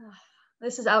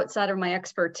 This is outside of my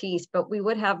expertise, but we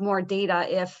would have more data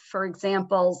if, for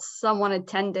example, someone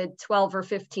attended 12 or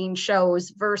 15 shows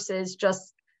versus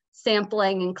just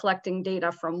sampling and collecting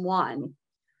data from one.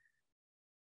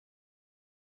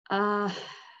 But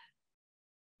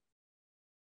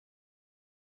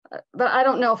I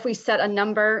don't know if we set a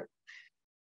number.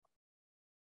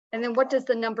 And then what does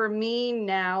the number mean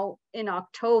now in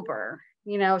October?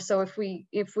 You know, so if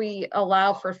we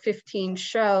allow for 15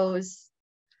 shows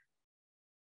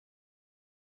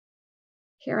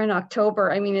here in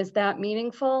October, I mean, is that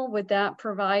meaningful? Would that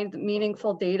provide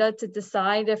meaningful data to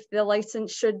decide if the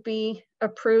license should be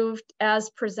approved as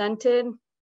presented?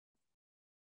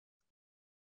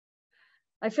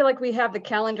 I feel like we have the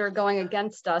calendar going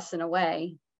against us in a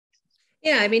way.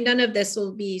 Yeah, I mean, none of this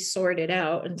will be sorted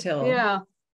out until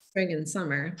spring and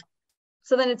summer.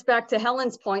 So then it's back to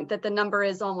Helen's point that the number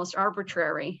is almost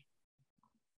arbitrary.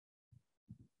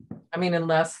 I mean,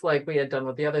 unless like we had done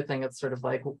with the other thing, it's sort of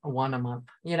like one a month,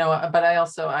 you know, but I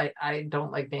also, I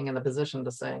don't like being in the position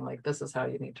to saying like, this is how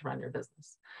you need to run your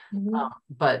business.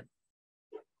 But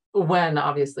when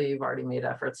obviously you've already made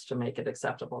efforts to make it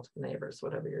acceptable to the neighbors,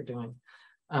 whatever you're doing,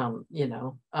 you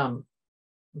know,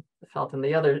 felt in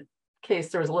the other case,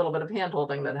 there was a little bit of hand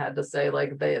holding that had to say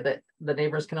like the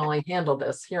neighbors can only handle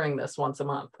this, hearing this once a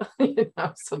month, you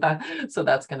know, so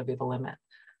that's going to be the limit.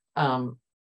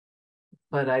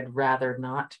 But I'd rather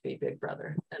not be Big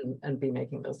Brother and be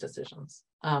making those decisions.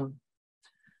 So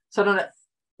I don't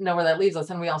know where that leaves us.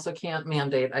 And we also can't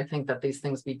mandate, I think, that these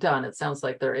things be done. It sounds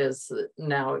like there is,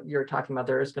 now you're talking about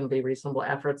there is going to be reasonable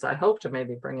efforts. I hope to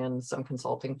maybe bring in some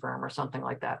consulting firm or something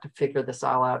like that to figure this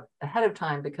all out ahead of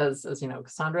time, because as you know,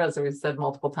 Cassandra, as we've said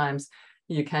multiple times,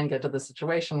 you can get to the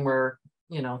situation where,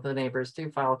 you know, the neighbors do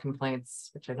file complaints,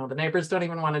 which I know the neighbors don't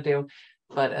even want to do,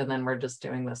 and then we're just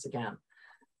doing this again.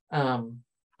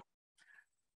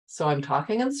 So I'm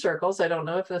talking in circles. I don't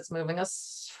know if that's moving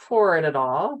us forward at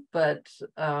all, but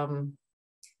I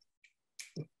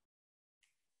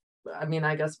mean,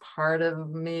 I guess part of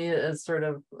me is sort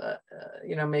of,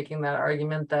 you know, making that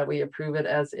argument that we approve it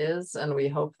as is, and we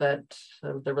hope that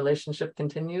the relationship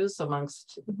continues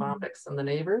amongst Bombyx and the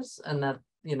neighbors, and that,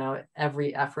 you know,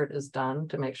 every effort is done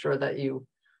to make sure that you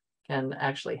can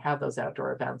actually have those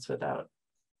outdoor events without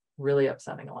really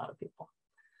upsetting a lot of people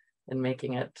and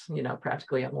making it, you know,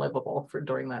 practically unlivable for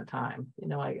during that time. You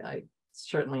know, I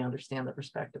certainly understand the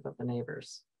perspective of the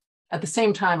neighbors. At the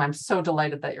same time, I'm so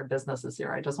delighted that your business is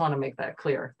here. I just want to make that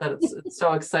clear, that it's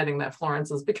so exciting that Florence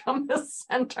has become the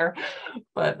center,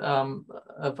 but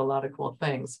of a lot of cool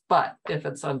things. But if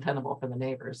it's untenable for the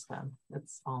neighbors, then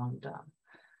it's all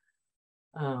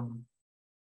undone.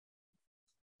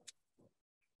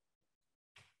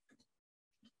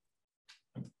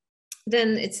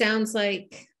 Then it sounds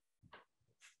like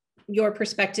your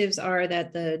perspectives are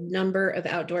that the number of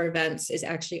outdoor events is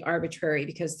actually arbitrary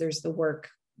because there's the work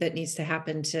that needs to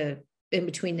happen to in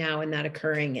between now and that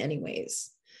occurring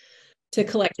anyways, to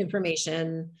collect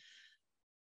information.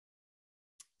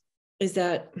 Is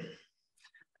that?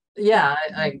 Yeah,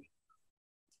 I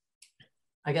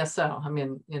guess so. I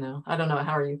mean, you know, I don't know.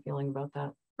 How are you feeling about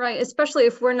that? Right, especially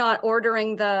if we're not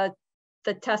ordering the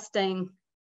testing.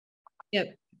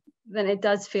 Yep. Then it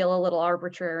does feel a little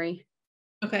arbitrary.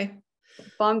 Okay.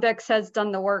 Bombyx has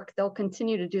done the work. They'll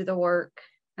continue to do the work.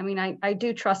 I mean, I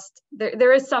do trust,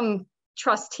 there is some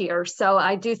trust here. So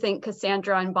I do think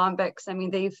Cassandra and Bombyx, I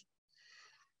mean, they've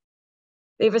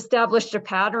established a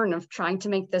pattern of trying to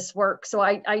make this work. So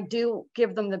I do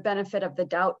give them the benefit of the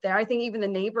doubt there. I think even the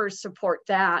neighbors support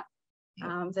that,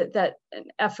 that an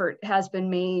effort has been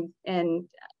made. And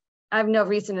I have no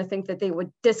reason to think that they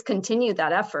would discontinue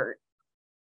that effort.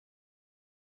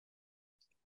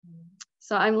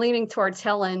 So I'm leaning towards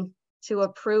Helen to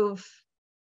approve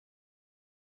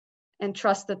and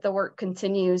trust that the work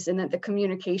continues and that the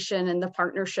communication and the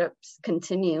partnerships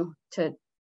continue to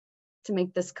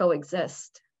make this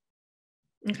coexist.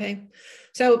 Okay.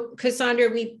 So Cassandra,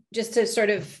 we just to sort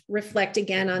of reflect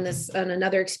again on this, on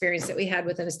another experience that we had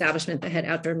with an establishment that had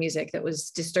outdoor music that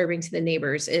was disturbing to the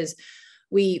neighbors, is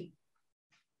we,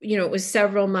 you know, it was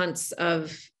several months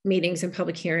of meetings and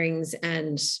public hearings,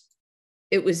 and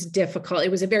it was difficult. It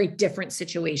was a very different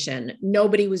situation.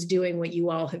 Nobody was doing what you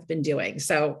all have been doing.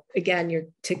 So again, you're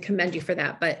to commend you for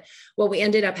that. But what we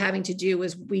ended up having to do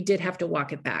was we did have to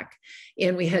walk it back,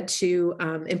 and we had to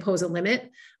impose a limit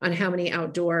on how many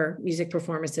outdoor music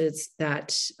performances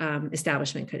that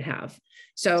establishment could have.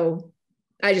 So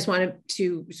I just wanted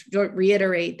to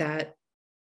reiterate that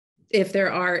if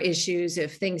there are issues,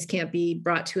 if things can't be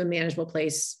brought to a manageable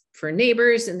place for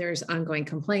neighbors and there's ongoing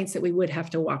complaints, that we would have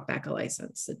to walk back a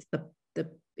license. It's the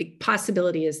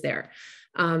possibility is there.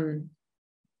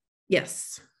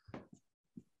 Yes.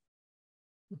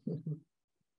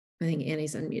 I think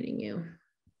Annie's unmuting you.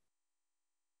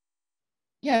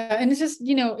 Yeah, and it's just,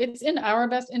 you know, it's in our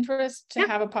best interest to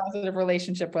have a positive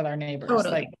relationship with our neighbors.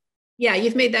 Totally. Like, yeah,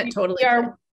 you've made that totally we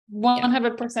are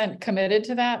 100% committed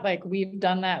to that. Like, we've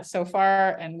done that so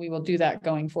far, and we will do that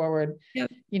going forward.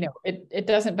 Yep. You know, it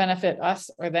doesn't benefit us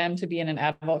or them to be in an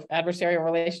adversarial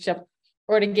relationship,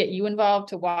 or to get you involved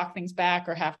to walk things back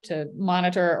or have to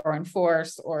monitor or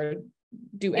enforce or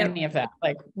do any of that.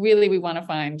 Like, really, we want to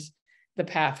find the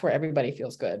path where everybody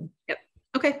feels good. Yep.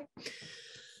 Okay.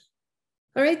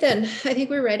 All right, then. I think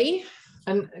we're ready.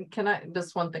 And can I,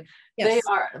 just one thing, yes. They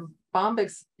are,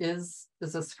 Bombyx is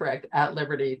this correct, at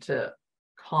liberty to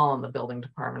call on the building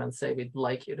department and say, we'd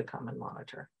like you to come and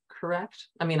monitor, correct?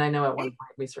 I mean, I know at one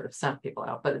point we sort of sent people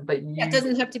out, but yeah, it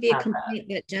doesn't have to be a complaint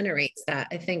that generates that,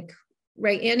 I think.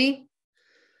 Right, Annie?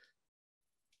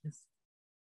 Yes.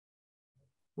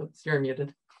 Oops, you're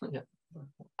muted. Yeah.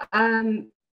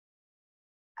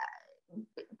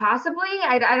 Possibly.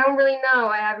 I don't really know.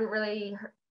 I haven't really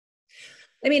heard.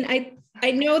 I mean,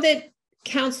 I know that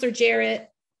Councillor Jarrett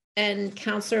and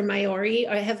Councillor Maiori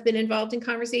have been involved in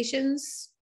conversations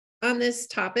on this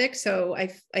topic. So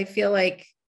I feel like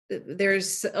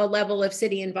there's a level of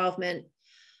city involvement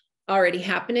already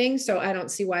happening. So I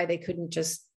don't see why they couldn't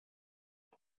just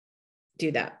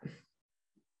do that.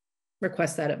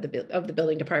 Request that of the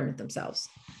building department themselves.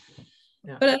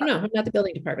 Yeah. But I don't know, I'm not the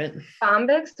building department.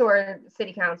 Bombyx or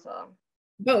city council?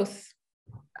 Both.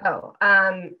 Oh,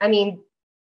 I mean,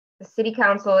 the city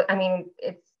council, I mean,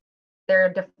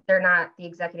 they're not the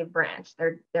executive branch,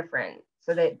 they're different.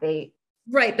 So they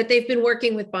right, but they've been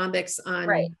working with Bombyx on,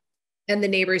 right. And the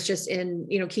neighbors just in,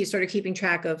 you know, keeping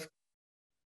track of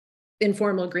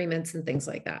informal agreements and things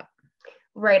like that.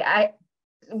 Right.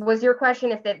 Was your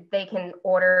question if they can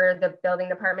order the building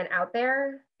department out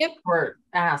there? Yep. Or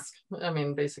ask, I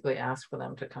mean, basically ask for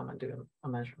them to come and do a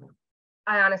measurement.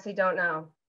 I honestly don't know.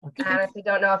 Okay. I honestly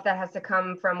don't know if that has to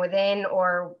come from within,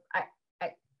 or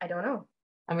I don't know.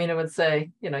 I mean, it would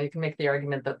say, you know, you can make the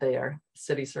argument that they are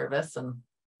city service and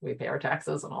we pay our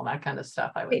taxes and all that kind of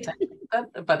stuff, I would think.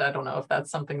 But I don't know if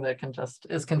that's something that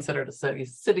is considered a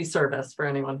city service for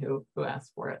anyone who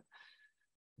asks for it.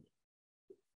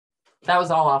 That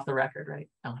was all off the record, right?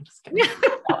 No, I'm just kidding.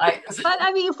 No, but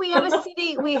I mean, if we have a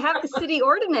city, we have the city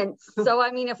ordinance. So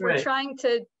I mean, if we're trying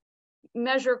to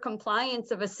measure compliance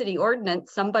of a city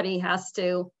ordinance, somebody has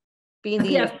to be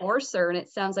the enforcer, and it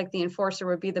sounds like the enforcer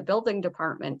would be the building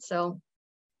department. So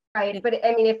right, but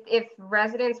I mean, if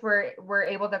residents were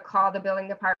able to call the building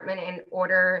department and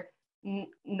order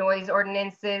noise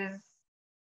ordinances,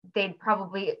 they'd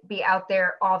probably be out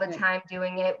there all the time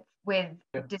doing it with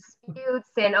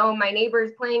disputes and, oh, my neighbor's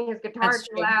playing his guitar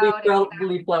too loud.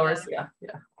 Leaf blowers, yeah.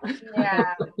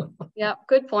 Yeah,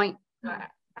 good point.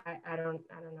 I don't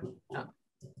know.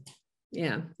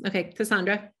 Yeah, okay,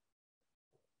 Cassandra.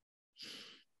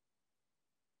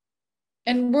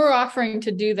 And we're offering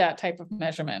to do that type of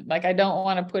measurement. Like, I don't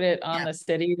want to put it on the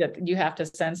city that you have to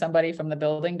send somebody from the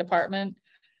building department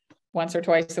once or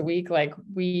twice a week. Like,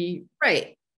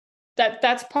 right.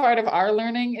 That's part of our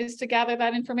learning, is to gather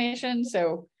that information.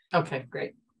 So okay,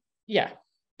 great. Yeah,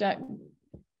 that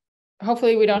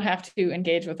hopefully we don't have to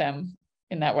engage with them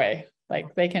in that way.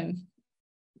 Like, they can,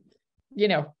 you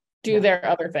know, do their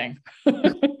other thing.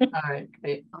 All right,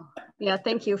 great. Yeah,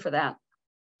 thank you for that.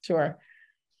 Sure.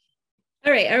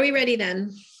 All right, are we ready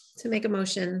then to make a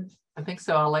motion? I think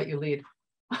so. I'll let you lead.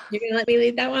 You're gonna let me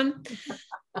lead that one?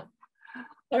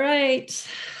 All right,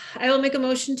 I will make a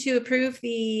motion to approve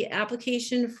the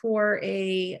application for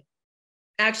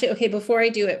actually, okay, before I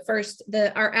do it, first,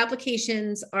 our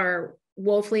applications are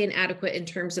woefully inadequate in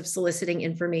terms of soliciting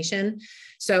information.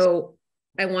 So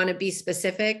I want to be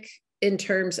specific in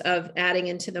terms of adding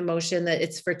into the motion that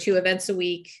it's for 2 events a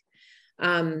week,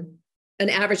 an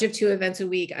average of 2 events a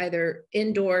week, either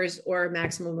indoors or a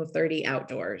maximum of 30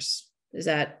 outdoors. Is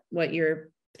that what you're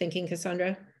thinking,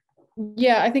 Cassandra?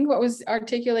 Yeah, I think what was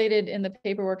articulated in the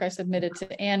paperwork I submitted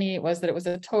to Annie was that it was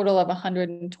a total of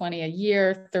 120 a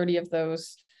year, 30 of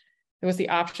those, there was the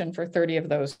option for 30 of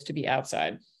those to be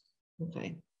outside.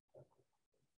 Okay.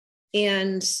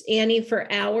 And Annie,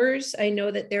 for hours, I know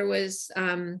that there was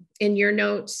in your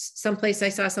notes, someplace I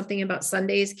saw something about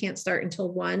Sundays can't start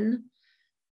until 1.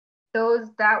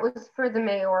 That was for the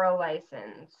mayoral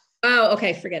license. Oh,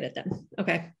 okay, forget it then.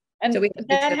 Okay. And so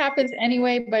that happens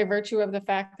anyway by virtue of the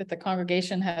fact that the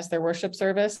congregation has their worship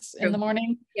service in the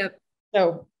morning. Yep.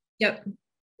 So yep.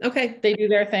 Okay. They do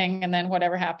their thing, and then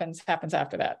whatever happens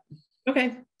after that.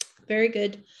 Okay, very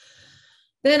good.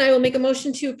 Then I will make a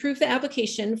motion to approve the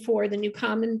application for the new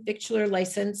common victular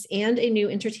license and a new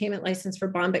entertainment license for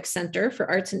Bombyx Center for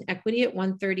Arts and Equity at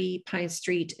 130 Pine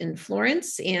Street in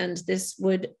Florence. And this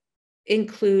would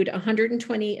include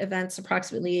 120 events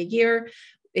approximately a year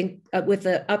with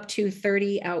up to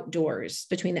 30 outdoors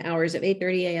between the hours of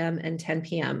 8:30 a.m. and 10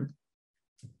 p.m.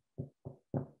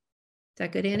 Is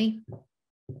that good, Annie?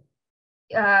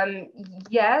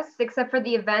 Yes, except for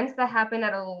the events that happen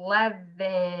at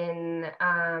 11.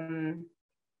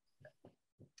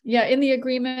 Yeah, in the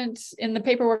agreement, in the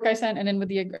paperwork I sent, and then with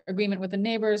the agreement with the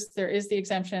neighbors, there is the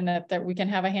exemption that we can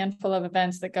have a handful of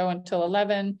events that go until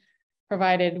 11,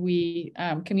 provided we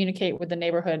communicate with the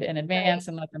neighborhood in advance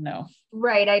and let them know.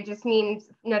 Right, I just mean,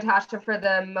 Natasha, for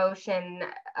the motion,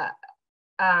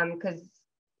 because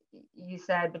you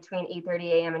said between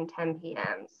 8:30 a.m. and 10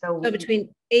 p.m. So between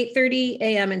 8:30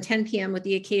 a.m. and 10 p.m. with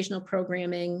the occasional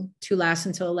programming to last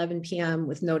until 11 p.m.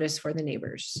 with notice for the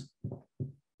neighbors.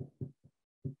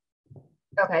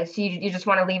 Okay, so you just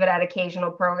want to leave it at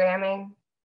occasional programming?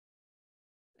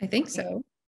 I think so.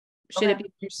 Should it be,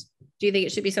 do you think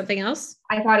it should be something else?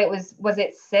 I thought it was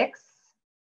it 6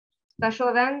 special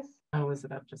events? Oh, is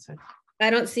it up to 6? I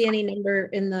don't see any number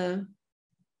in the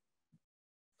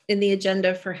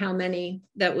agenda for how many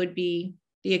that would be.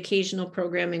 The occasional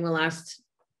programming will last,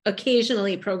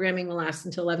 occasionally programming will last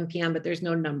until 11 p.m., but there's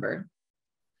no number.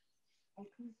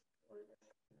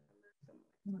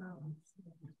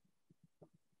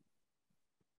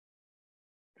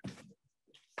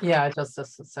 Yeah, it just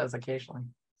says occasionally.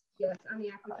 Yes, on the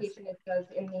application it says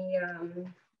in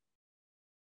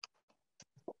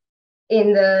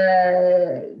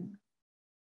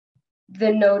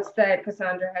the notes that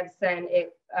Cassandra had sent,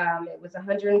 it was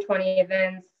 120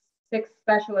 events, 6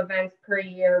 special events per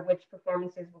year, which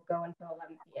performances will go until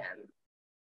 11 p.m.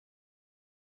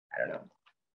 I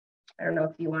don't know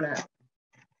if you want to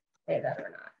say that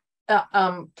or not.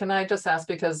 Can I just ask,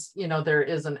 because there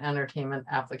is an entertainment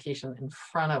application in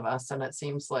front of us, and it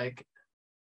seems like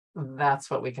that's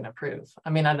what we can approve. I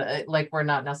mean, like, we're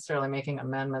not necessarily making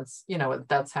amendments,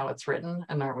 that's how it's written,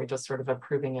 and aren't we just sort of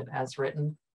approving it as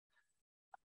written?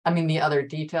 I mean, the other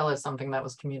detail is something that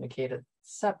was communicated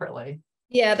separately.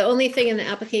 Yeah, the only thing in the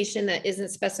application that isn't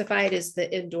specified is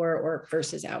the indoor or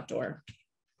versus outdoor.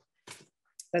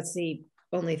 That's the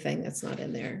only thing that's not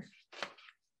in there.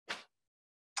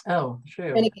 Oh,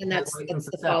 true. And again, that's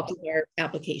the fault of their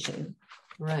application.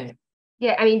 Right.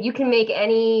 Yeah, I mean, you can make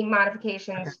any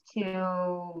modifications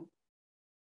to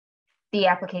the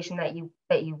application that you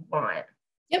want.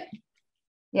 Yep.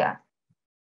 Yeah.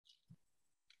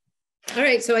 All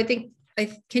right, so I think,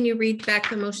 can you read back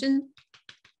the motion?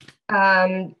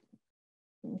 That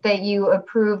you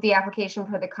approve the application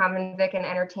for the common vic and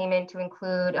entertainment to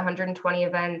include 120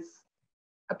 events,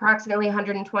 approximately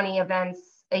 120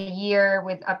 events a year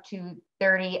with up to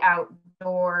 30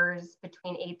 outdoors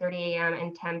between 8:30 a.m.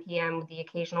 and 10 p.m. with the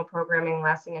occasional programming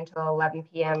lasting until 11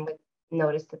 p.m. with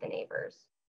notice to the neighbors.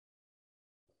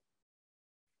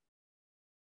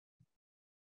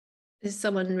 Is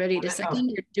someone ready to second,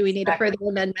 or do we need a further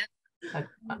amendment?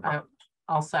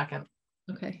 I'll second.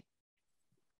 Okay.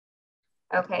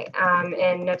 Okay,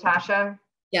 and Natasha?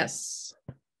 Yes.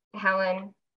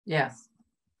 Helen? Yes.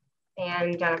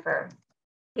 And Jennifer?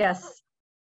 Yes.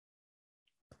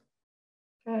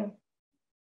 Okay.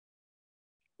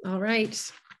 All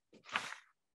right.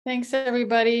 Thanks,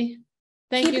 everybody.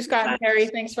 Thank you, Scott and Carrie.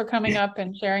 Thanks for coming up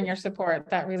and sharing your support.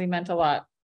 That really meant a lot.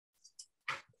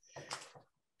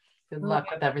 Good luck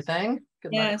with everything.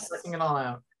 Good luck working it all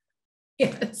out.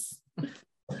 Yes.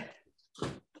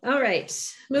 All right,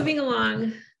 moving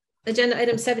along. Agenda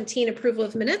item 17, approval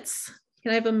of minutes.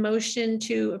 Can I have a motion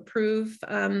to approve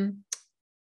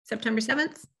September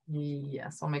 7th?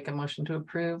 Yes, I'll make a motion to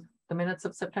approve the minutes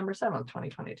of September 7th,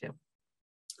 2022.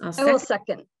 I will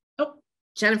second. Oh,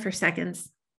 Jennifer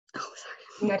seconds. Oh,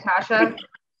 sorry. Natasha?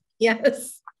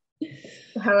 Yes.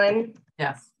 Helen?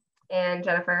 Yes. And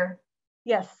Jennifer?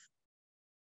 Yes.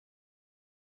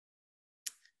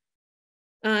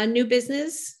 New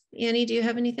business. Annie, do you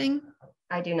have anything?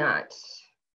 I do not.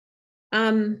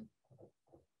 My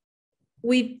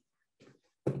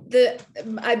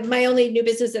only new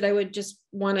business that I would just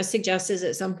want to suggest is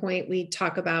at some point we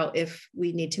talk about if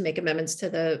we need to make amendments to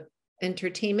the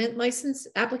entertainment license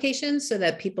application so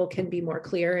that people can be more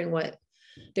clear in what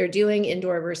they're doing,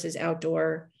 indoor versus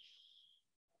outdoor,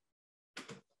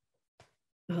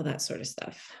 all that sort of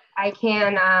stuff. I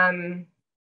can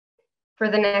for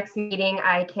the next meeting,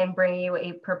 I can bring you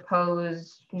a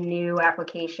proposed new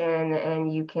application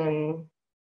and you can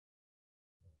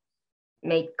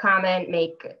make comment,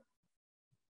 make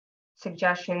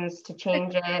suggestions to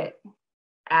change it,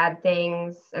 add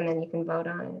things, and then you can vote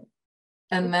on it.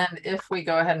 And then if we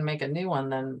go ahead and make a new one,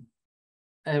 then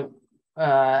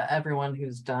everyone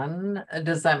who's done,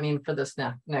 does that mean for this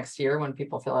next year when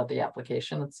people fill out the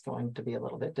application, it's going to be a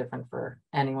little bit different for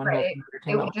anyone? Right.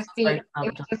 It would just be, it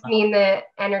would just mean the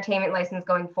entertainment license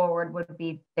going forward would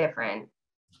be different.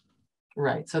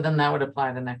 Right. So then that would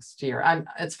apply to next year.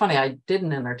 It's funny, I did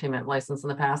an entertainment license in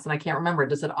the past and I can't remember,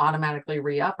 does it automatically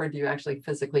re-up or do you actually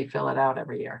physically fill it out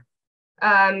every year?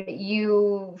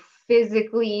 You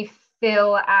physically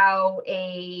fill out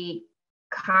a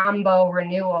combo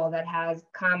renewal that has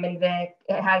common vic.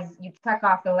 It has, you check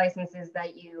off the licenses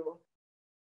that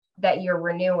you're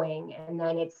renewing, and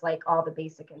then it's like all the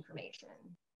basic information.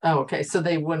 Oh, okay. So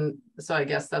they wouldn't, so I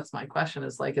guess that's my question,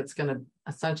 is like, it's going to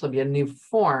essentially be a new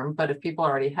form, but if people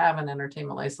already have an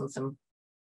entertainment license in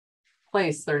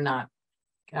place, they're not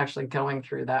actually going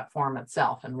through that form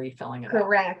itself and refilling it.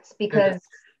 Correct. Because just,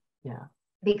 yeah.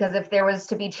 Because if there was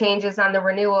to be changes on the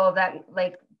renewal that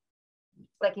like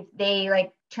if they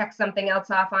like check something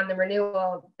else off on the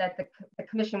renewal, that the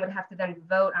commission would have to then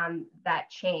vote on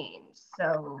that change.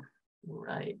 So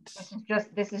right.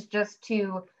 This is just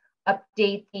to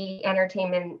update the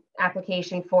entertainment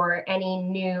application for any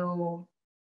new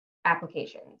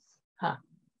applications. Huh.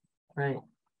 Right.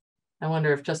 I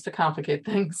wonder if, just to complicate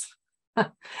things,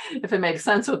 if it makes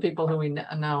sense with people who we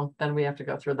know, then we have to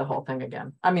go through the whole thing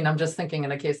again. I mean, I'm just thinking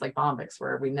in a case like Bombyx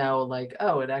where we know like,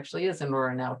 oh, it actually is indoor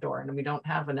and outdoor, and we don't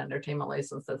have an entertainment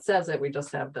license that says it. We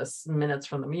just have this minutes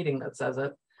from the meeting that says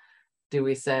it. Do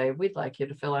we say, we'd like you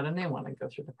to fill out a new one and go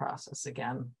through the process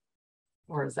again?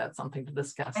 Or is that something to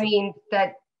discuss? I mean,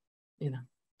 that, you know,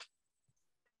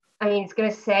 I mean, it's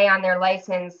going to say on their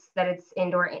license that it's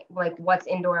indoor, like what's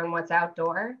indoor and what's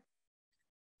outdoor.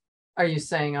 Are you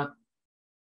saying,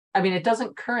 I mean, it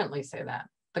doesn't currently say that.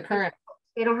 The current,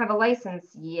 they don't have a license.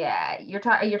 Yeah, you're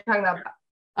talking about.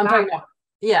 I'm talking about,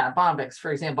 yeah, Bombyx,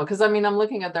 for example, because I mean, I'm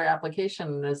looking at their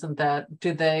application. Isn't that,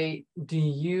 do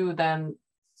you then,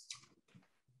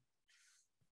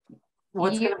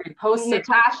 what's going to be posted?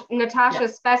 Natasha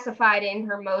specified in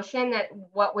her motion that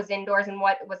what was indoors and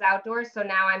what was outdoors. So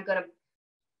now I'm going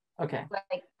to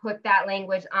like put that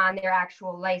language on their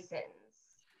actual license.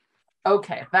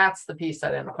 Okay, that's the piece I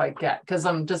didn't quite get, because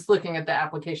I'm just looking at the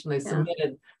application they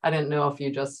submitted. I didn't know if you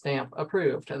just stamp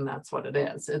approved and that's what it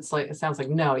is. It's like, it sounds like,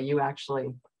 no, you actually.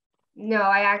 No,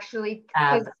 I actually,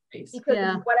 because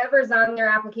whatever's on their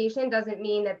application doesn't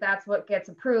mean that that's what gets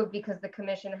approved, because the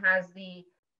commission has the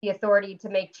authority to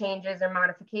make changes or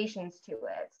modifications to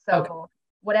it. So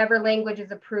whatever language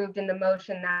is approved in the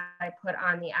motion that I put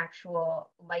on the actual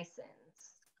license.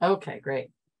 Okay, great.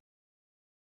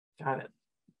 Got it.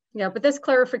 Yeah, but this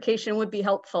clarification would be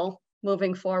helpful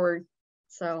moving forward.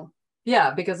 So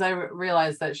yeah, because I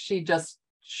realized that she just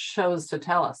chose to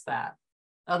tell us that.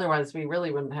 Otherwise, we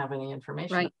really wouldn't have any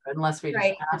information unless we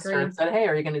just asked her and said, hey,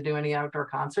 are you going to do any outdoor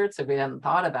concerts? If we hadn't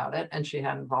thought about it and she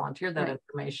hadn't volunteered that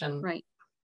information.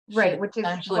 Which is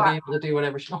actually be able to do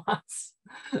whatever she wants.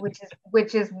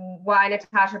 which is why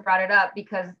Natasha brought it up,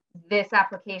 because this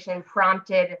application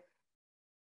prompted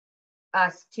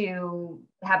us to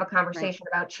have a conversation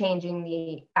about changing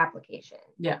the application.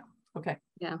 Yeah. Okay.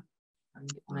 Yeah.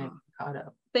 I'm caught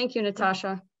up. Thank you,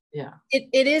 Natasha. Yeah.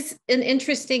 It is an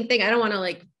interesting thing. I don't want to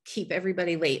like keep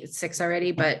everybody late. It's 6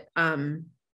 already, but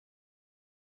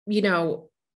you know,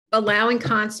 allowing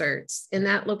concerts in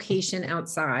that location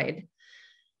outside.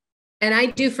 And I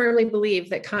do firmly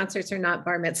believe that concerts are not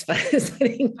bar mitzvahs. I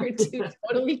think they're two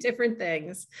totally different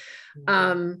things.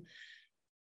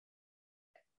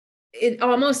 It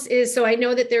almost is. So I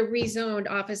know that they're rezoned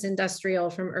office industrial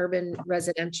from urban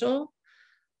residential.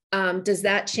 Does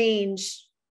that change?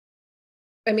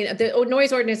 I mean, the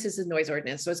noise ordinance is a noise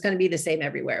ordinance, so it's going to be the same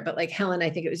everywhere. But like Helen, I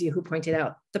think it was you who pointed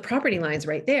out the property line's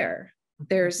right there.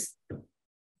 There's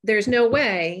no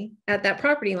way at that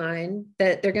property line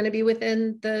that they're going to be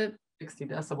within the 60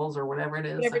 decibels or whatever it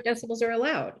is. Whatever decibels are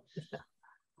allowed.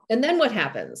 And then what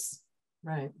happens?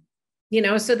 Right. You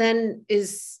know, so then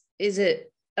is it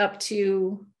up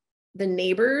to the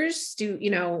neighbors? Do you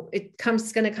know,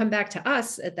 it's going to come back to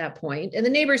us at that point. And the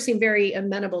neighbors seem very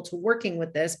amenable to working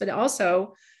with this, but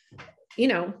also, you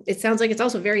know, it sounds like it's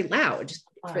also very loud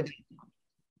for them.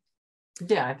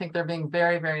 Yeah, I think they're being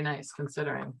very, very nice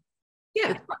considering.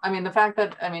 Yeah. I mean, the fact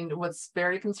that, I mean, what's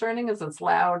very concerning is it's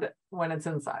loud when it's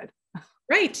inside.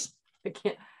 Right. It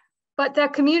can't. But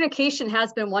that communication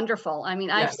has been wonderful. I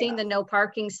mean, I've seen the no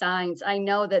parking signs. I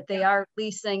know that they are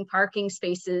leasing parking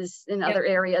spaces in other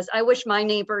areas. I wish my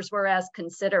neighbors were as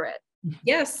considerate.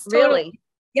 Yes, really. Totally.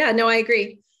 Yeah, no, I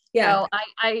agree. Yeah. So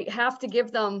I have to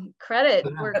give them credit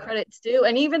where credit's due.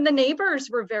 And even the neighbors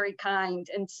were very kind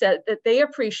and said that they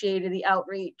appreciated the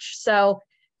outreach. So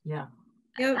yeah,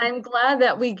 I'm glad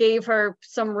that we gave her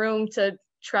some room to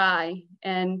try.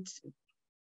 And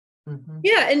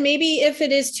yeah, and maybe if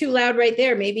it is too loud right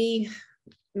there, maybe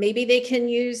they can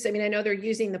use, I mean, I know they're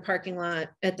using the parking lot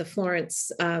at the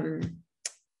Florence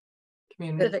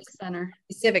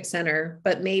Civic Center,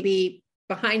 but maybe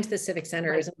behind the Civic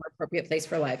Center is a more appropriate place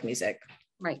for live music.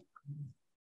 Right.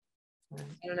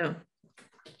 I don't know.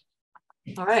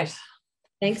 All right.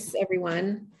 Thanks,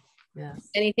 everyone. Yes.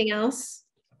 Anything else?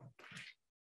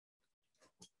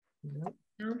 Nope.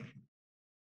 No?